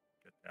 Let's see if we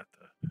can get that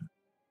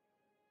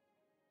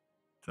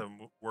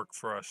to work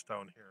for us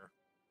down here.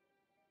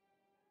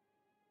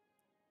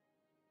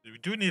 We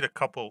do need a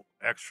couple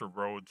extra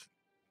roads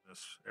in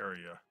this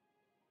area.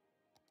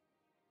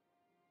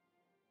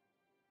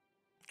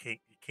 You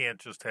can't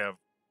just have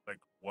like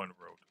one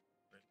road.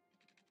 Right?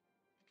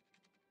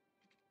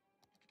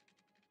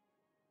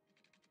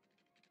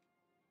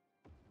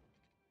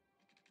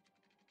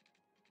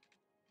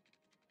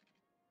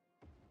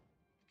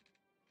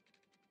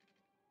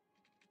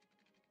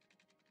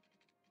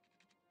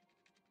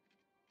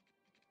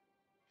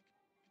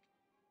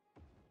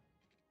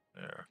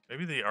 There.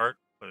 Maybe the art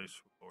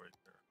place will go right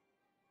there.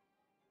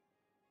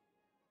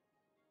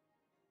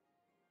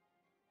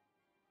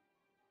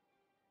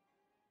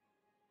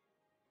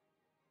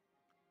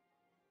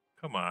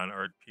 Come on,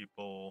 art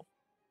people.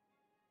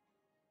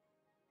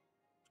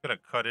 It's gonna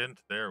cut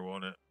into there,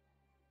 won't it?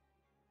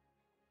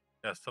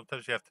 Yeah,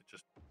 sometimes you have to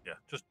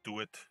just do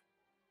it.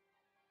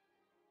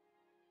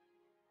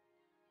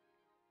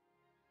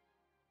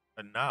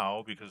 And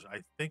now, because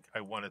I think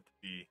I want it to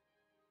be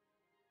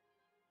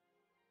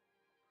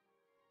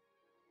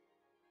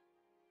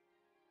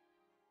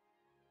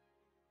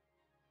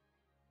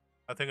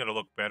I think it'll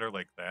look better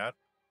like that.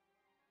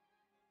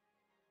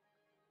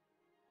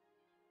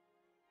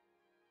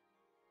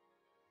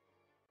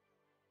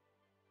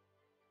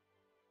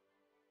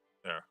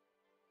 There.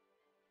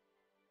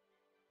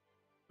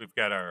 We've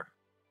got our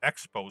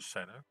expo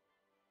center,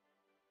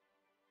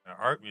 our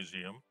art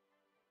museum.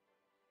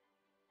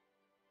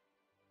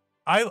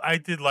 I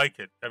did like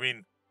it. I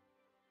mean,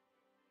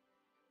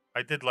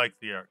 I did like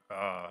the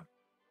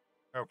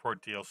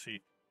airport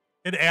DLC.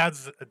 It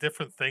adds a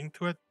different thing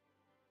to it.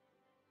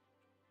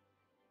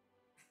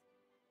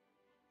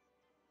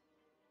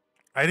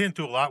 I didn't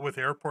do a lot with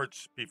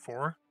airports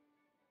before,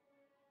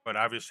 but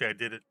obviously I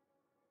did it.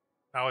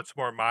 Now it's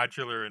more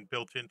modular and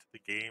built into the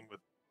game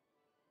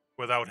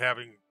without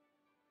having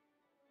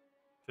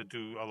to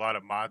do a lot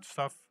of mod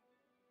stuff.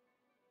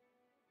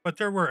 But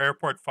there were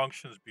airport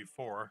functions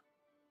before.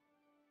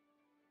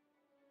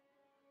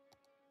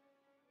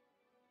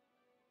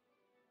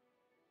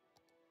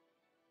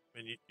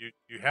 I mean,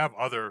 you have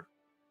other.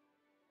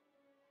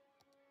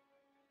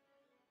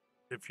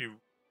 If you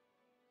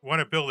want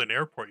to build an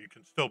airport, you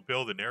can still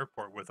build an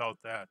airport without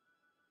that.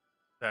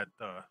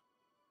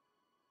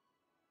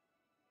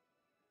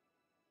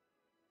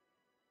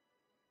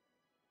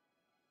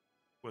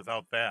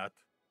 Without that.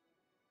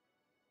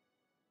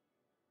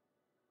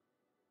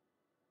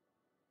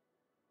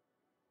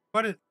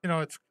 But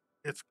it's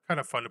kind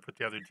of fun to put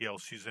the other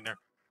DLCs in there.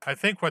 I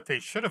think what they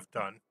should have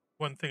done,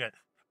 one thing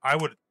I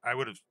would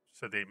have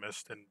said they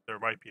missed, and there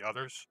might be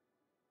others,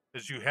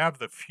 is you have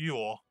the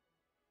fuel,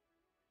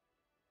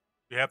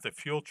 you have the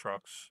fuel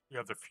trucks, you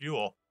have the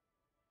fuel,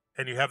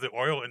 and you have the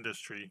oil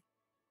industry.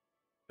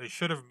 They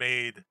should have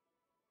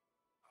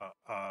uh,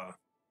 uh,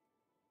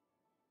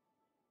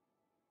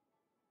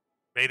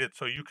 made it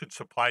so you could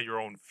supply your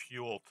own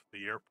fuel to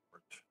the airport.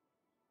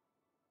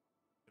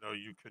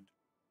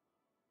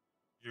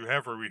 You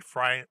have a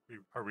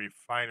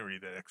refinery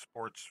that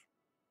exports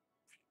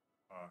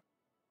uh,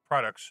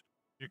 products.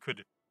 You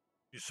could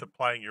be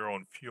supplying your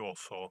own fuel.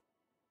 So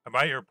at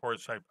my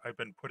airports, I've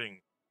been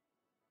putting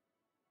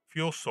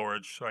fuel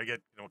storage, so I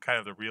get kind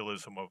of the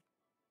realism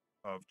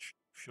of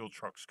fuel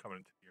trucks coming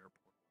to the airport.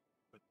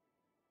 But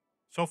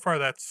so far,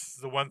 that's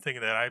the one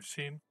thing that I've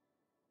seen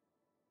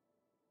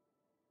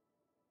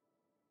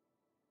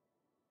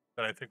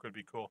that I think would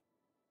be cool.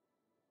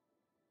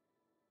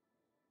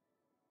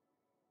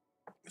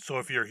 So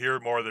if you're here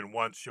more than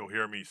once, you'll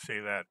hear me say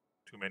that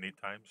too many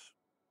times.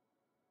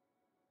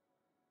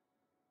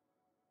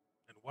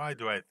 And why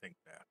do I think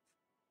that?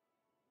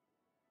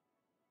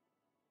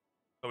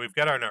 So we've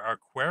got our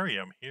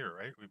aquarium here,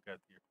 right? We've got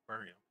the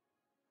aquarium,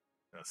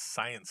 the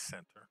science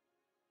center.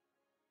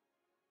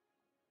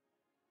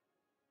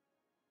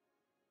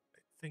 I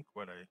think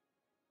what I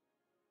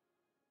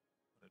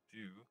want to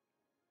do,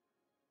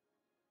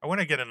 I want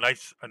to get a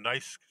nice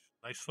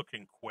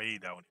looking quay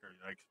down here,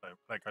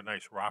 like a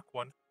nice rock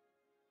one.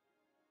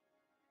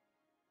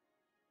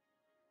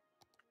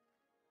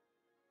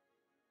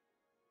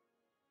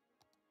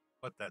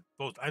 But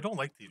those I don't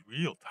like these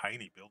real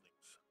tiny buildings.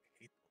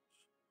 I hate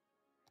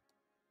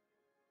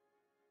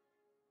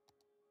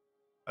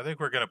those. I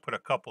think we're gonna put a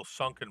couple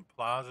sunken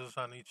plazas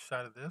on each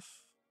side of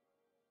this.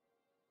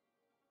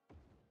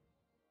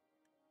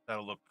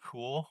 That'll look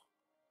cool.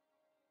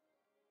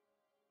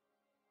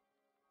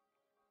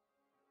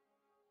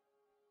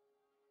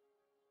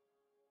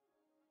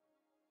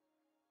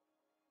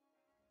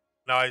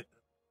 Now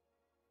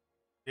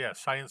yeah,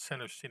 Science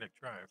Center Scenic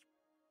Drive.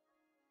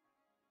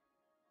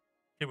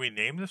 Can we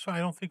name this one? I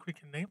don't think we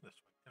can name this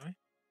one, can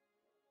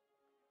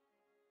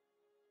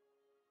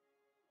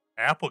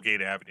we?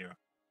 Applegate Avenue.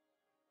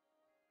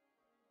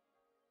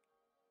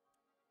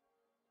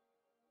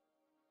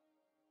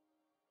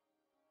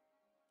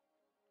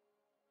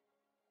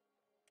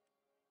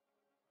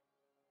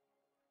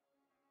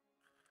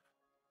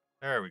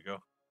 There we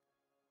go.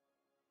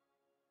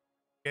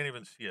 Can't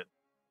even see it.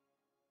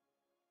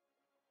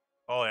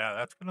 Oh yeah,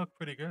 that's gonna look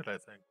pretty good, I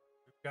think.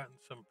 We've gotten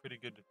some pretty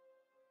good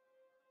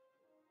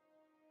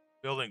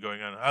building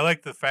going on. I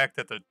like the fact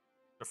that the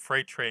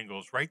freight train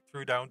goes right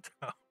through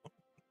downtown.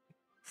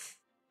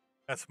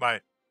 that's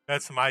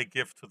my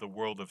gift to the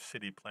world of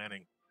city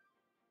planning.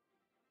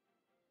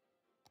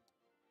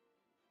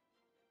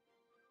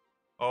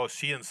 Oh,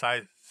 see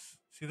inside.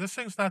 See, this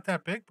thing's not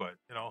that big, but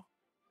that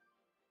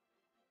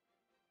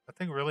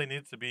thing really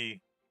needs to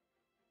be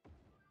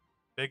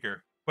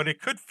bigger. But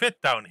it could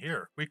fit down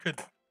here.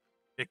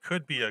 It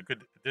could be a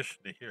good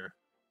addition to here.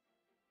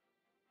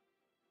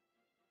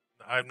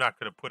 I'm not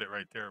going to put it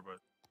right there, but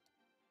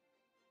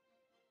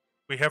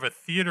we have a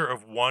theater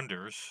of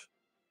wonders.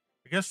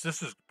 I guess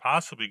this is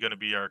possibly going to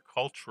be our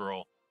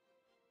cultural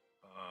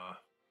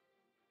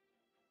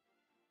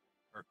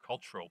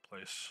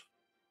place.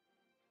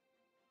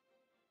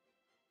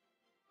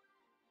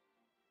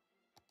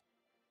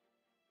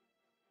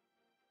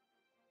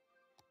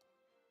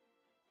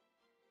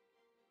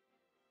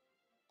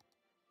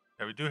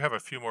 Yeah, we do have a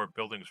few more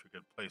buildings we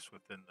could place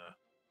within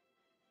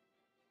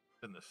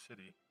the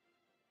city.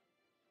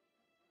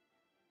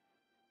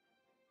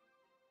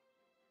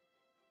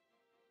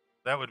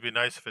 That would be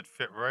nice if it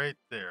fit right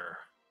there.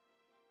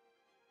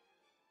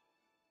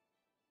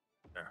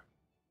 There.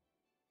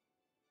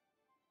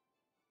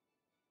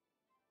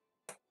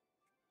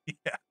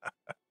 Yeah.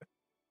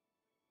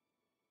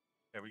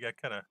 Yeah, we got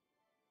kind of.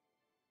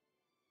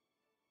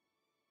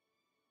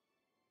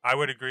 I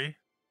would agree.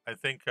 I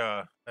think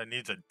that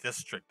needs a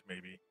district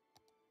maybe,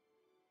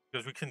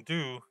 because we can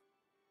do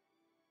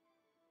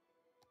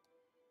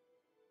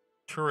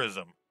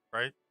tourism,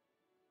 right?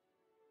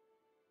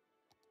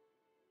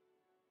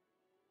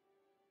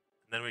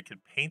 And then we could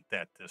paint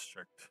that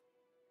district.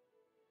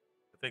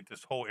 I think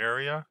this whole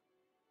area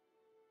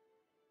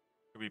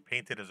could be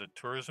painted as a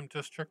tourism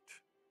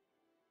district.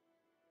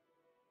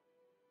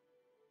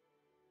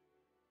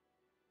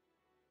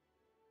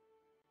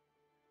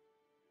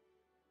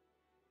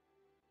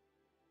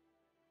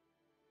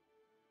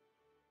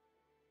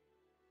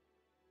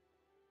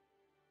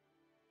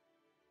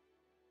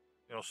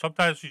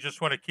 Sometimes you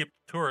just want to keep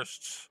the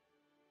tourists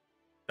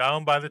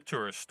down by the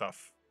tourist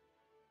stuff.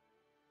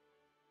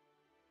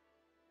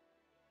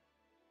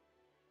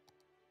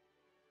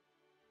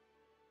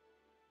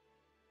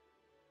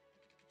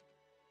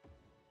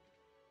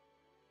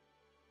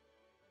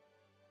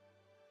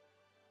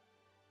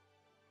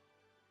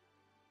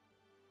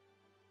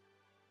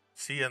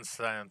 Sea and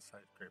sand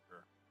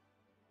skyscraper.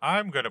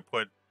 I'm gonna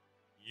put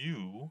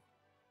you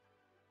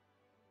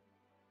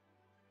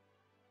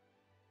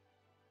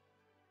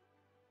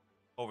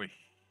over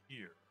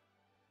here.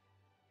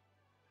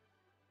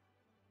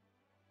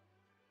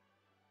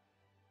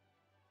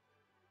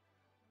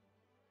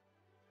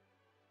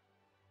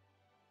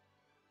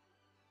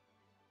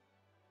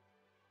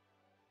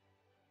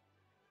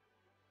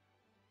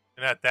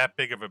 You're not that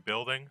big of a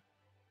building,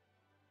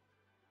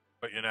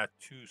 but you're not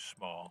too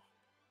small.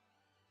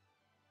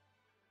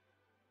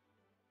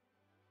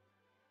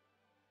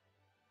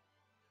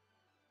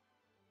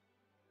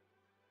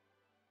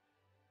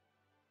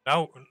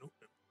 Now,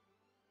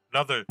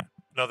 another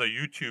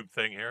YouTube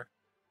thing here.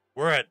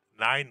 We're at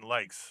 9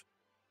 likes.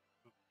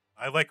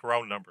 I like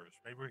round numbers.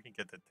 Maybe we can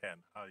get to 10.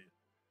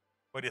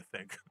 What do you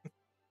think? If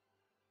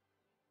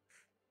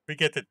we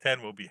get to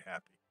 10, we'll be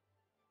happy.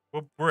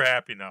 We're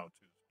happy now too.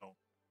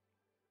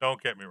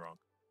 Don't get me wrong.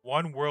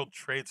 One World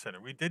Trade Center.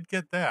 We did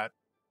get that.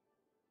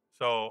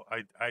 So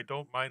I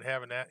don't mind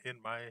having that in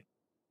my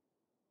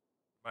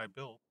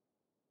build.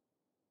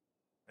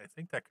 I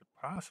think that could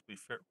possibly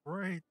fit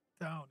right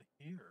down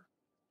here.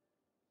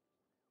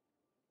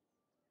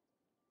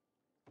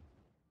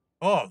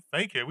 Oh,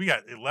 thank you. We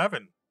got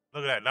 11.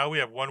 Look at that. Now we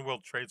have One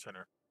World Trade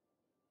Center.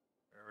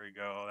 There we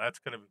go. That's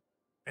going to be,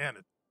 man,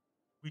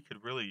 we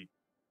could really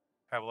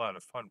have a lot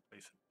of fun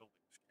placing buildings.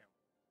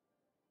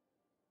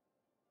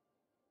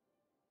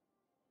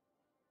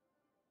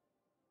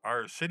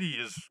 Our city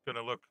is going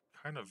to look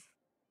kind of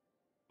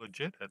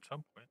legit at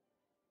some point.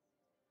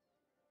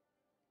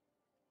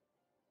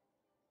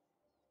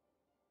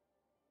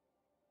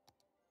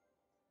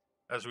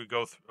 As we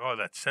go through, oh,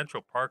 that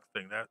Central Park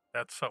thing,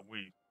 that's something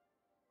we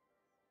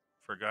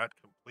forgot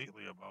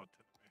completely about,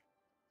 didn't we?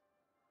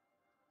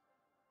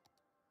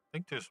 I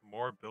think there's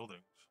more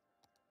buildings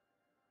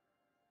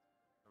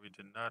that we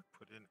did not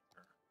put in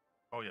here.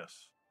 Oh,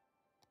 yes.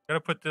 Got to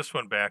put this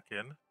one back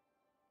in.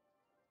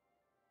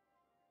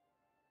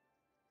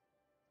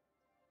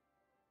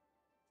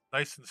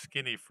 Nice and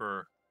skinny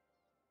for,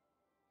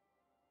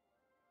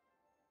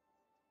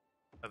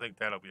 I think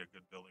that'll be a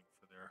good building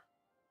for there.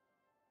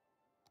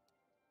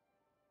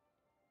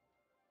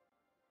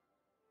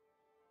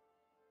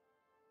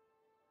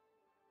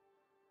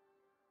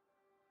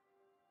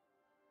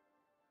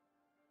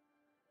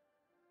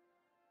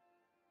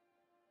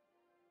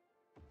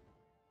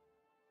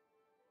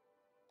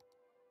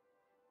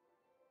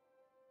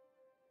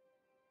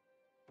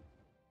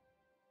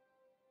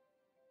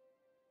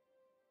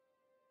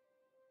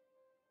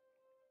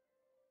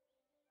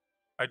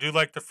 I do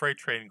like the freight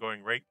train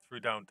going right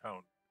through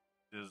downtown.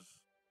 It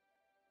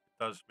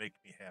does make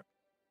me happy.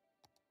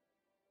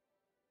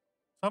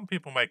 Some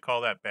people might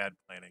call that bad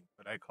planning,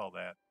 but I call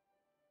that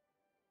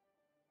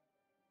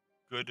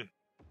good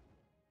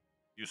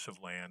use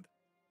of land.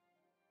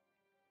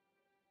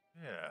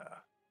 Yeah.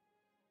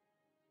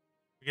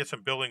 We get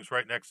some buildings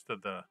right next to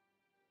the.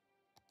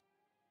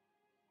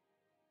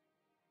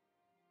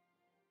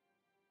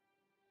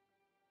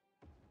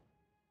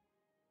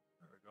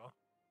 There we go.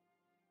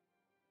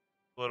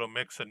 A little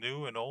mix of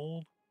new and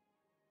old.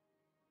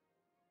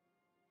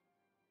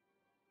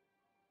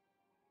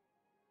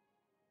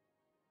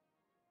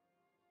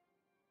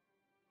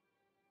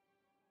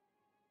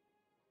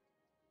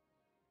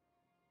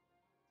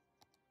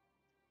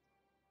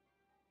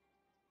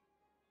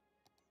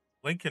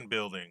 Lincoln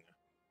Building.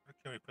 Where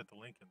can we put the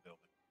Lincoln Building?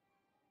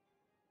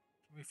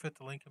 Can we fit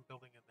the Lincoln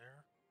Building in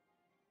there?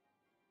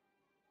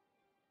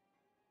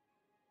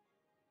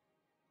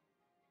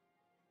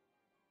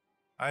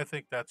 I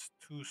think that's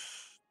too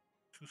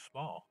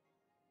small.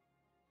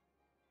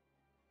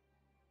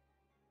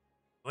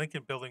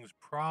 Lincoln Building's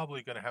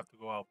probably going to have to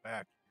go out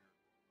back here.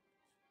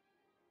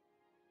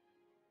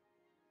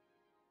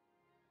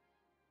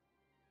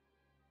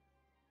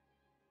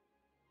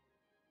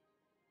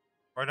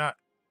 Or not.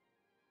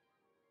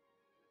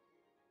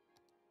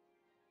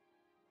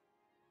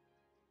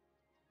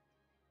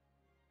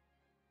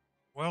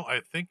 Well, I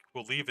think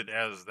we'll leave it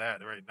as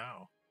that right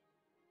now.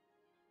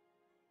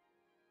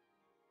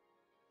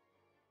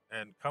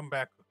 And come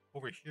back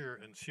over here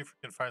and see if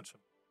we can find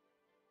some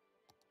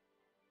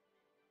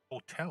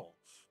hotels.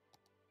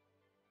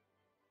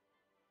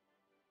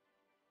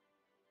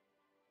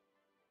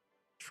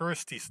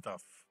 Touristy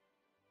stuff.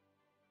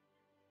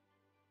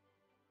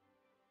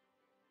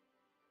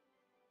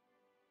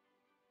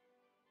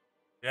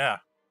 Yeah.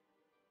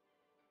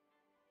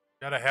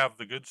 Gotta have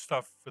the good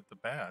stuff with the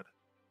bad.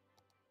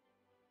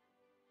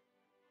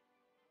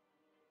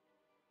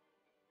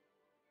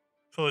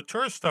 So the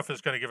tourist stuff is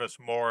going to give us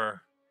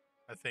more,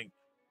 I think.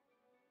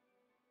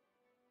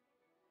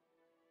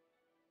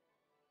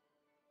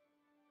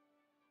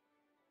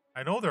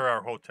 I know there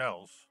are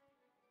hotels.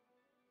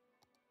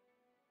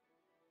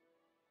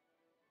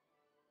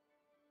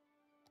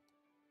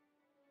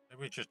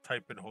 Maybe just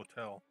type in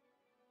hotel.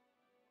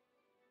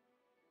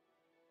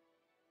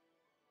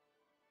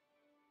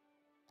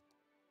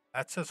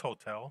 That says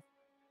hotel.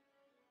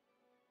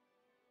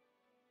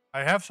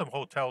 I have some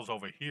hotels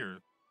over here.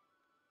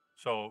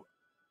 So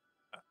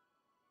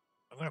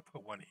I'm going to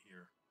put one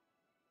here.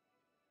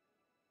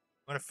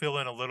 I'm going to fill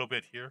in a little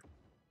bit here.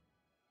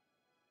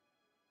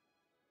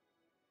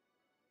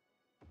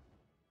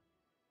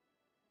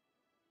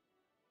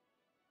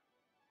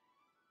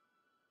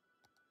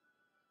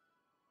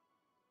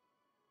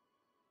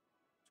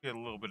 Let's get a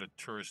little bit of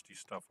touristy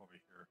stuff over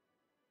here.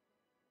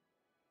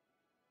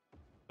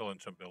 Fill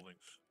in some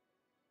buildings.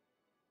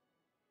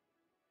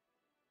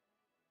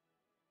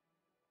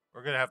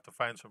 We're going to have to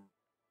find some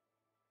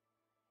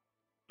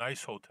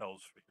nice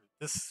hotels for here.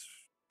 This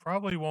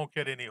probably won't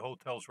get any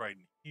hotels right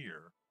in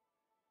here,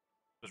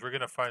 because we're going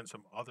to find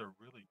some other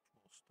really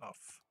cool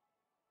stuff.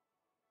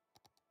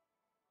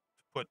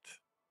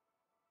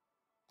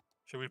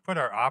 Should we put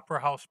our opera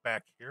house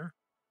back here?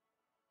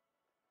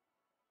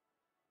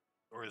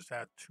 Or is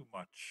that too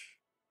much?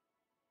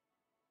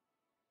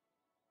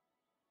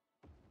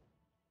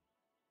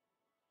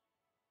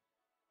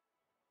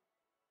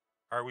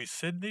 Are we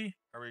Sydney?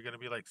 Are we going to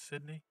be like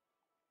Sydney?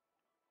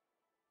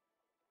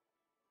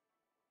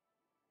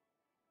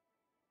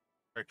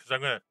 Right, because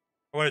I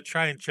want to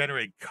try and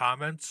generate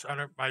comments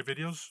on my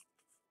videos.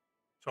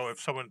 So if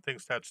someone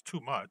thinks that's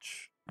too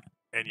much,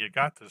 and you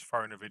got this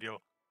far in the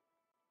video,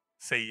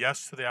 say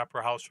yes to the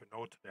opera house or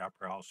no to the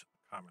opera house in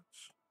the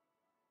comments.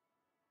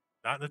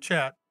 Not in the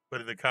chat, but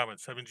in the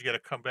comments. That means you got to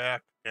come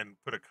back and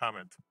put a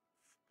comment,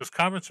 because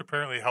comments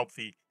apparently help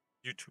the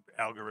YouTube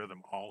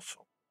algorithm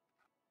also.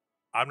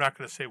 I'm not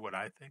going to say what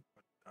I think,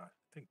 but I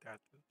think that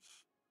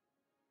is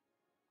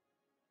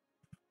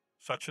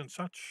such and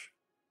such.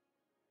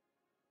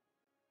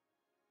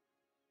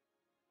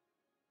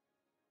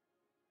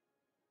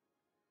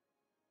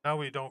 Now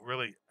we don't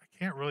really, I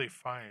can't really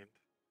find.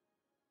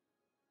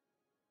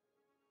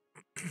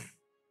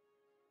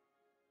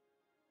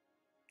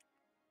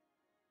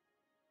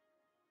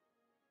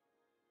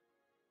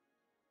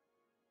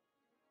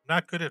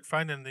 Not good at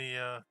finding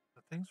the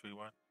things we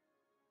want.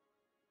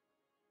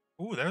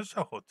 Ooh, there's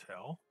a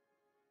hotel.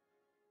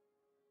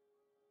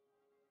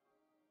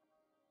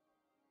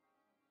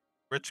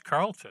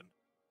 Ritz-Carlton.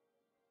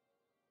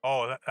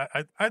 Oh,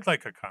 I'd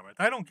like a comment.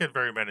 I don't get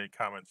very many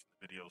comments in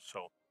the videos,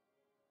 so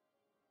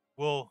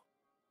we'll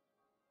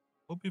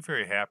be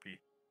very happy.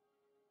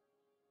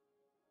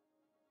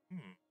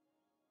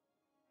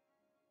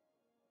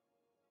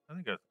 I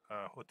think a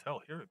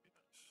hotel here would be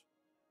nice.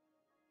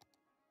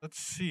 Let's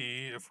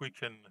see if we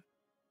can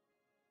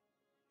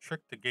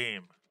trick the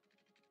game.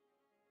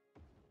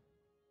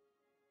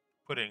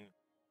 Putting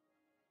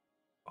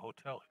a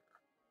hotel here.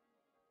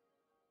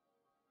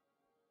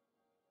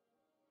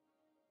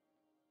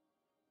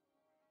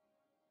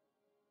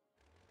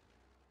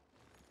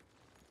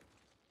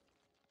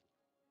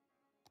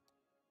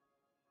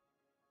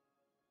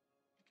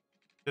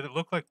 Did it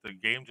look like the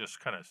game just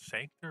kind of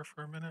sank there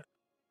for a minute?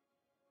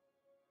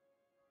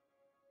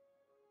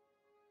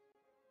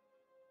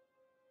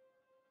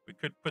 We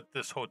could put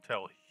this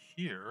hotel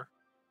here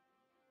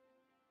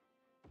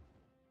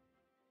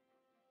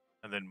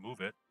and then move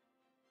it.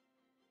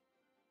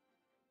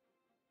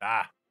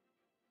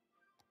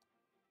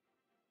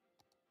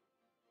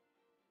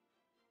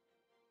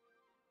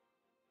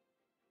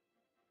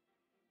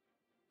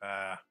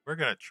 We're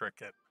gonna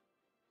trick it.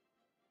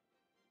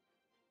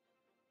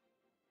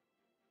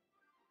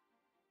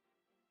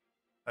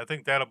 I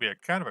think that'll be a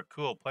kind of a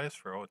cool place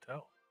for a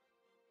hotel.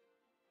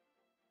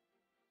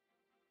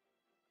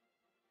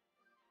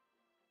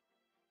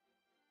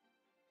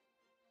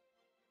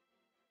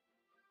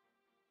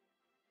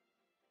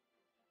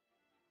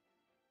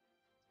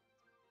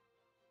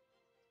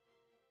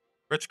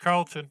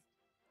 Ritz-Carlton.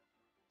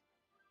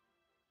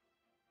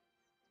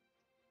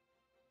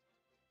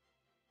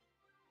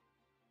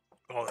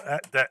 Oh,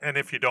 that, and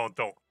if you don't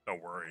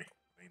worry.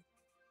 I mean,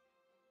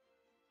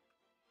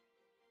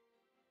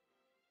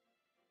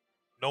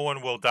 no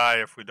one will die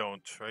if we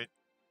don't, right?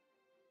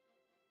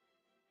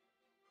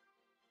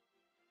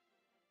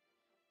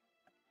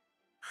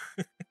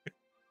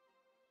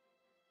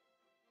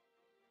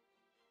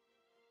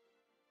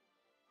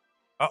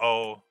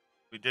 Uh-oh.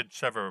 We did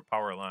sever a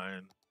power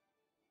line.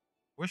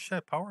 Wish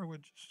that power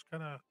would just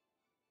kind of...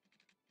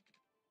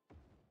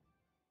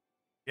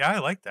 Yeah, I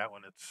like that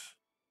one. It's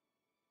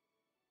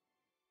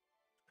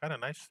kind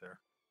of nice there.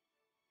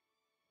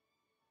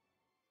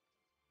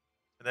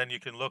 And then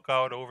you can look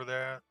out over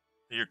there.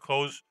 You're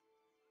close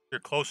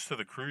to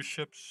the cruise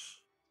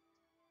ships.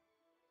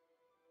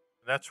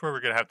 And that's where we're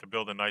going to have to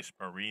build a nice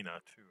marina,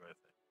 too, I think.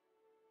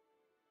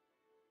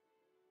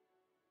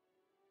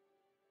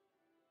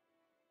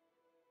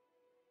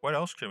 What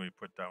else can we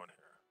put down here?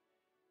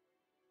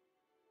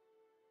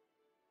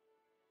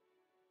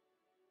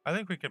 I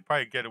think we can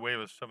probably get away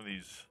with some of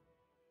these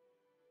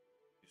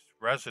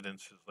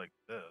residences like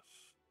this.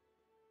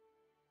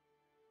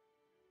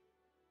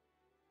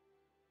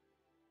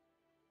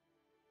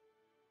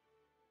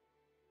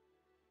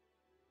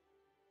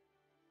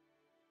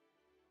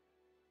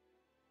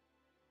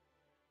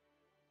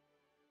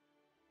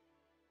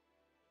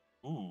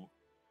 Ooh.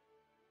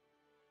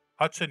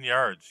 Hudson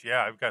Yards.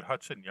 Yeah, I've got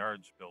Hudson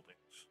Yards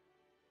buildings.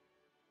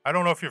 I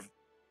don't know if you've...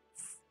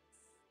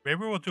 Maybe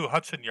we'll do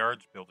Hudson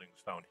Yards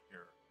buildings down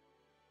here.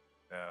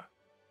 Yeah.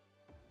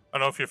 I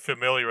don't know if you're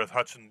familiar with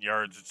Hudson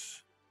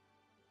Yards.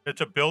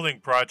 It's a building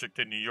project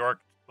in New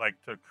York,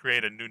 like to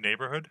create a new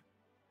neighborhood.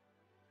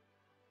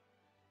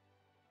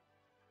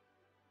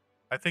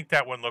 I think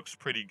that one looks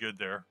pretty good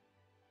there.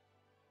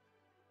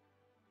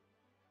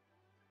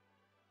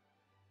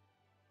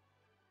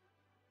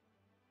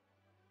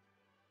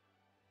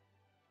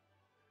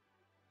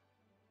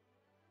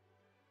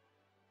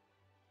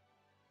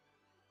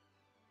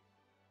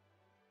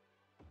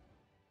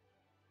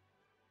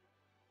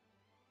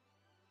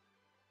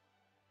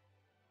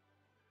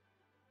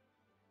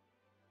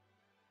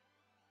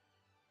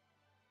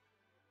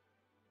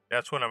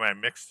 That's one of my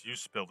mixed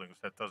use buildings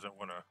that doesn't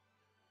want to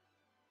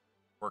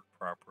work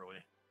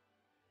properly.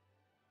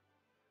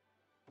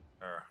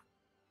 There.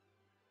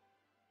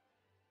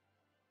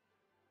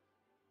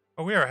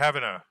 Oh, we are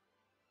having a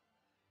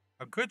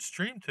good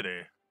stream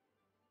today.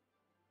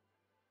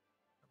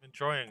 I'm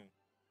enjoying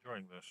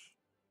this.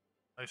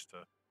 Nice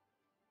to.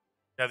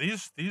 Yeah,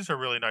 these are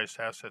really nice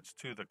assets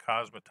too. The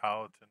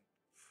Cosmopolitan,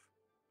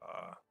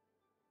 uh,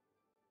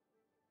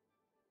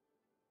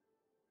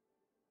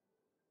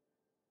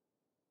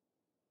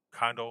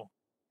 condo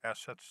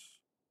assets.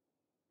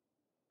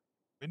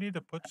 We need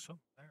to put some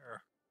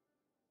there.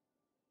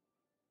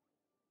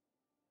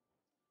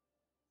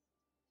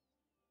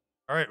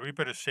 All right, we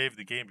better save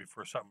the game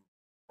before something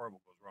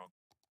horrible goes wrong.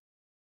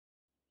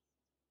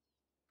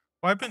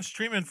 Well, I've been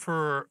streaming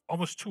for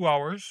almost 2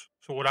 hours.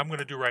 So what I'm going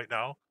to do right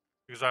now,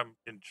 because I'm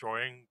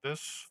enjoying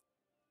this,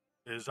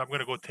 is I'm going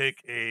to go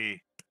take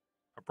a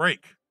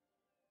break,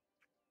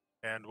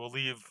 and we'll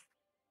leave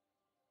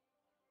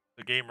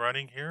the game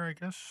running here. I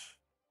guess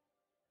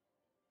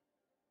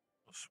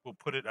we'll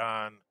put it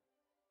on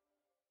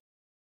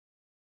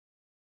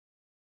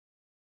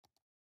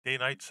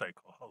day-night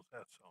cycle. How's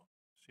that sound?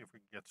 See if we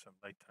can get some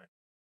nighttime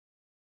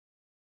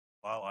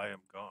while I am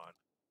gone.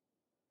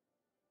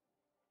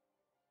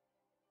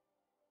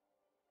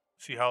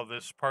 See how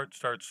this part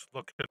starts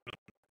looking.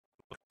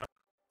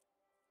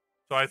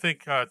 So I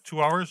think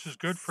 2 hours is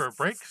good for a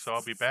break. So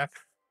I'll be back,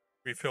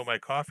 refill my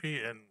coffee,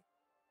 and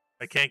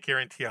I can't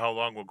guarantee how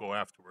long we'll go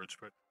afterwards,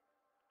 but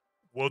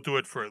we'll do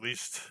it for at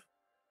least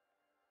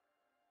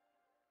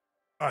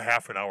a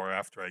half an hour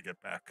after I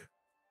get back.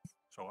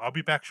 So I'll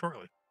be back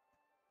shortly.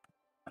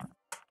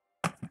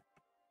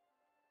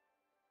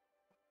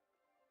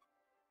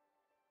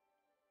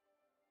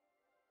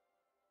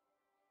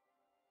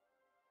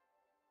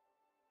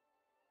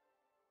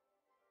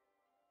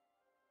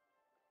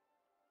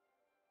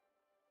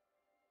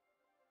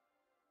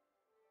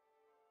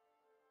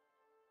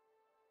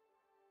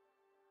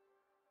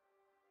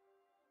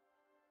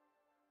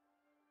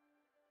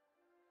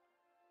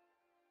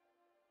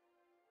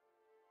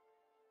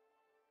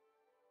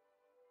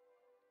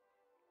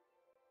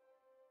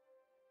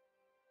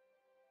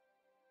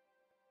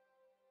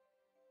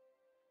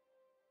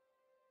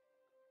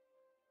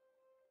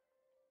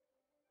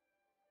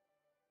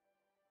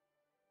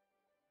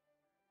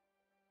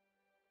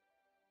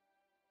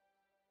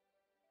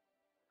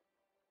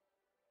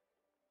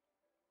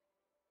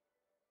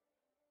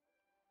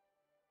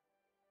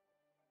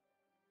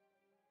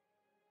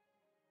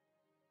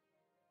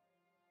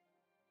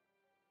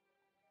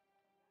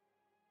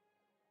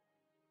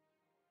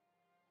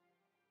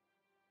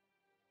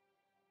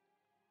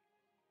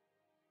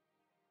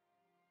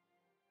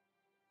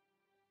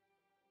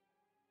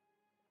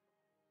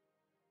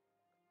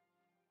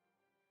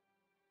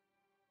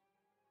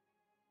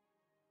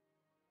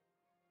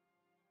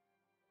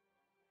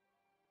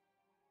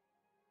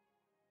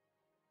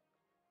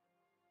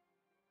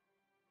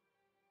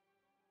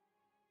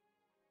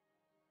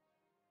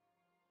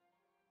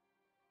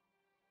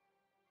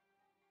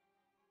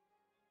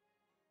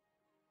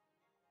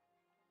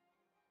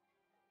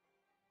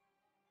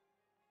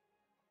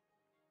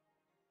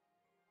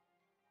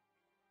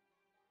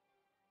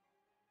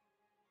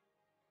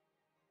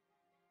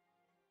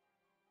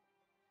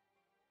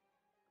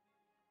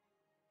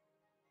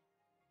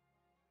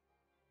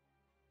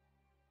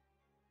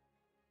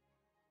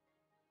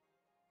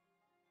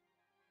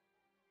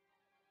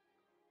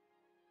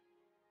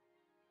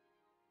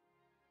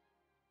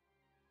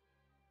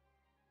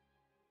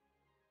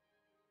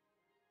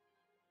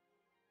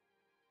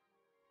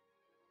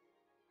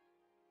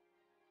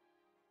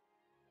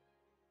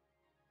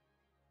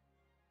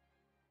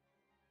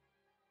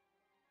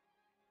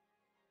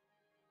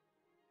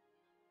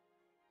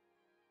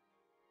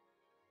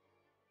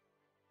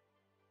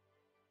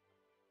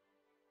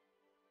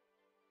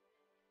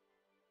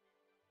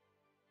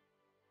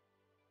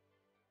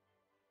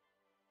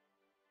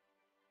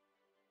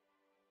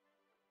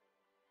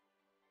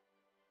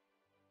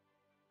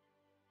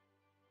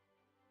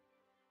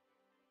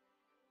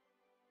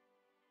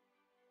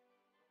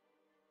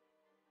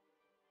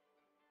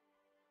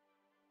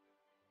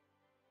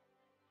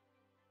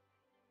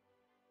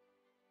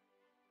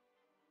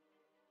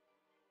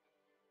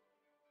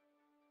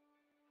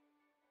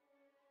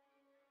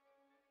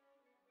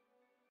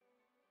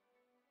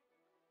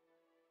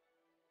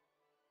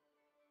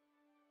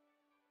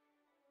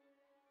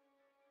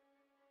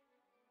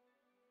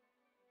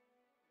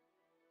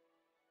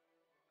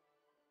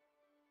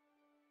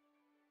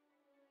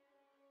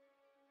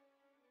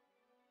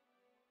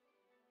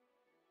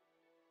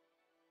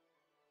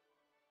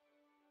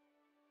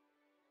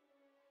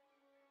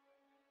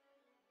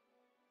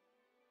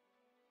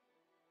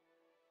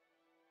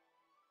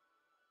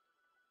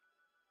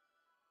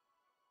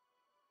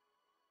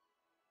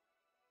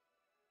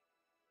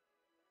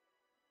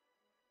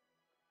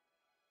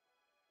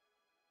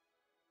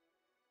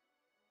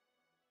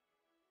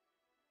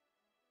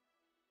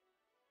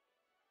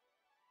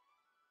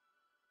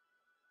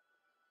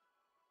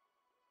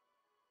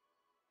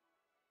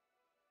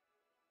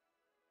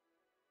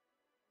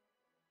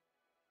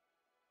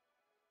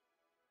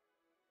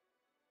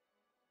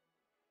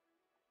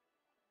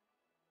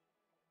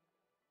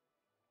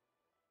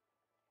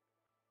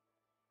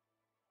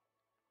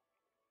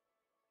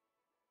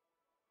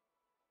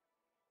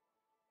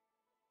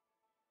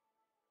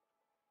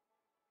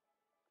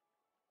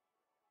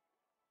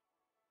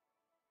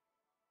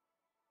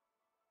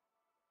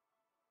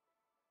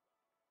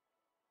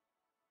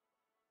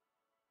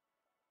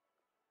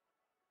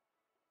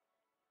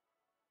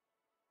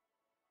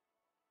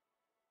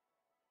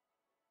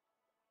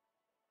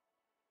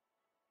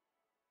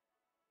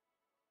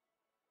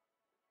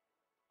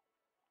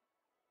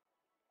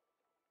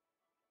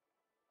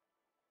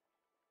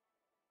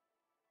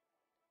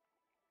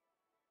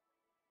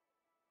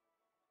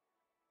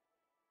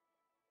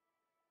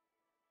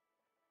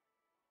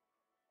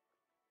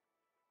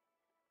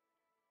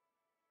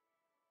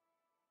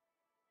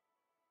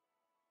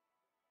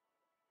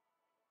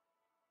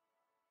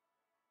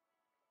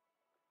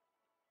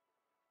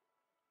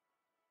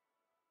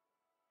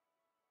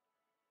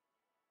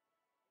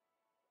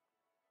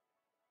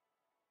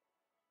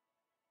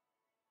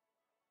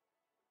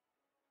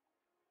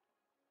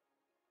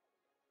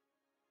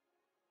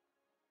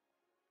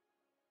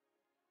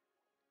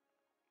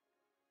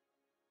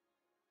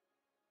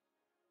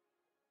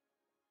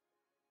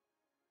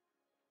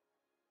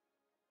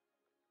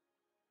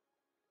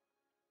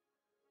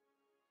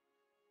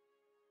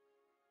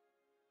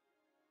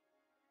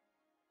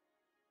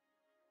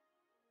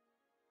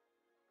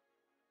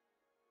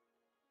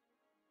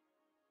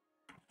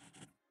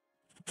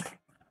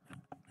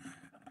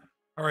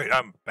 All right,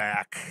 I'm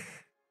back.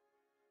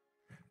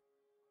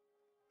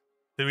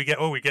 Did we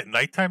get? Oh, we get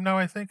nighttime now.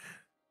 I think.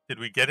 Did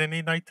we get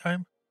any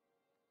nighttime?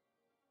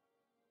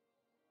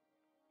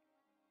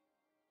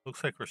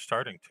 Looks like we're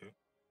starting to.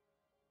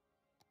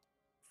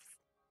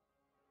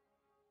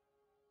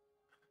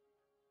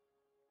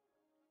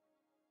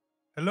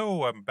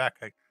 Hello, I'm back.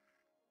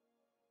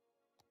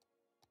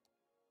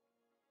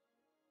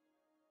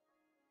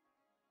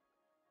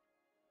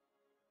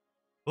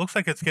 Looks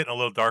like it's getting a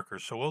little darker,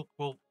 so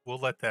we'll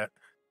let that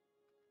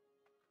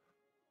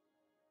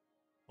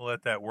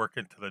work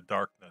into the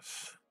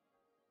darkness.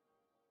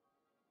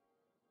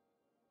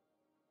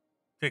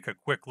 Take a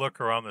quick look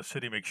around the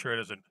city, make sure it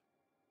doesn't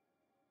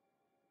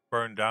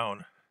burn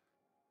down.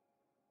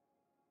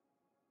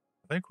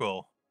 I think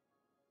we'll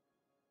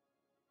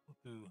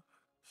do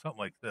something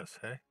like this,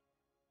 hey?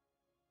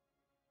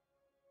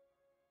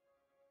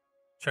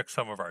 Check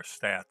some of our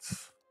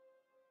stats.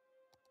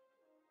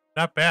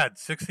 Not bad,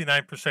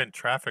 69%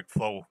 traffic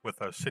flow with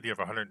a city of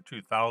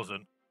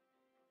 102,000.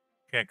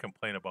 Can't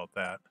complain about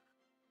that.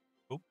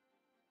 Oop.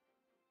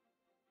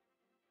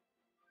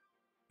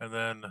 And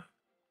then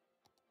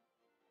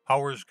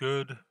power's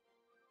good.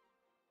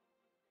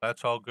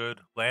 That's all good.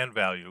 Land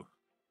value.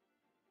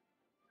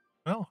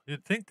 Well,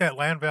 you'd think that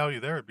land value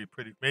there would be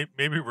pretty.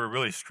 Maybe we're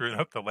really screwing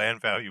up the land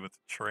value with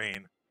the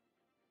train.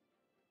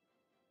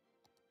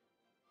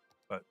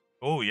 But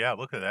oh yeah,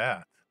 look at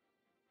that.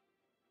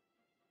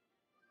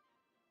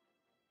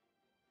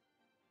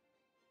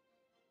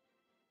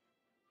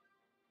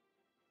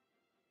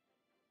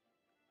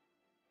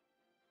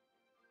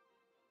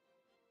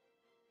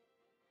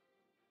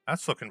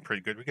 That's looking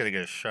pretty good. We got to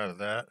get a shot of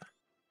that.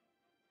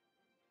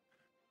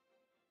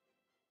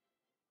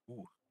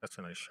 Ooh, that's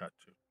a nice shot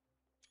too.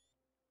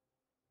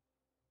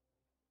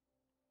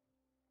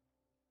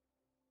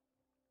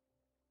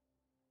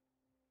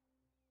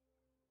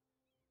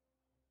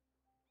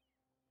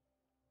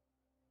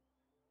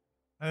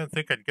 I didn't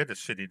think I'd get a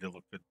city to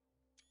look good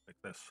like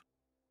this.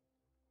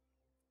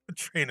 The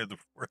train is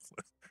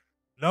worthless.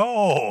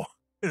 No,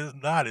 it is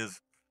not. It's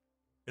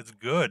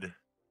good.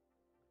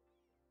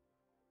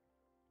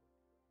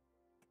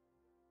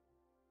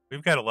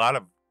 We've got a lot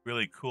of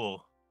really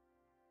cool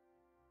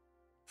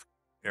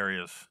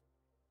areas.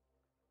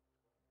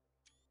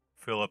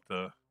 Fill up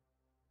the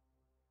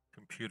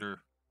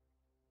computer.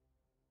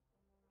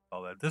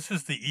 All that. This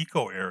is the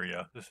eco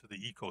area. This is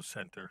the eco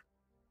center.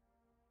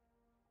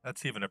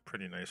 That's even a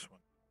pretty nice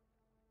one.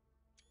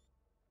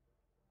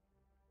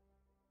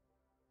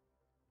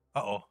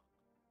 Uh-oh.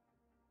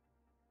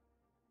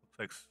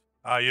 Looks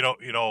like,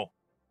 you know,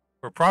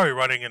 we're probably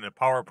running into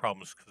power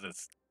problems because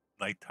it's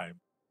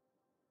nighttime.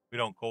 We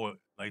don't go at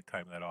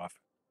nighttime that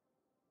often.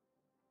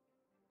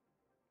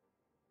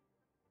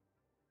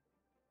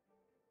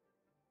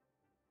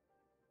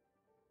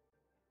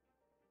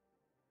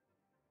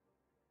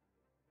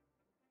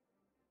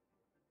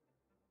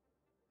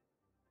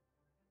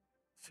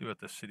 See what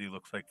the city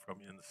looks like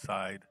from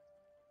inside.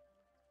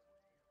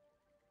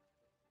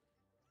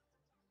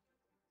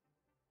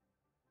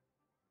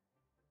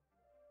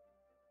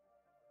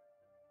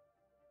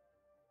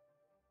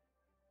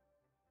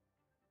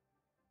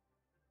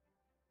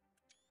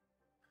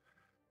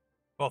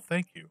 Well,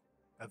 thank you.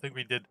 I think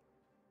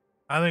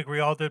we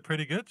all did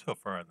pretty good so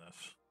far on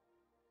this.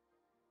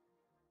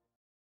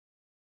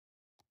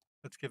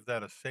 Let's give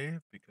that a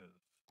save because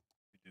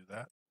we do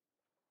that.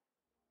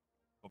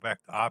 Go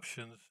back to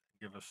options,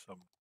 give us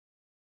some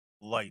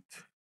light.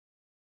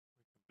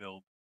 We can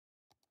build.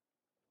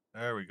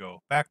 There we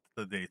go. Back to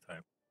the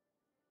daytime.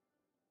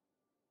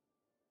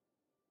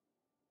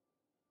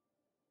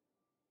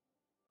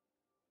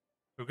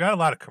 We've got a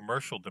lot of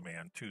commercial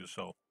demand too,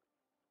 so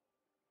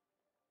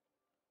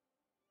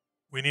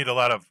we need a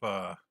lot of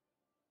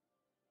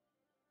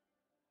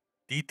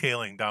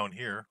detailing down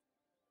here.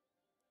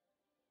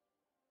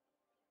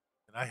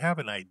 And I have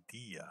an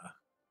idea,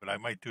 but I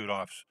might do it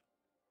off,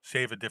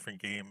 save a different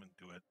game and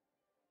do it.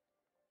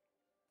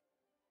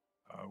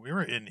 We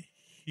were in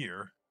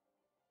here.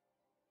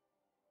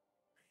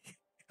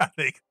 I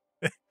think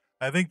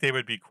they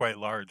would be quite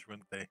large,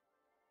 wouldn't they?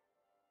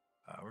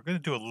 We're going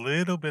to do a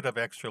little bit of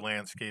extra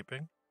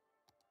landscaping.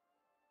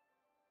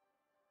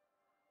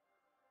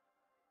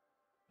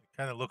 It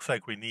kind of looks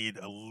like we need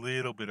a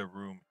little bit of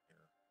room here.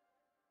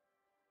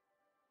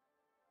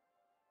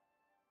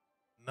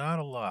 Not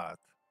a lot.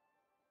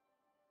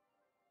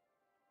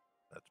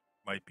 That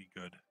might be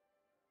good.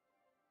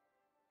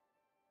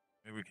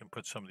 Maybe we can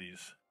put some of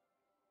these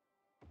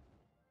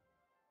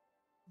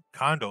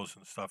condos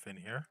and stuff in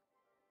here.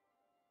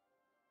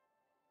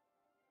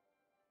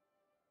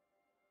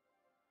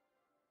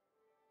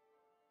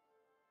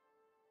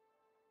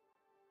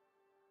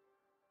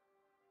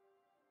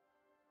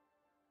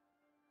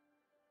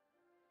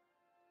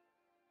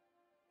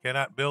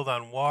 Cannot build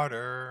on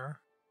water.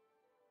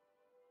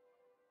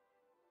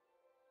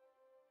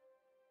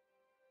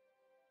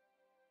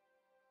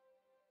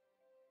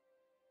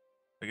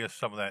 I guess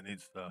some of that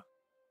needs to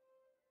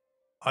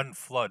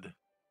unflood.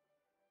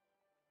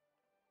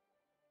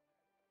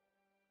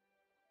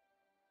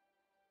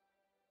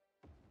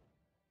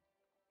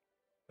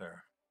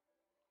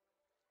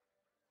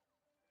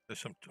 There's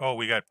some. Oh,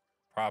 we got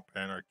prop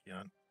anarchy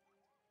on.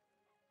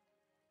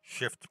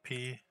 Shift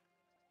P.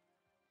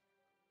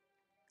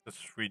 Let's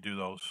redo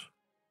those.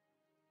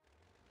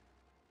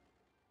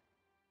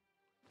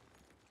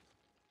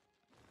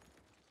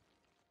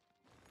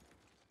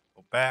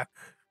 Go back.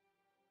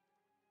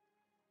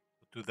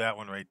 We'll do that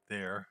one right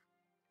there.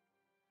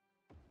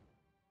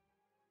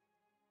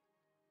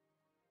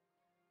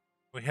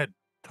 We had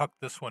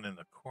tucked this one in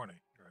the corner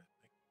here, I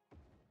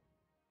think.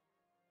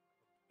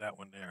 That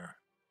one there.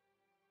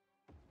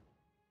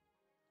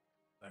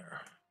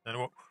 There.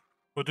 Then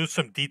we'll do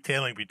some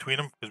detailing between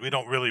them because we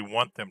don't really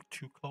want them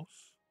too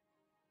close.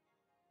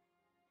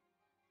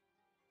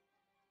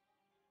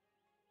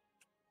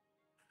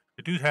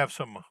 We do have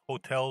some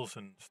hotels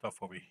and stuff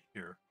over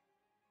here.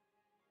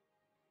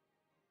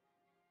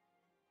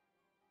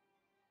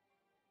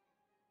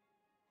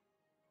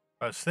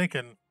 I was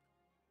thinking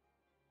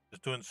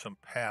just doing some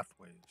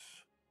pathways.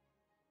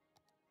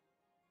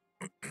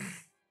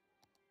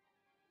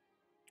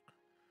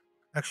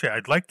 Actually,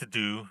 I'd like to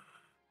do.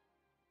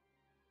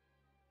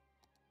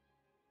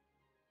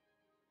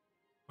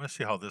 I want to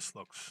see how this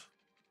looks.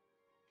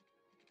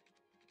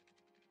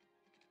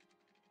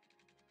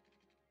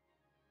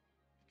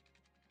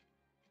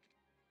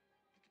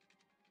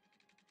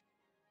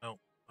 No,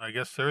 I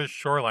guess there is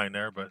shoreline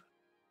there, but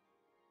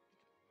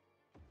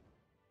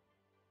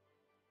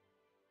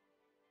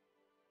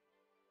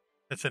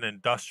it's an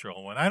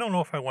industrial one. I don't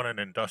know if I want an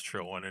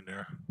industrial one in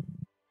there.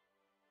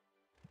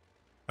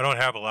 I don't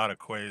have a lot of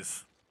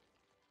quays.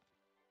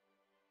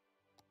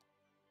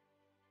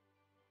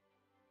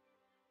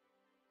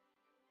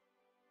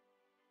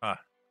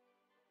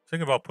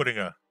 Think about putting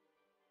a.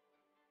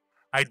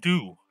 I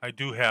do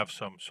have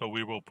some, so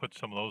we will put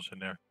some of those in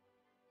there.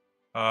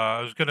 I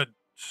was gonna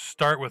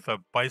start with a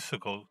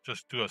bicycle,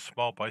 just do a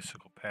small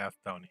bicycle path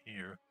down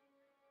here.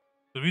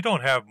 But we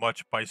don't have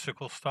much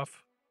bicycle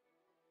stuff.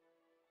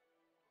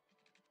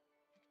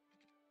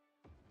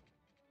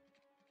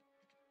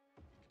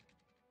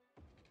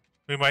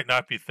 We might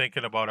not be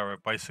thinking about our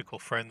bicycle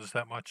friends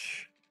that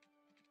much.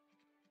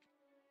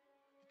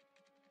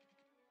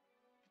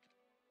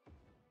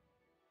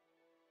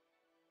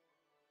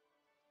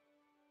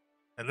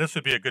 And this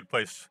would be a good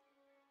place.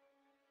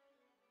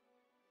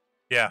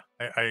 Yeah,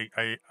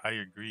 I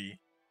agree.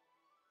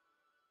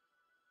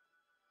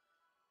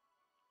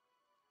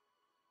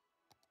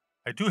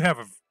 I do have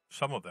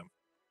some of them.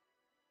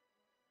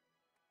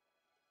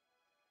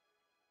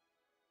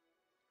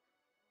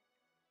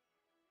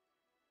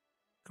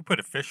 Could put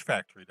a fish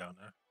factory down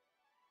there.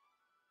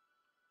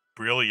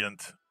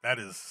 Brilliant. That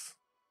is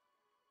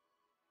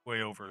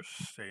way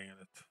overstaying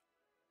it.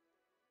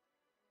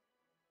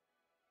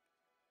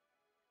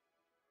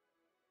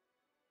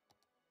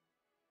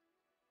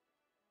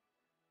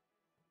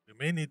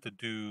 We may need to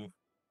do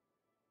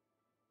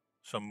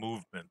some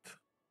movement.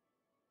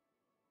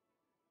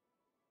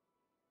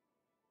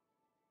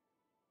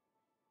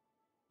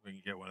 We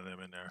can get one of them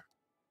in there.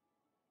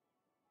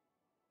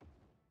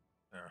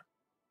 There.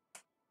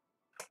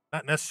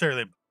 Not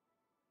necessarily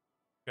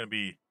going to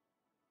be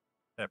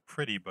that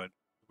pretty, but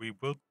we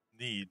will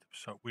need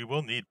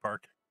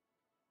parking.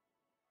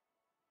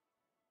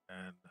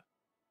 And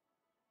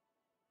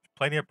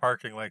plenty of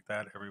parking like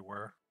that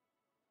everywhere.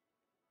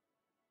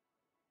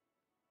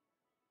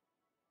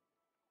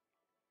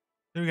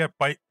 Then we got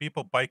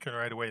people biking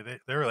right away.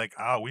 They're like,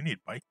 we need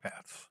bike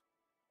paths.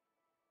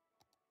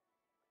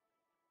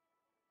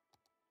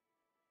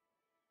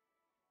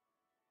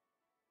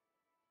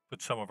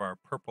 Put some of our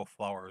purple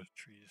flower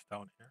trees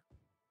down here.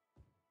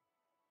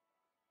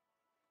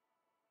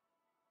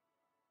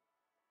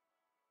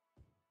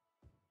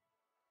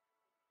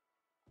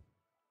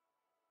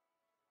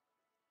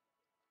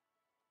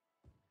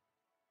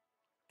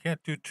 Can't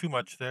do too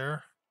much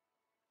there.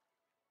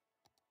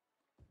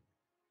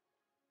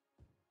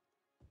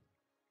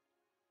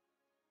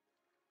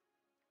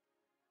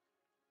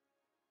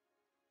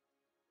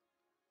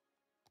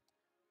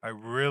 I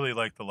really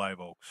like the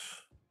live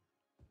oaks.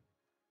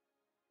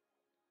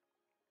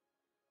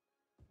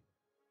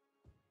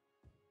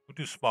 We'll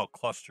do small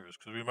clusters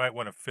because we might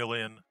want to fill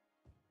in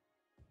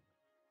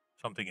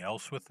something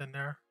else within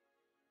there.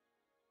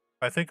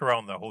 I think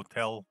around the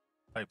hotel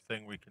type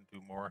thing we can do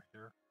more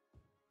here.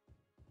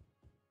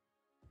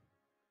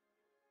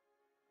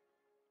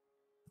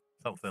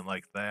 Something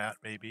like that,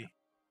 maybe.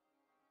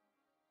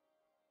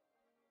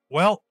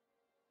 Well,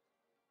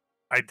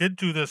 I did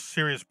do this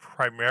series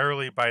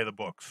primarily by the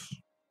books.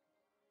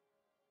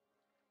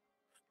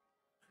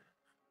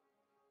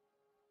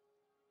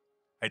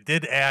 I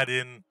did add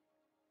in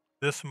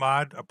this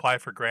mod, apply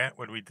for grant,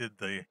 when we did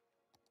the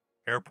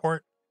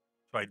airport.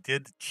 So I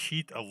did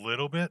cheat a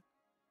little bit.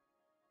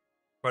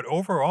 But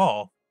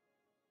overall,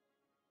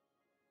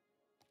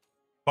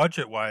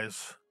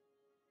 budget-wise,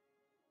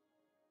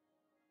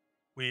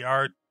 we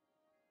are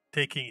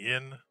taking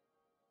in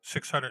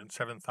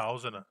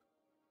 607,000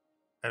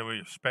 and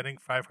we're spending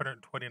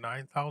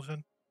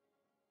 529,000.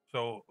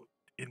 So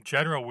in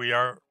general, we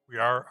are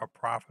a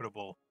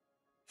profitable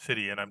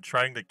city, and I'm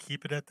trying to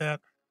keep it at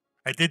that.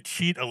 I did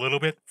cheat a little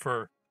bit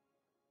for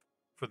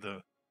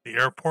the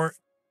airport,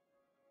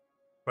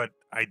 but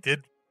I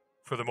did,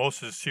 for the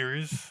most of the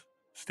series,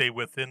 stay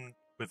within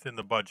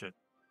the budget.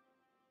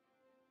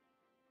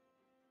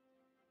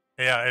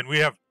 Yeah, and we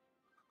do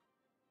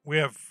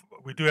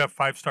have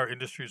 5-star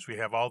industries. We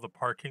have all the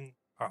parking,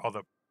 all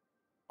the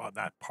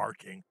not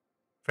parking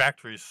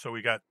factories. So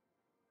we have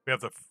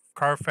the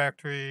car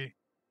factory,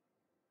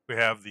 we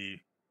have the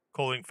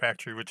clothing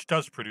factory, which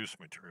does produce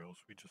materials.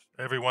 We just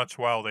every once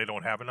in a while they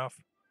don't have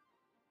enough.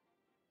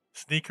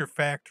 Sneaker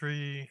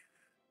factory,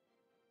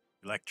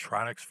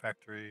 electronics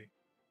factory,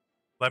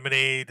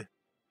 lemonade,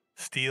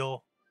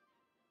 steel.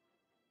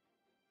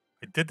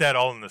 I did that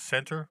all in the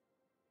center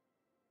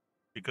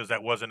because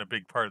that wasn't a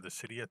big part of the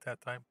city at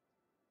that time.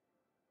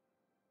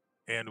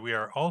 And we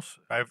are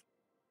also I've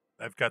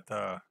got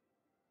the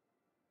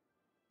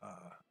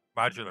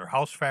modular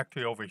house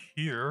factory over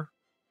here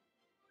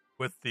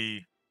with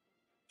the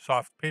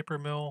soft paper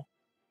mill,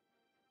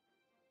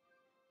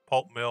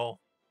 pulp mill,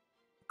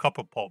 a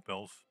couple pulp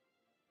mills,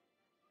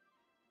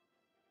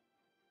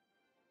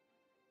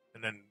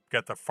 and then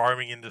got the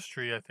farming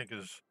industry. I think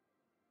is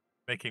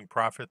making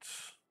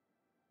profits,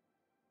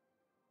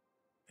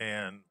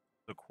 and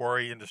the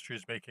quarry industry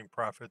is making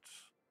profits,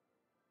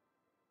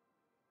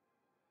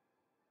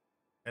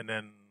 and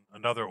then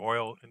another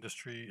oil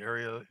industry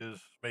area is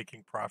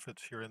making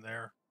profits here and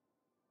there.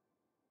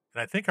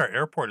 And I think our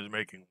airport is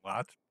making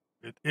lots.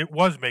 It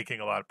was making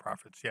a lot of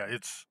profits. Yeah,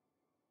 it's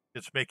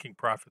making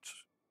profits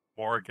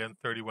more again,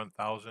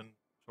 31,000.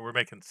 So we're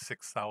making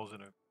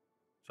 6,000 or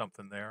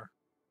something there.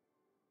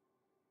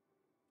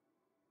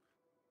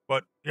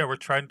 But yeah, we're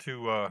trying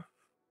to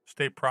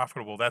stay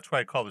profitable. That's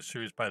why I call the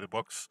series by the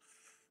books,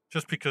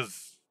 just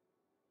because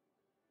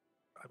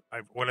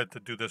I wanted to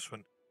do this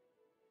one.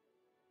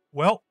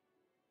 Well,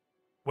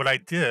 what I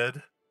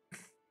did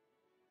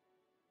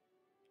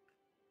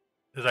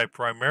is I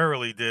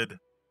primarily did,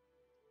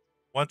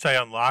 once I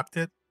unlocked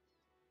it,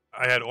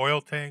 I had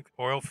oil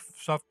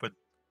stuff, but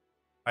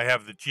I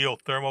have the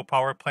geothermal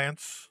power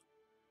plants.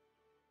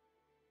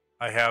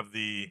 I have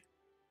the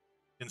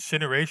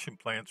incineration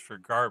plants for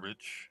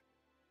garbage.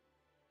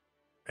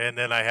 And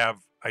then I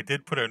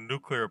did put a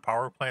nuclear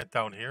power plant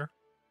down here.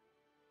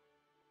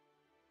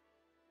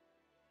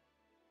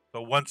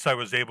 So once I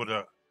was able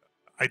to,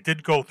 I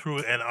did go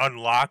through and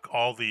unlock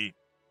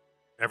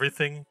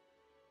everything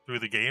through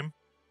the game.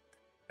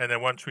 And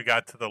then once we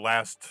got to the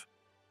last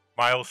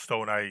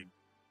milestone, I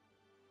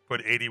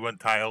put 81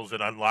 tiles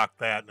and unlocked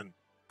that, and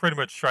pretty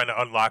much trying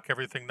to unlock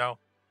everything now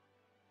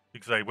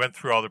because I went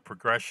through all the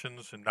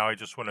progressions, and now I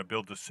just want to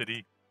build the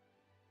city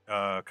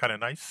kind of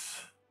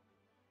nice.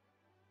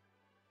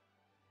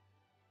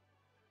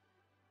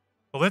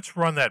 Well, let's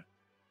run that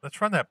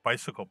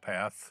bicycle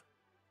path.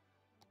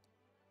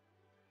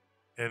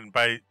 And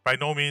by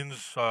no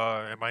means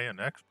am I an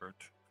expert.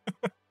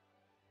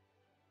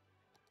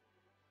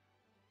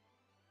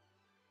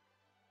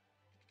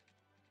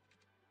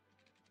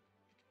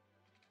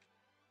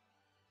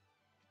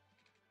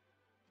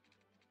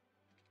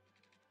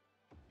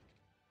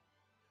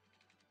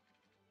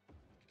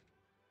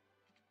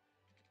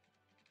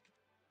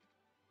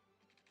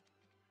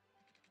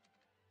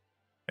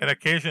 And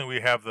occasionally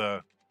we have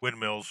the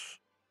windmills.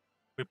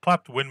 We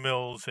plopped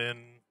windmills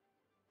in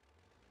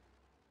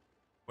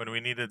when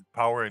we needed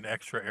power in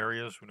extra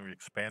areas when we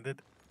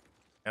expanded.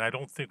 And I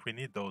don't think we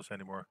need those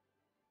anymore.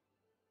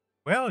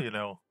 Well,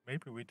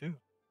 maybe we do.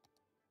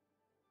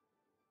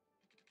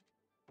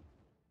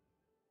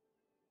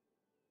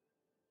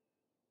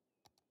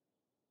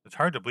 It's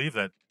hard to believe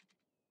that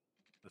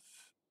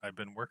I've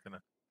been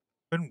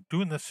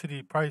doing this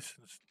city probably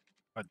since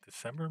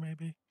December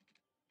maybe.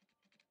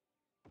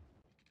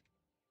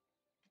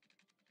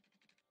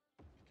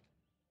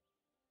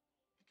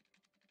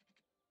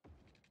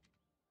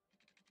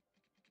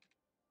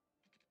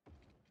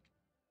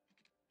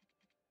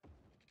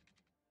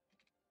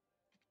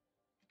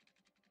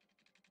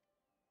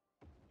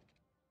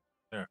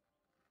 There.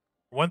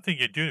 One thing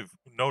you do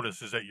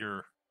notice is that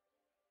your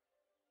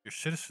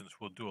citizens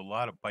will do a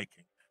lot of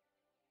biking.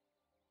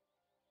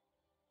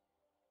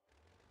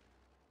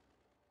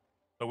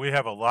 So we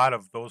have a lot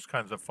of those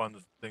kinds of fun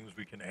things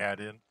we can add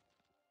in.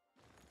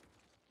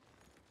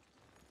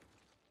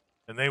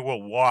 And they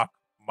will walk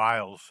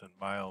miles and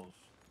miles.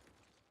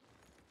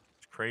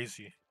 It's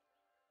crazy.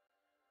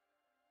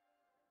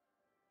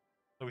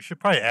 So we should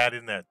probably add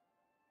in that.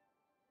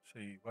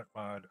 See, what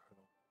mod?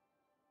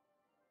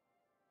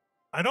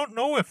 I don't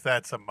know if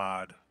that's a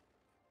mod.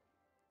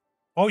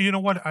 Oh, you know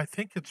what? I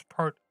think it's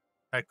part.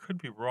 I could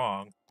be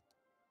wrong.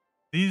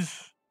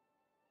 These,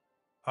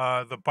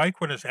 the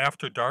bike one is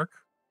After Dark.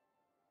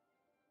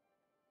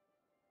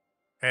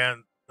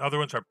 And the other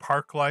ones are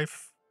Park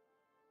Life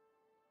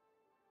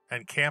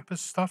and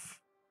Campus stuff.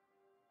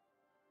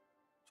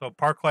 So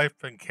Park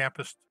Life and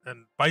Campus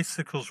and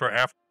bicycles were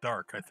After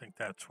Dark. I think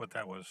that's what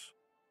that was.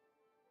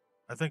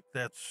 I think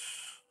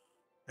that's,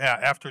 yeah,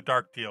 After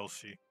Dark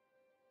DLC.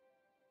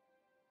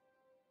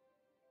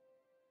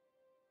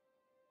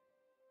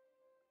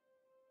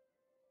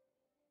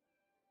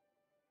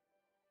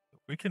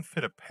 We can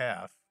fit a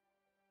path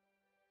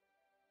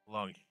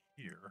along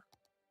here.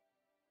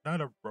 Not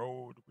a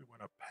road, we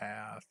want a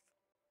path.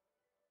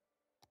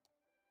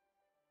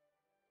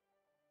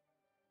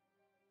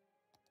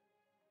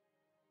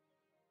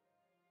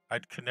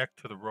 I'd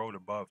connect to the road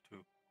above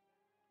too.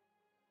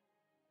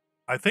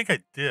 I think I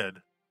did.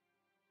 I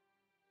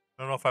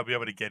don't know if I'll be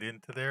able to get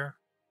into there.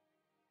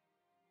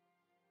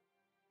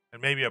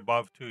 And maybe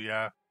above too,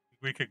 yeah.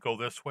 We could go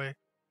this way.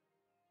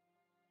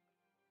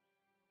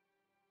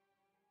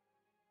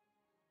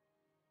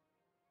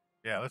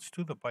 Yeah, let's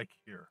do the bike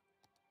here.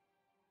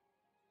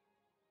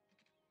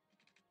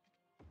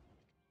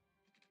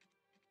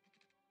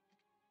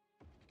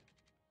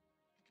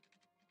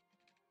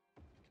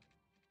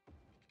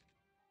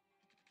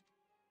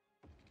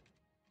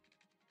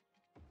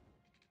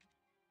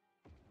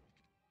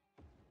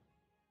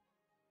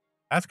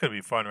 That's going to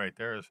be fun right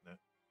there, isn't it?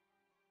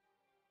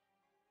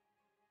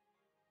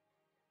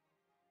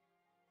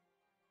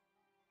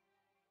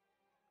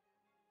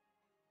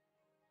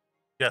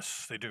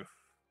 Yes, they do.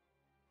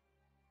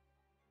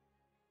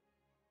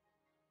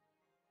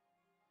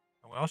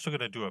 And we're also going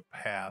to do a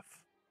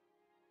path.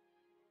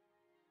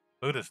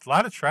 Look at this. A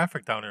lot of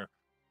traffic down here.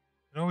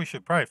 You know, we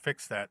should probably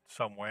fix that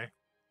some way.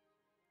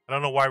 I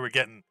don't know why we're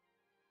getting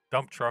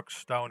dump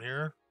trucks down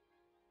here.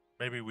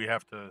 Maybe we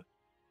have to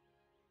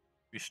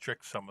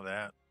restrict some of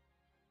that.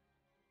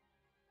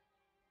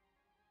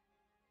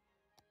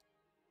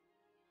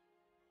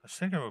 I was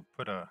thinking we'd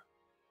put a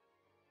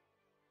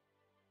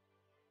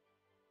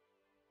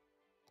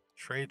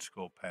trade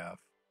school path.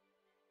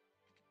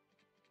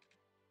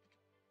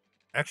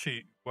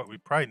 Actually, what we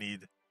probably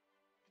need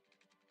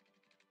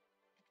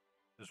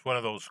is one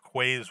of those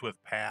quays with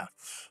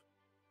paths.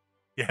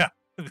 Yeah,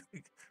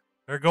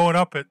 they're going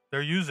up it.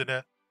 They're using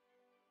it.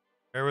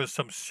 There was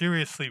some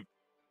serious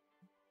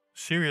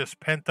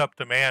pent up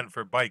demand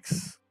for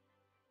bikes.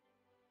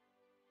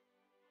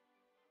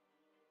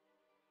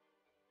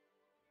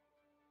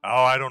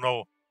 Oh, I don't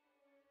know.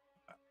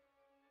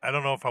 I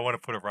don't know if I want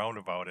to put a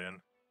roundabout in.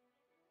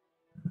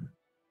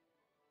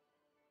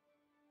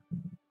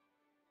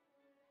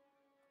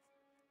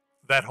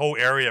 That whole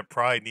area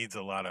probably needs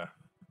a lot of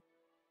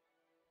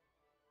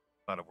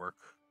work.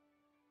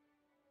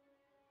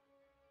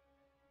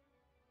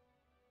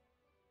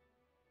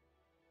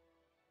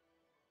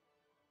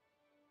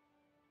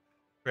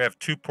 We have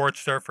 2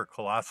 ports there for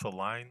colossal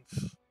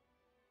lines.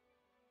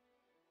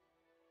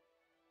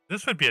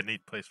 This would be a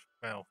neat place.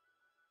 Well,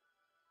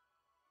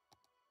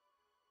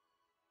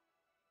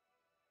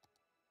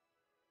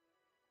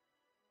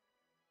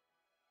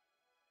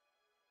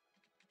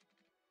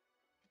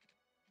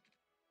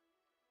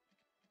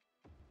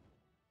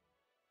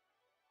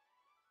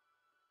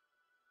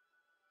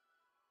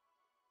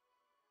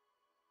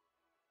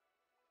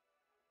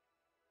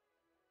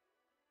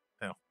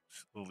 no,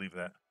 we'll leave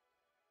that.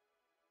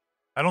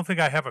 I don't think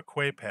I have a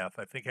quay path.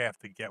 I think I have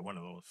to get one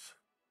of those.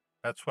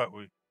 That's what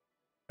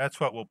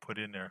we'll put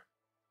in there.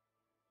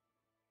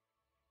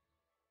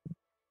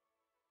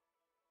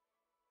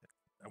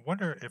 I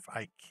wonder if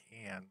I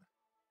can.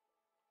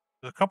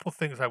 There's a couple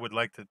things I would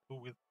like to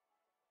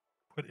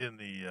put in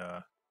the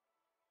I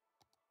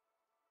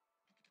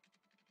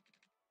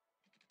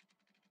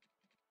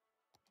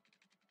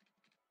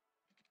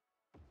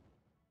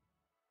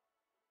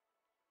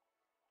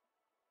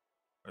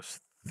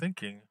was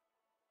thinking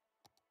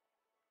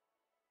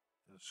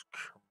this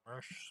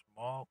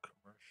small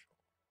commercial.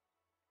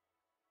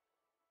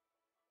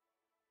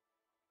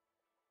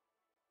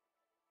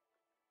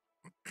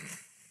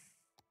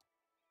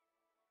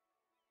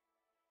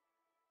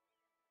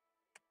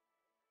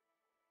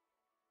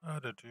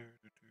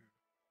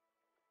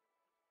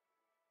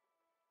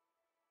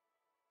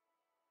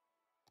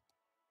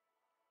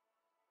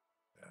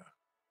 Yeah.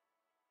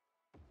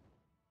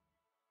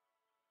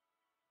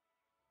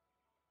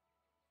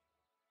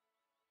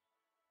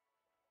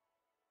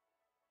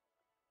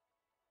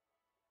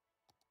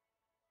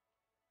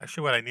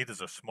 Actually, what I need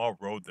is a small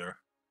road there.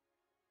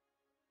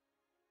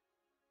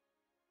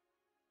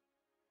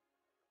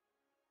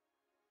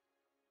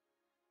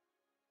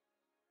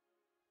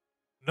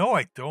 No,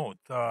 I don't.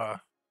 I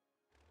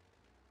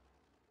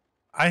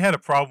had a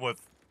problem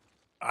with.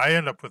 I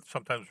end up with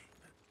sometimes.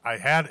 I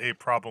had a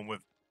problem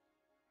with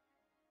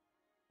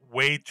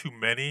way too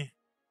many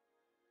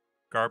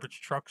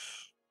garbage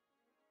trucks.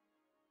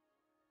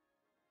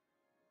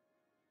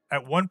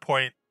 At one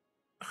point,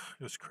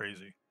 it was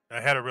crazy. I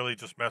had to really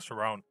just mess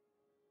around.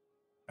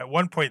 At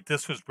one point,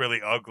 this was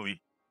really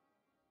ugly,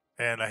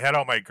 and I had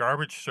all my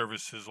garbage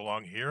services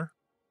along here,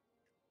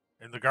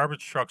 and the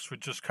garbage trucks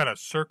would just kind of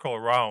circle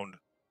around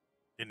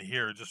in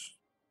here.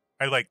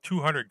 I had like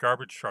 200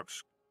 garbage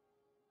trucks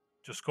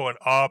just going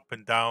up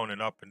and down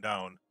and up and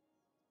down.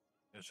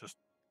 It's just,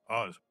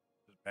 it's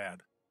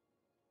bad.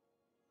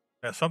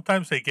 Yeah,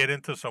 sometimes they get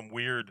into some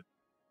weird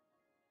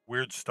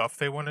stuff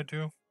they want to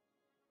do.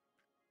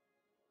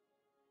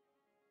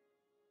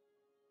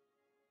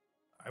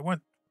 I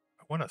want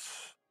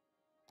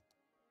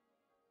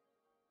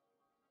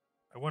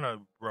a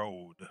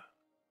road.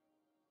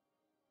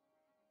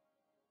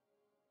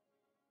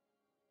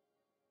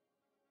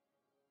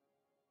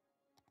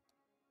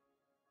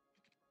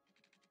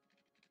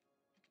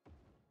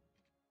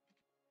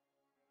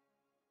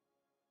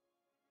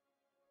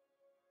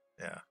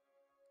 Yeah.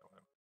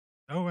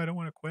 No, I don't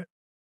want to quit.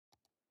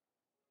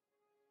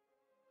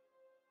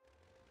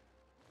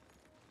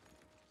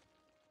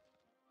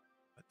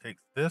 I take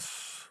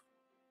this.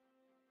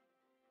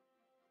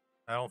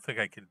 I don't think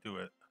I can do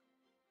it.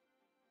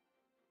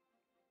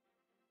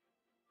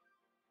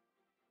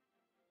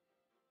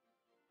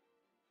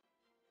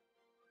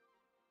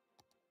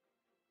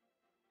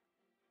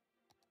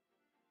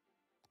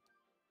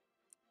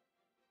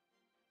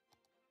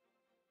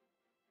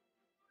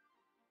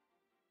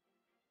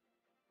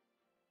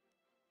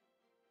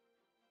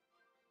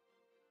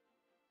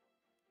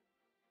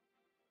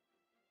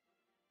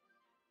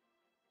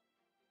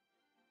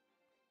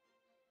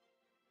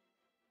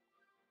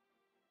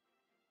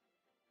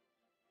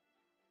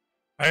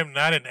 I am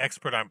not an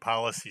expert on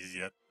policies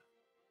yet.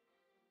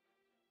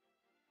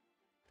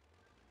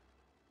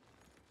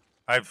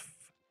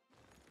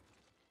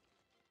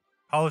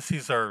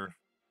 Policies are.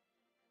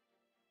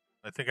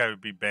 I think I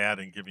would be bad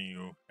in giving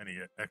you any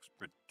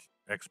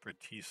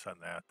expertise on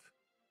that.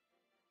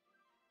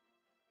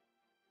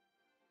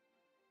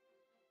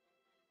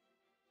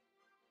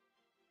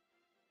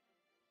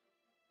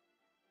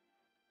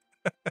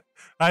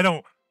 I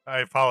don't.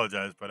 I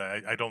apologize, but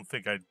I don't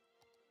think I'd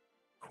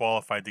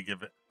qualified to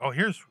give it. Oh,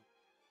 here's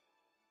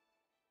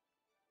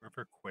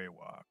River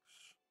Quaywalks.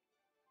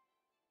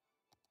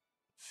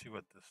 Let's see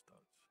what this does.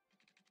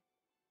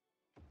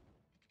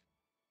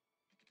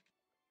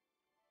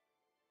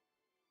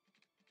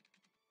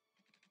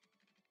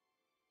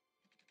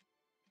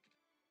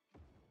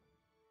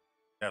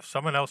 Yeah, if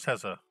someone else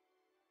has a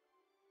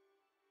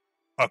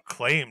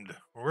acclaimed,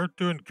 we're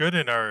doing good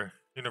in our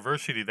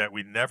university that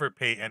we never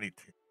pay any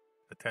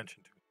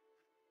attention to.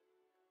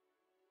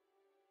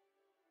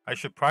 I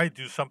should probably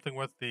do something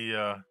with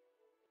the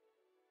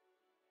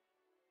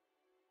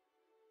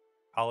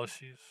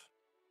policies.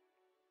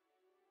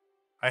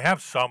 I have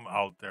some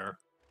out there.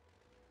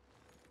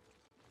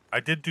 I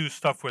did do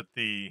stuff with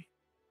the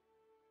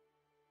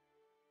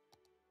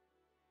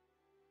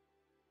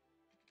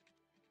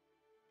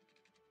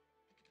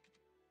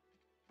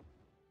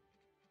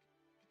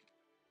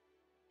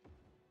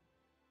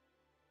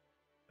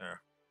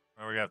there.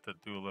 Well, we have to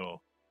do a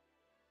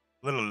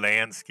little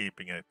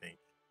landscaping, I think.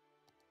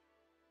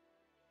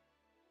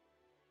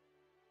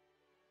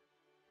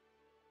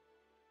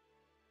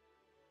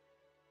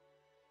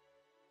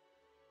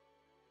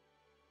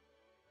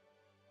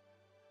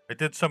 I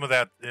did some of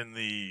that in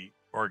the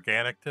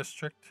organic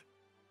district.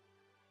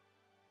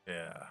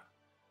 Yeah.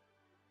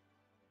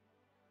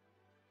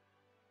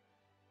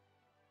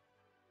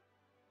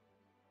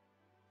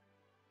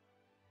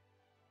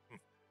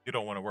 You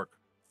don't want to work.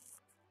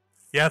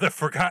 Yeah, the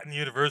Forgotten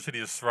University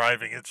is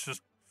thriving. It's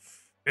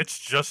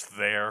just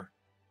there.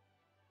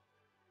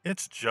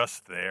 It's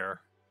just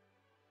there.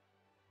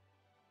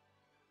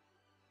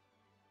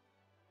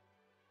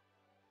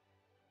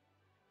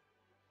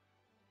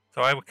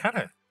 So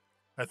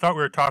I thought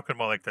we were talking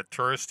about like the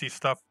touristy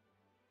stuff.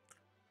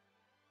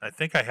 I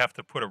think I have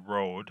to put a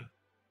road.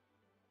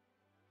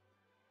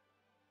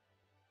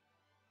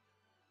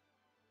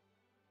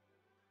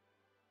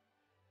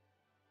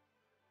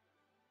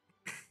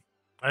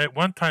 I at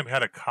one time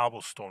had a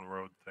cobblestone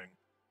road thing.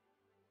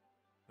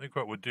 I think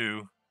what we'll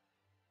do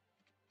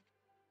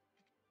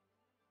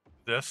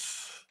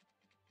this.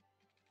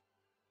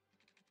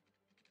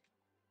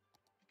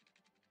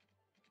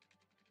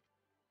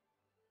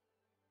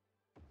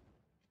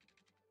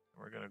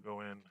 We're gonna go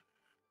in.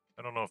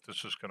 I don't know if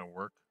this is gonna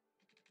work.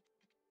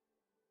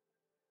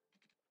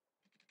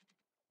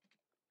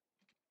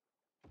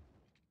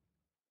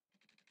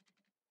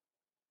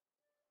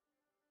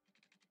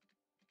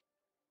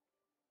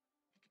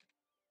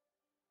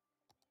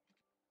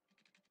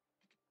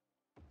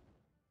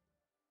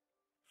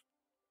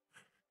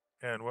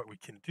 And what we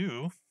can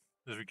do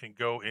is we can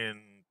go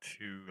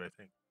into, I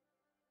think,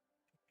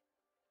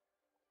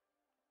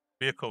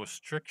 vehicle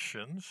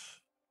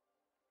restrictions,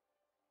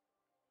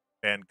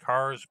 ban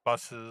cars,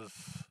 buses.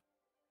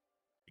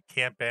 You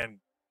can't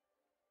ban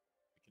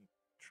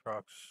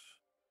trucks.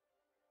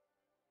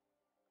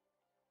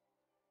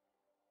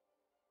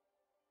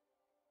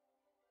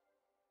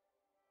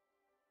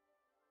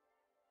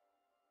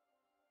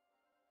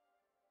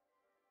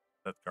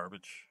 That's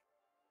garbage.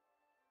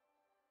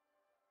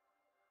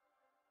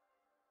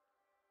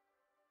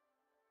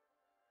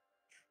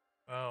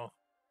 Well,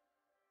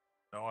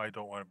 no, I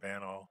don't want to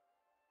ban all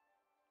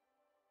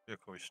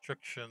vehicle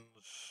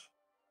restrictions.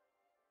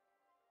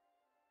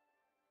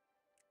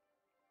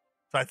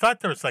 So I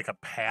thought there was like a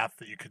path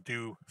that you could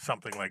do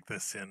something like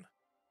this in.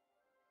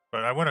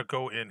 But I want to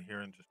go in here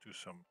and just do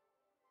some.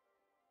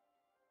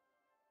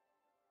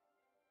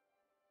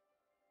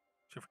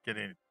 See if we're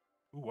getting.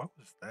 Ooh, what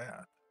was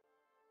that?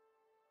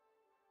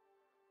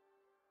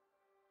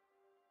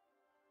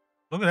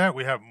 Look at that.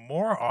 We have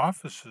more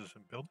offices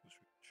and buildings we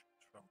can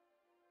choose from.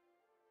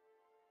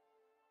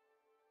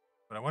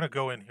 But I want to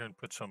go in here and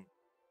put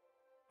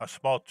a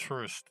small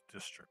tourist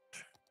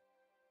district.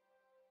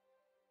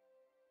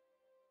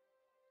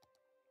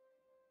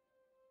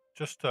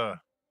 Just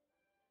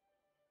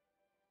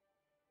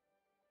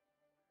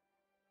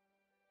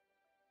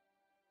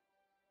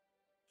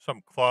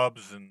some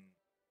clubs and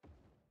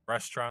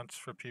restaurants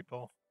for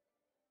people.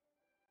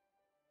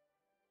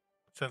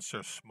 Since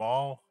they're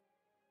small,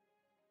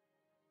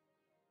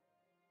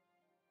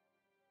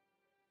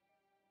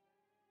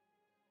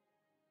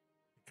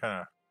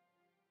 kind of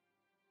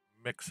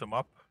mix them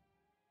up.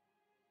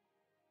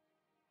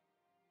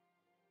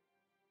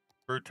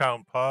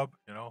 Brewtown Pub,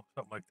 you know,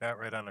 something like that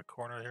right on the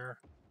corner here.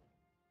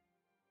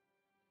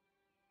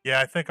 Yeah,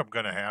 I think I'm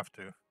going to have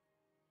to.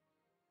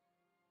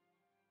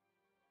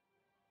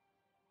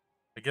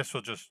 I guess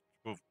we'll just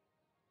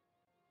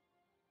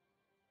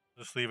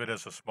leave it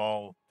as a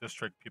small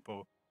district.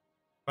 People,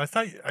 I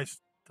thought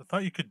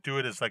you could do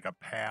it as like a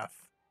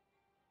path.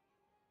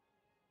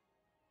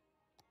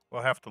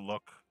 We'll have to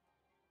look.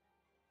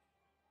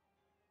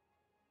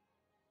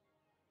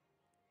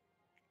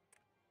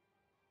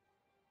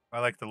 I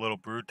like the little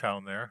brew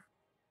town there.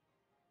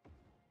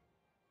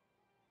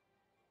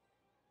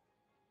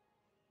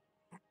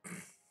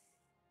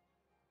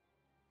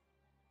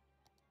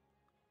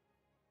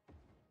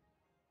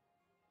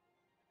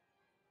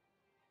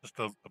 Just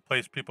a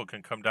place people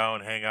can come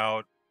down, hang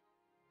out,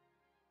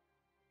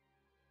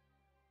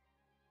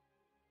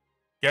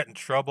 get in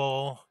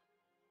trouble.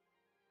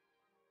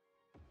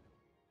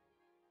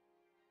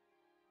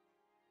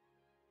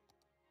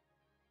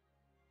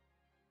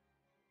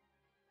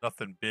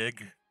 Nothing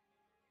big.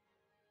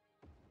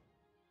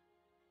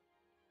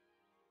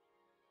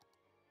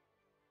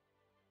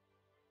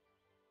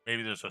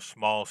 Maybe there's a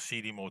small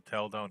seedy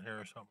motel down here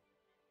or something.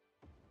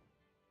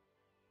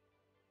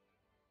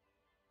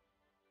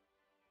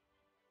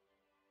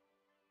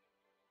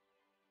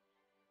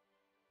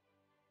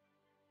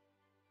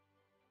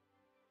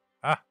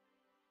 Ah.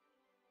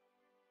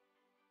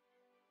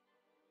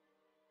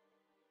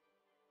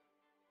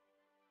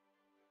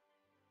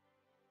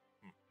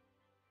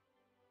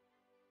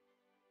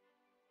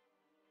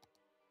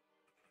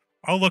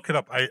 I'll look it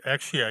up. I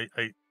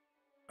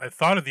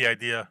thought of the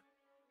idea.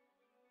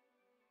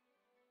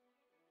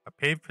 A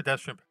paved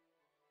pedestrian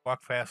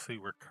walk fastly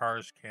where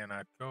cars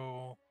cannot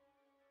go.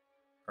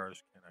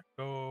 Cars cannot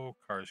go.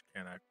 Cars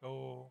cannot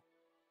go.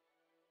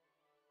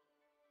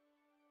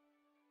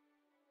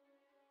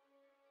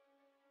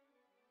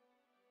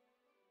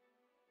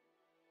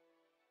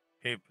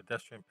 Paved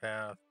pedestrian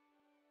path.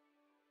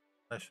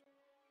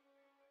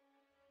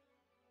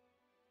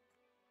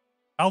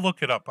 I'll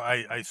look it up.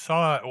 I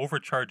saw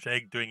Overcharged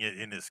Egg doing it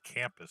in his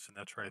campus, and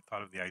that's where I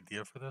thought of the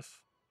idea for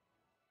this.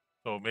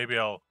 So maybe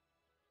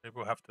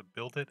we'll have to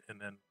build it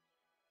and then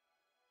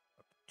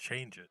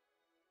change it.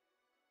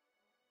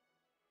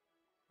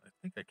 I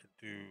think I could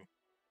do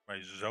my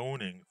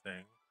zoning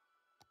thing.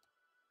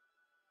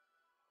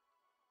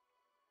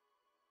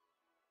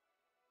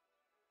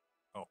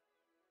 Oh.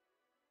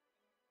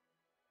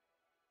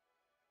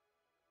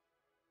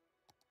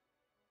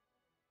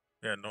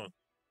 Yeah, no.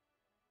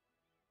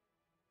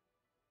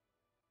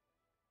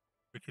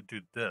 We could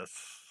do this.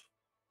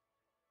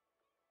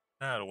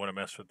 I don't want to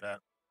mess with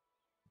that.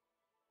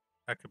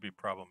 That could be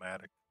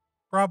problematic.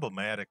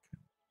 Problematic.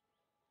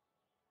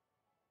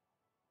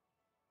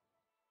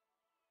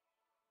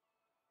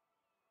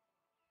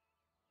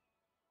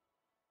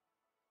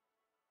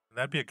 And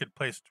that'd be a good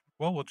place.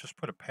 Well, we'll just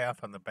put a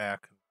path on the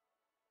back.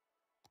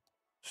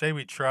 Say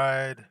we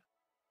tried.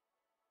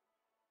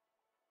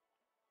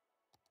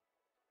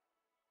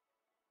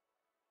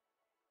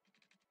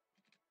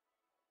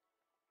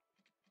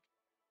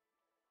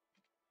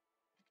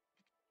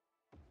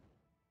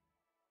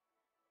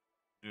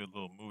 Do a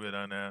little move it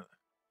on that.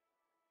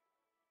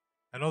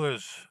 I know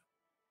there's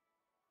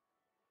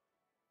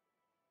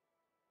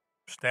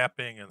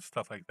snapping and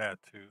stuff like that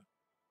too.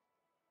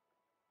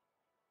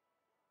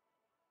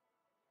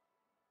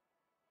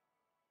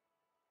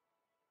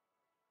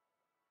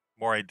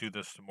 The more I do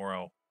this, the more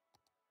I'll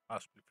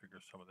possibly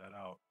figure some of that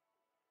out.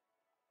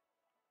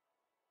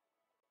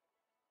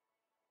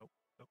 Nope,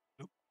 nope,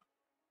 nope.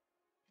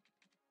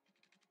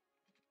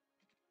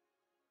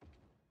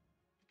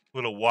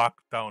 Little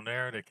walk down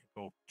there. They can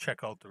go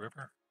check out the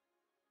river.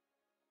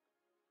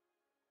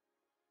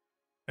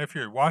 If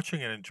you're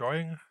watching and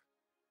enjoying,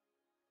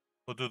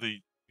 we'll do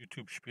the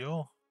YouTube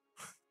spiel.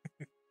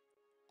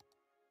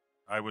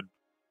 I would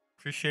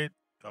appreciate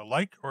a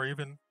like or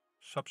even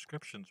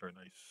subscriptions are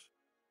nice.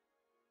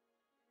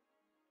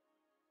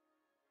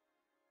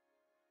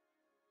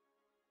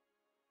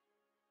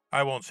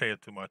 I won't say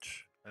it too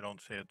much. I don't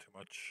say it too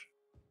much.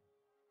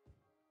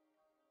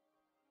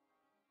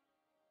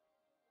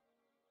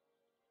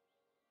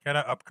 Can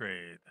I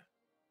upgrade?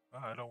 Oh,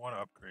 I don't want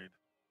to upgrade.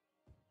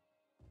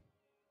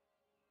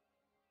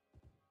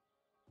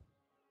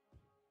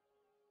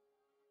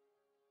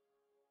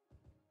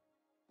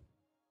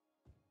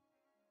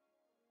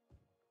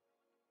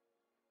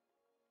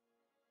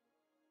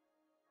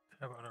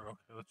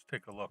 Okay, let's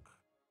take a look.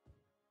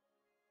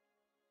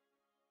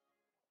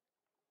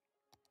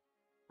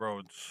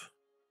 Roads.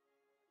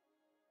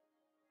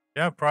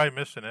 Yeah, I'm probably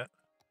missing it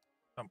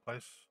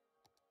someplace.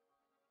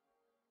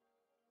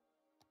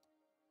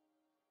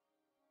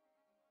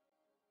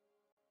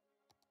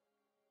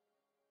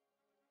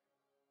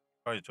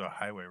 Probably to a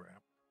highway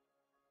ramp.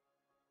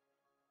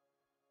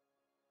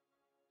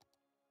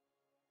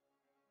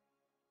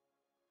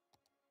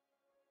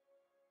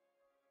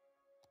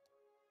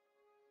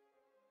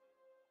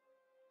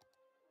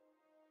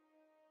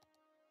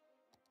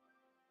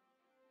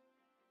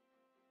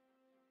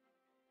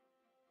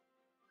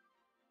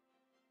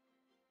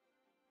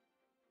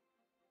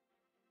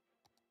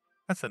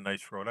 That's a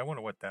nice road. I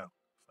wonder what that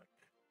looks like.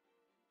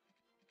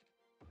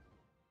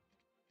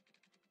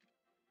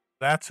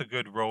 That's a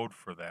good road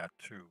for that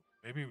too.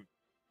 Maybe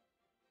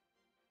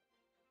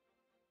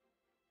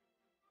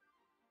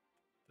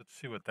let's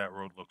see what that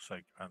road looks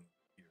like on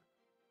here.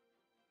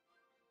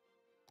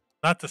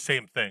 Not the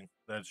same thing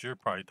as you're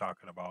probably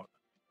talking about,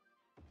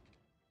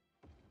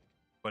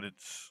 but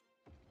it's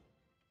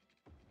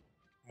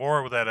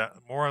more of that,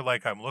 more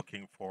like I'm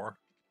looking for.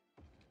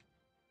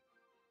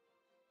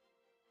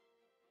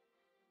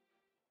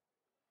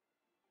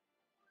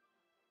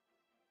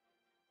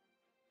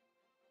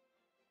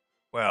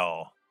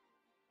 Well,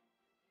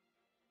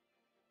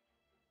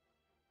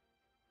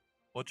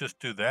 we'll just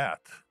do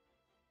that.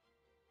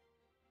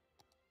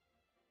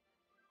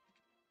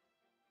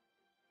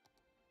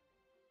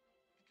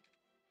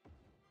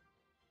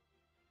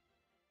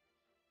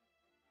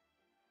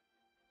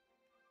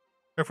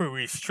 If we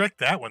restrict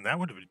that one, that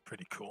would have been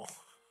pretty cool.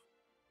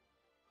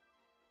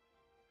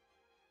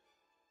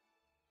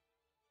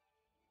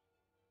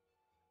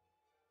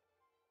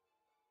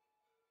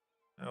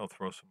 I'll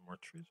throw some more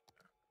trees in there.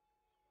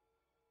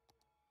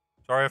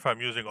 Sorry if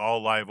I'm using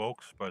all live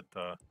oaks, but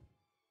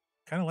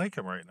kind of like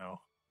them right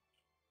now.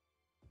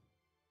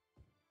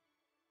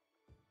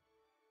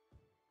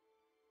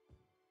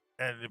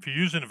 And if you're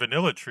using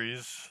vanilla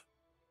trees,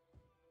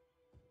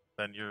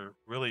 then you're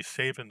really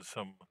saving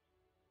some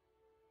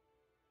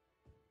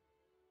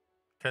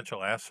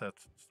potential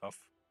assets and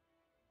stuff.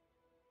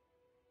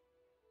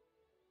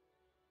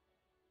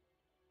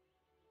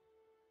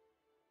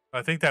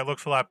 I think that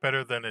looks a lot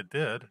better than it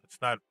did. It's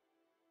not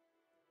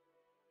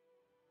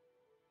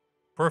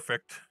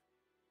perfect.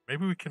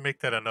 Maybe we can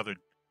make that another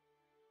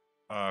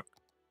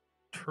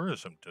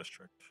tourism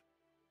district.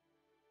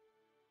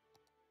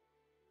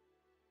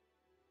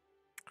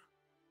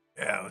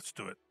 Yeah, let's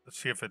do it. Let's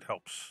see if it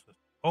helps.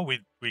 Oh, we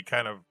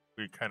kind of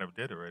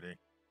did already.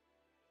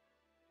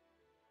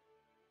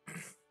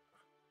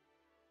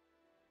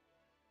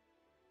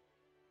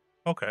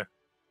 Okay.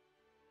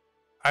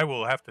 I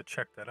will have to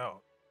check that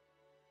out.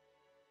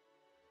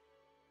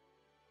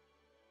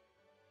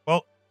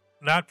 Well,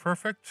 not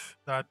perfect,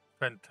 not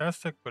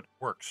fantastic, but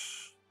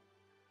works.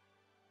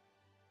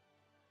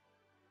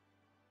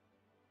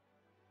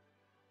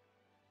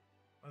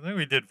 I think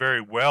we did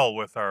very well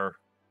with our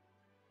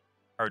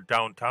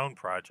downtown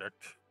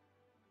project.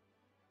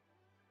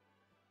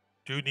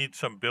 Do need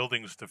some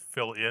buildings to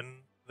fill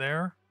in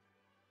there.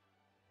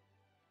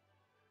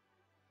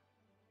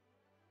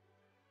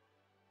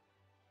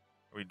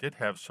 We did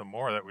have some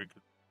more that we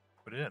could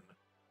put in.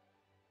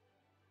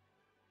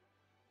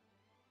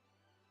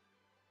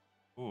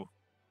 Ooh.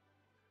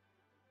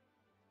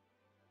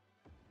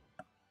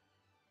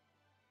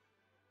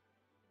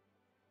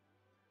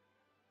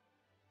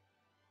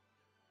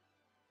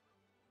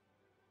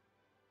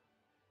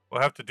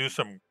 We'll have to do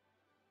some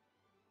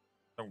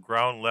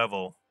ground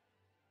level.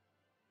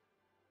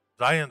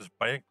 Zion's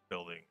Bank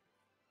building.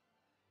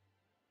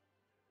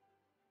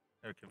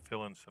 We can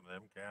fill in some of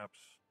them gaps.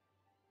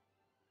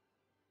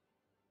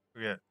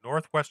 We got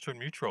Northwestern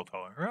Mutual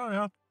Tower. Oh,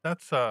 yeah,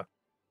 that's a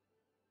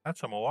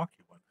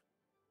Milwaukee one.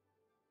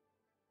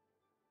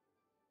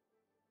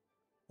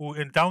 Ooh,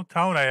 in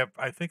downtown,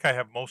 I think I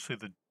have mostly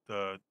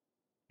the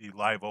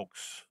live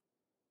oaks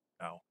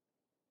now,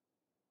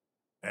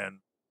 and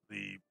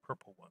the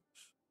purple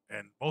ones,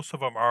 and most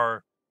of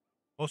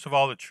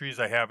all the trees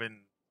I have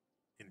in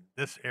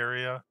this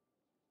area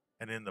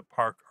and in the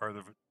park are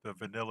the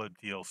vanilla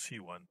DLC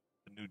one,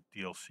 the new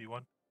DLC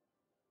one.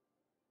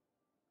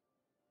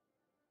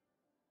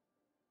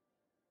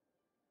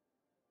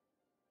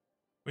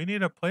 We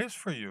need a place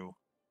for you.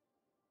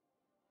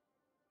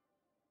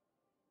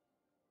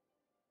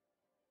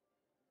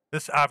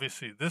 This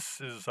obviously this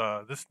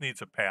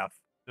needs a path.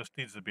 This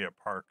needs to be a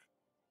park.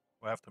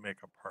 We'll have to make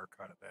a park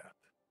out of that.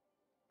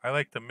 I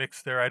like the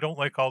mix there. I don't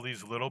like all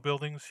these little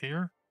buildings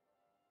here,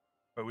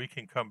 but we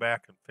can come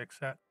back and fix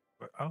that.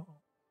 But, oh,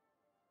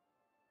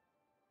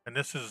 and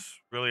this is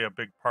really a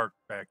big park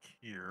back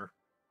here.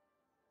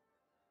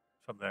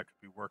 Something that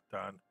could be worked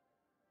on.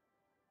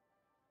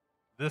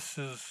 This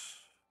is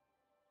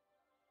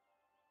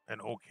an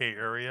okay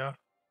area.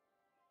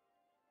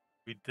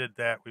 We did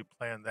that. We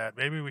planned that.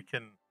 Maybe we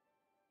can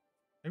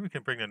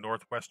bring the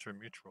Northwestern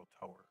Mutual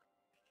Tower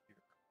here.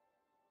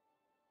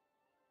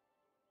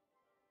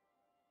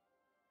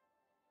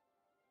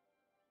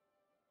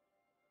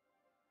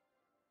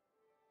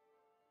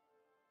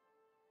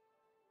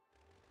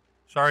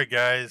 Sorry,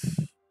 guys.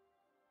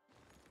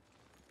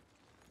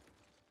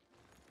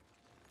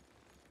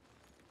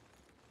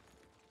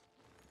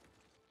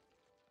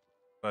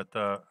 But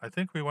I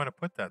think we want to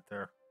put that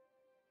there.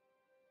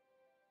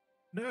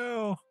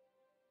 No.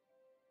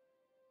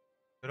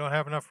 We don't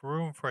have enough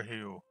room for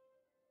you.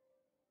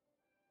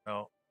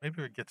 Well,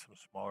 maybe we get some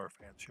smaller,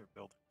 fancier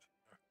buildings.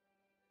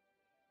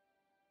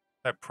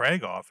 That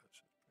Prague office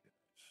is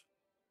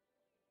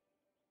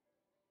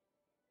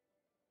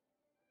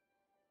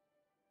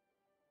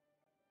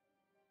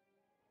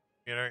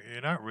pretty nice.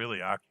 You're not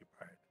really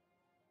occupied.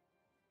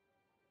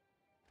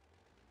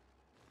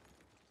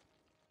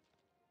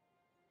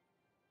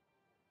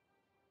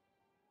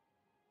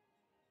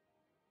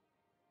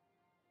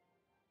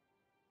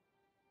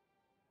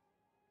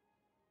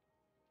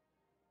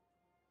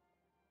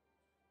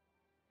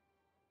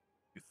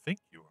 You think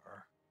you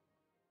are,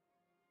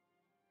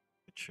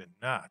 but you're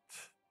not.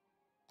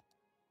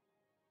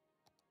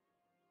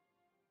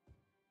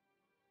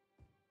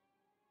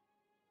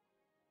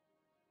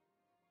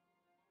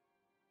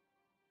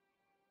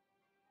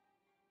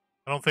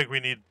 I don't think we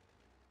need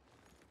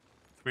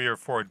three or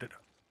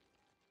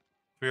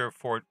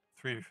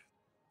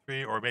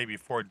maybe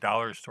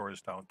 $4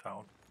 stores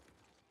downtown.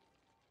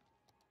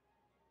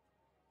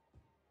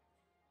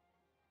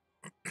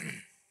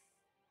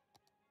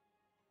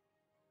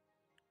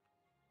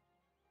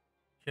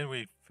 Can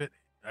we fit?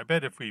 I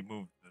bet if we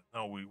moved,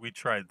 no, we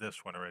tried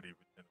this one already.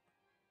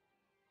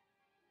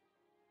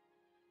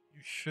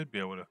 You should be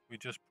able to. We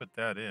just put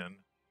that in.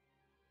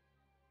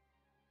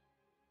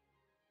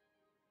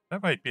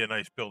 That might be a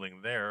nice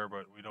building there,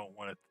 but we don't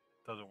want it.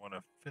 Doesn't want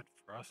to fit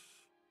for us.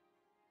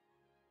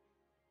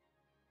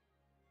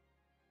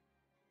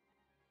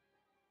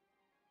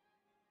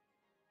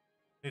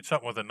 Need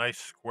something with a nice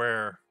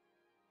square.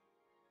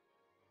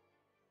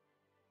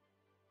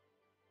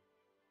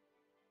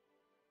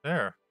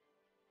 There.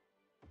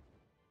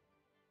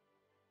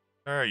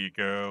 There you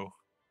go.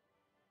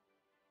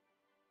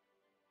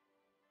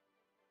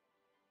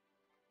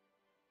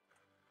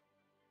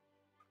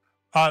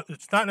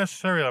 It's not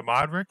necessarily a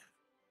Modric.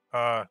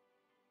 Have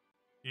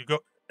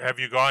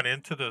you gone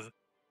into the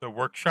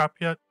workshop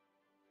yet?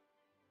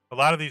 A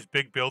lot of these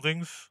big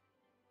buildings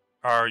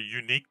are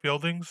unique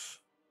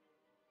buildings.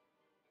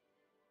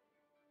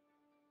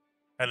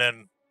 And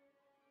then,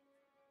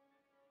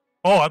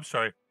 oh, I'm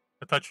sorry.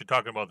 I thought you were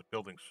talking about the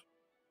buildings.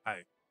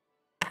 Hi.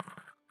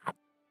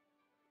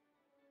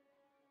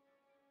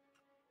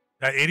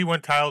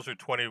 81 tiles or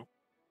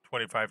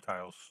 25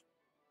 tiles?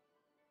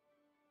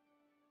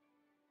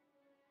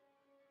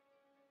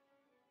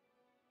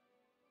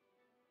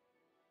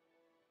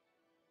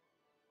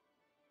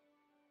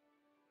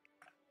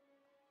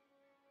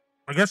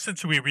 I guess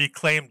since we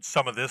reclaimed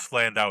some of this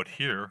land out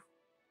here,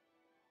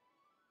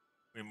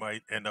 we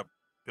might end up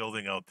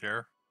building out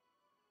there.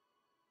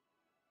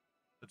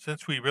 But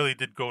since we really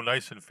did go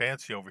nice and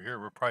fancy over here,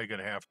 we're probably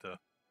going to have to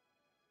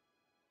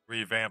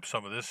revamp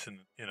some of this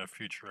in a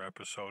future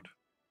episode.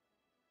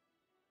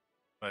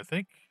 But I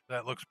think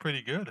that looks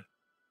pretty good.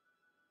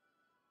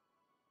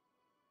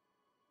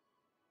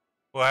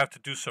 We'll have to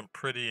do some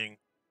prettying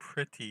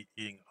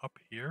up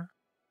here.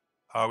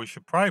 We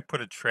should probably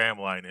put a tram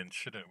line in,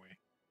 shouldn't we?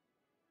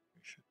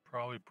 We should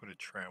probably put a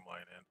tram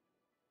line in.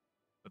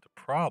 But the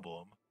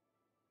problem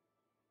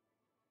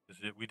is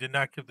that we did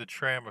not give the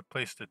tram a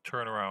place to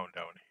turn around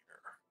down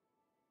here.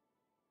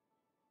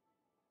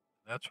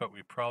 That's what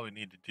we probably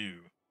need to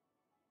do.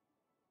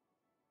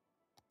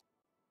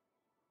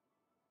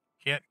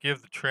 Can't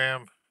give the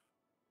tram,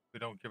 we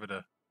don't give it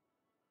a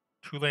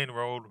 2-lane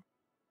road,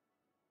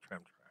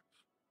 tram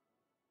tracks.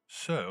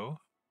 So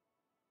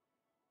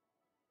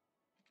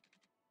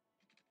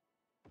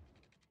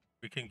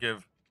we can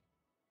give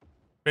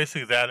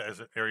basically that as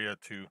an area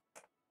for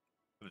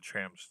the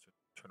trams to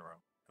turn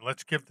around. And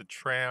let's give the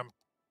tram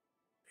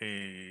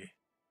a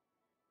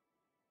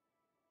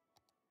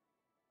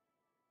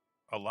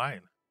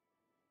line.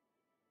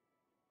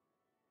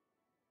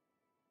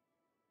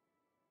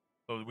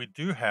 So we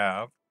do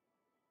have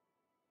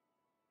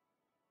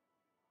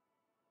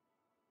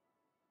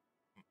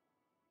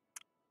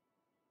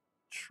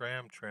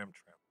tram.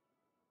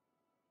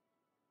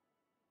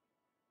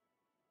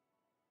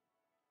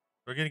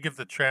 We're going to give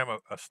the tram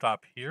a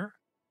stop here.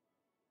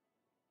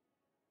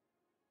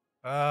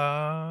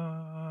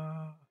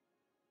 I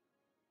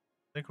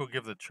think we'll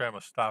give the tram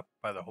a stop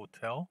by the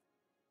hotel.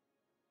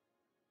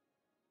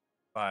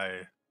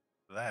 By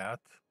that.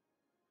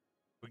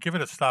 We'll give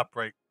it a stop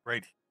right,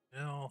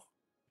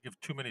 give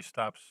too many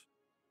stops.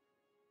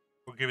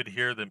 We'll give it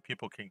here, then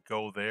people can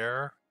go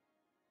there.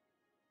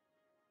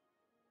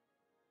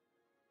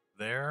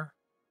 There.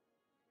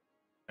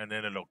 And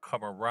then it'll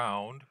come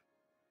around.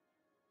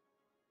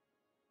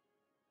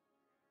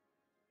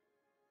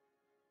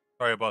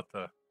 Sorry about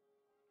the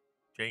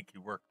janky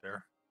work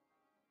there.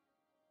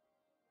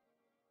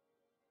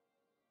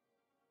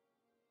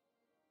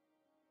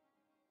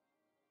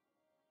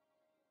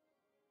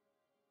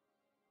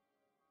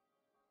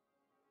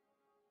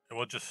 And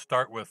we'll just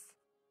start with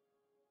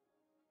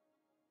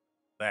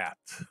that.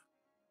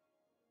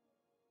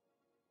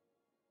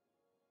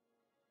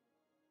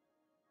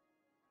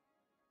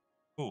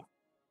 Ooh,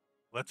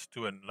 let's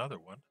do another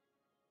one.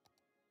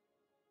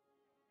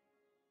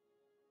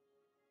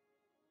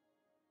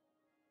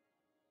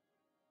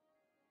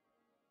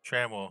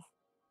 Tram will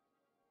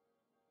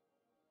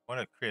want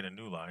to create a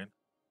new line.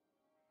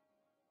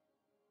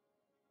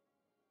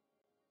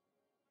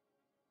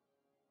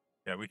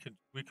 Yeah,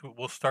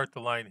 we'll start the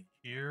line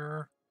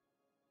here.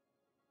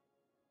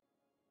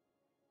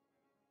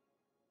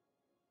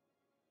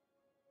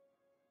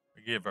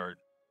 We give our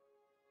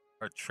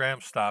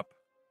tram stop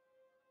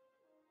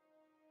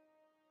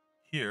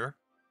here.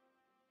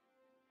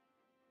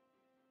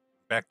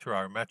 Back to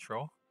our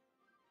metro.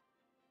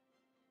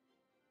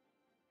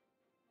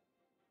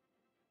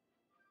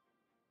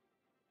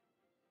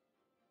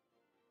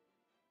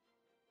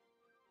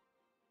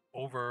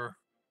 Over.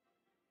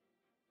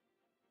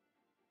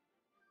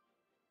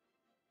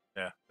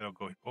 Yeah, it'll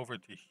go over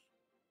to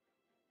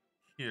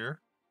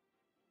here.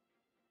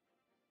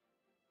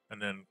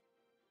 And then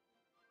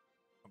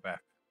go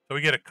back. So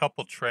we get a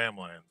couple tram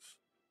lines.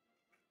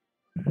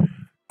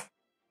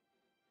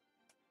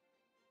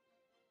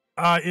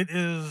 It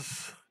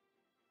is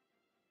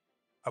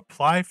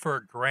apply for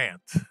a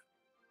grant. So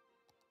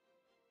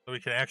we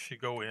can actually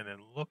go in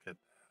and look at that.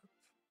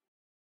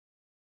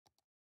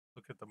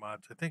 Look at the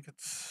mods. I think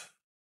it's...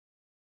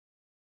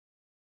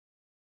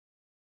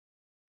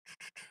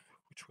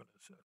 Which one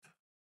is it?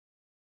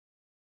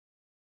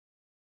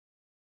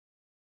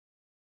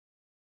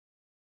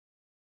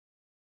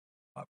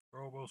 Pop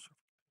Robos.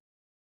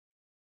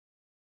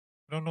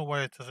 I don't know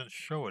why it doesn't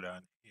show it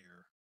on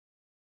here.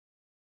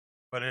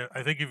 But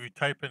I think if you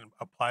type in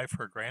apply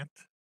for a grant.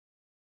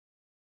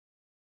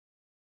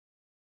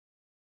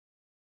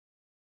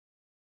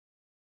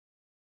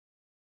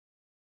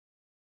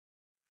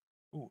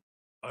 Ooh,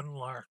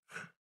 unlock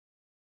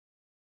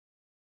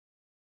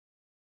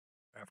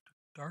after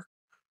dark.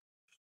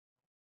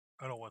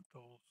 I don't want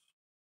those.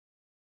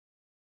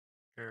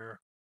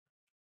 Here.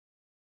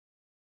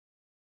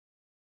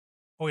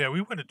 Oh yeah,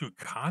 we want to do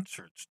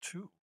concerts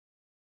too.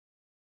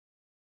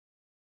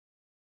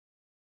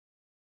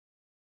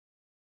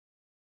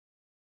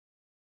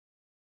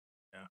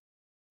 Yeah,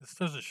 this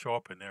doesn't show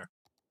up in there.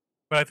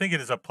 But I think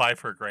it is apply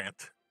for a grant,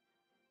 to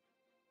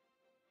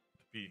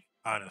be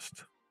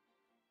honest.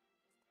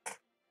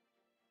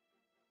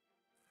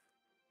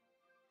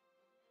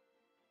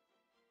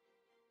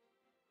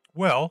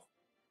 Well,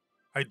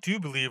 I do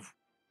believe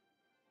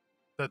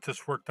that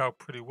this worked out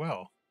pretty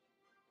well.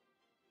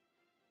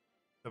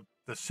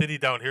 The city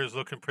down here is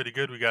looking pretty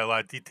good. We got a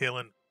lot of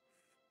detailing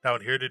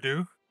down here to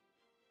do.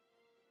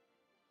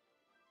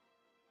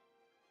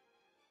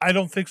 I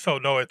don't think so.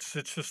 No, it's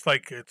just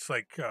like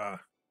yeah,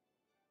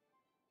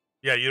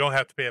 you don't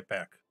have to pay it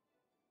back.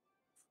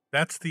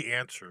 That's the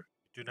answer.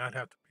 You do not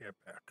have to pay it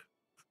back.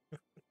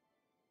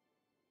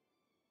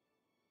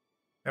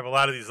 I have a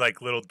lot of these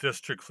like little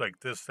districts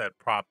like this that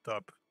propped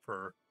up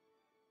for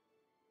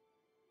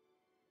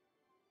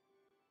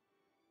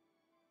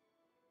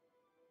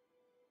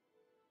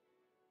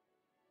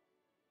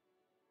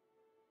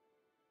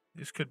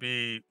this could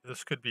be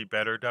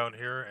better down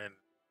here, and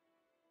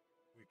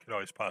we could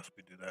always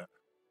possibly do that.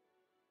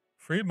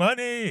 Free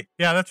money.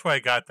 Yeah, that's why I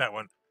got that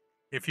one.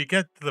 If you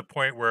get to the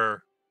point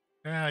where,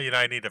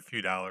 I need a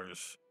few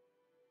dollars,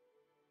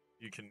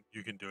 you can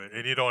do it,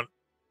 and you don't,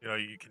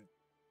 you can,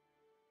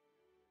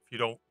 if you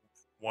don't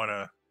want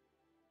to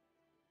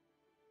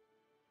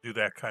do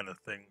that kind of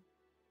thing.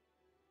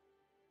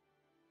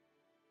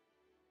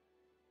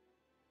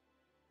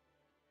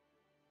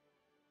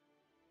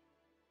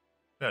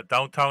 Yeah,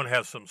 downtown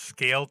has some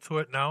scale to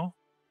it now,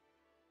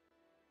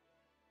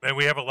 and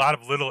we have a lot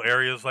of little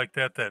areas like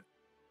that that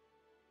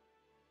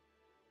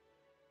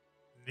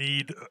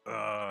need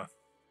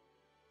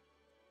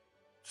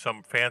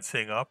some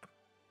fancying up.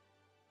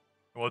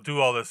 We'll do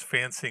all this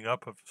fancying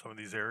up of some of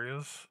these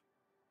areas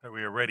that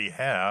we already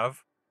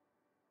have,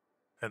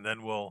 and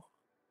then we'll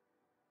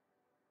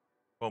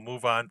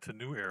move on to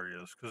new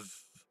areas,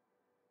 because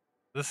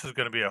this is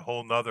going to be a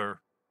whole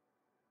nother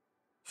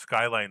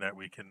skyline that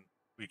we can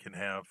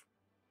have.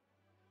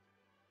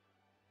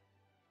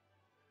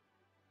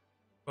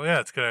 Well, yeah,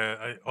 it's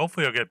gonna.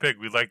 Hopefully, it'll get big.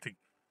 We'd like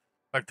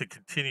to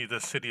continue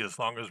this city as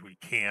long as we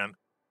can.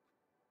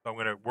 So I'm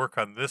going to work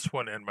on this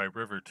one and my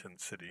Riverton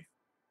city.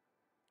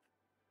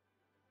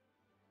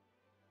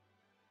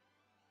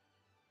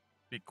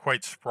 Be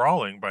quite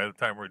sprawling by the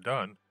time we're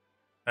done.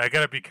 And I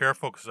got to be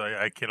careful because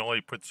I can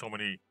only put so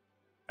many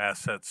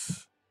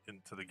assets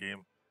into the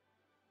game.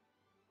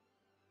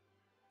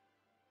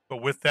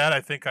 But with that,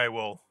 I think I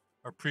will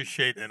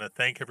appreciate and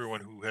thank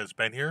everyone who has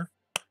been here.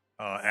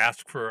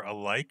 Ask for a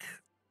like,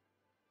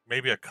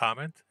 maybe a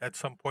comment at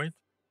some point.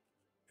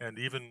 And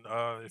even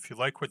if you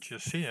like what you're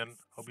seeing,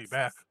 I'll be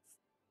back.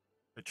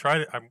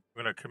 I'm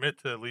going to commit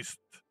to at least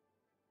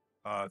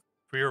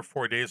 3 or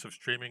 4 days of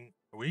streaming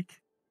a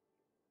week.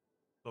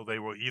 So they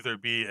will either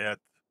be at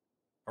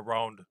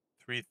around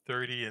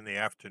 3:30 in the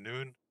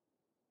afternoon,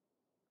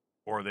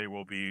 or they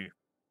will be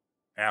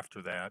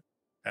after that,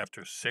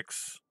 after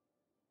 6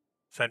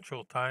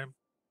 Central Time.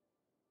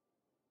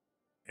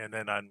 And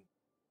then on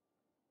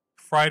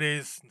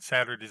Fridays and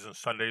Saturdays and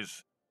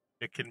Sundays,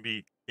 it can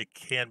be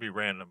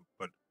random.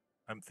 But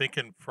I'm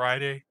thinking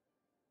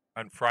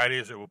on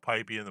Fridays, it will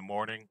probably be in the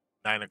morning,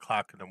 9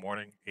 o'clock in the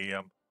morning,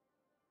 a.m.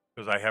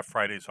 because I have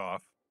Fridays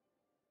off.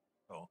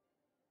 So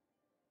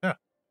yeah,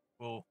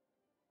 we'll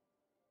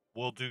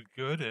we'll do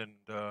good, and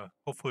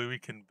hopefully we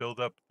can build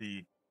up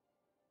the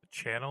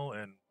channel.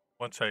 And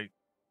once I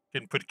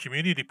can put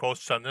community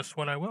posts on this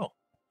one, I will.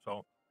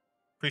 So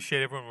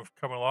appreciate everyone for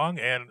coming along,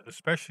 and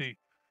especially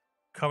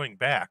coming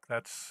back.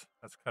 That's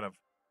kind of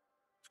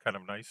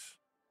nice.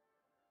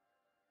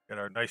 Got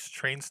our nice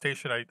train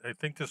station. I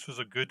think this was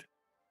a good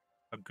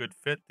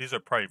fit. These are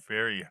probably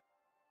very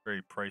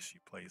pricey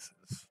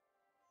places,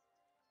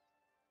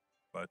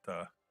 but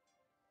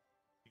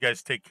you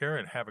guys take care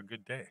and have a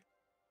good day.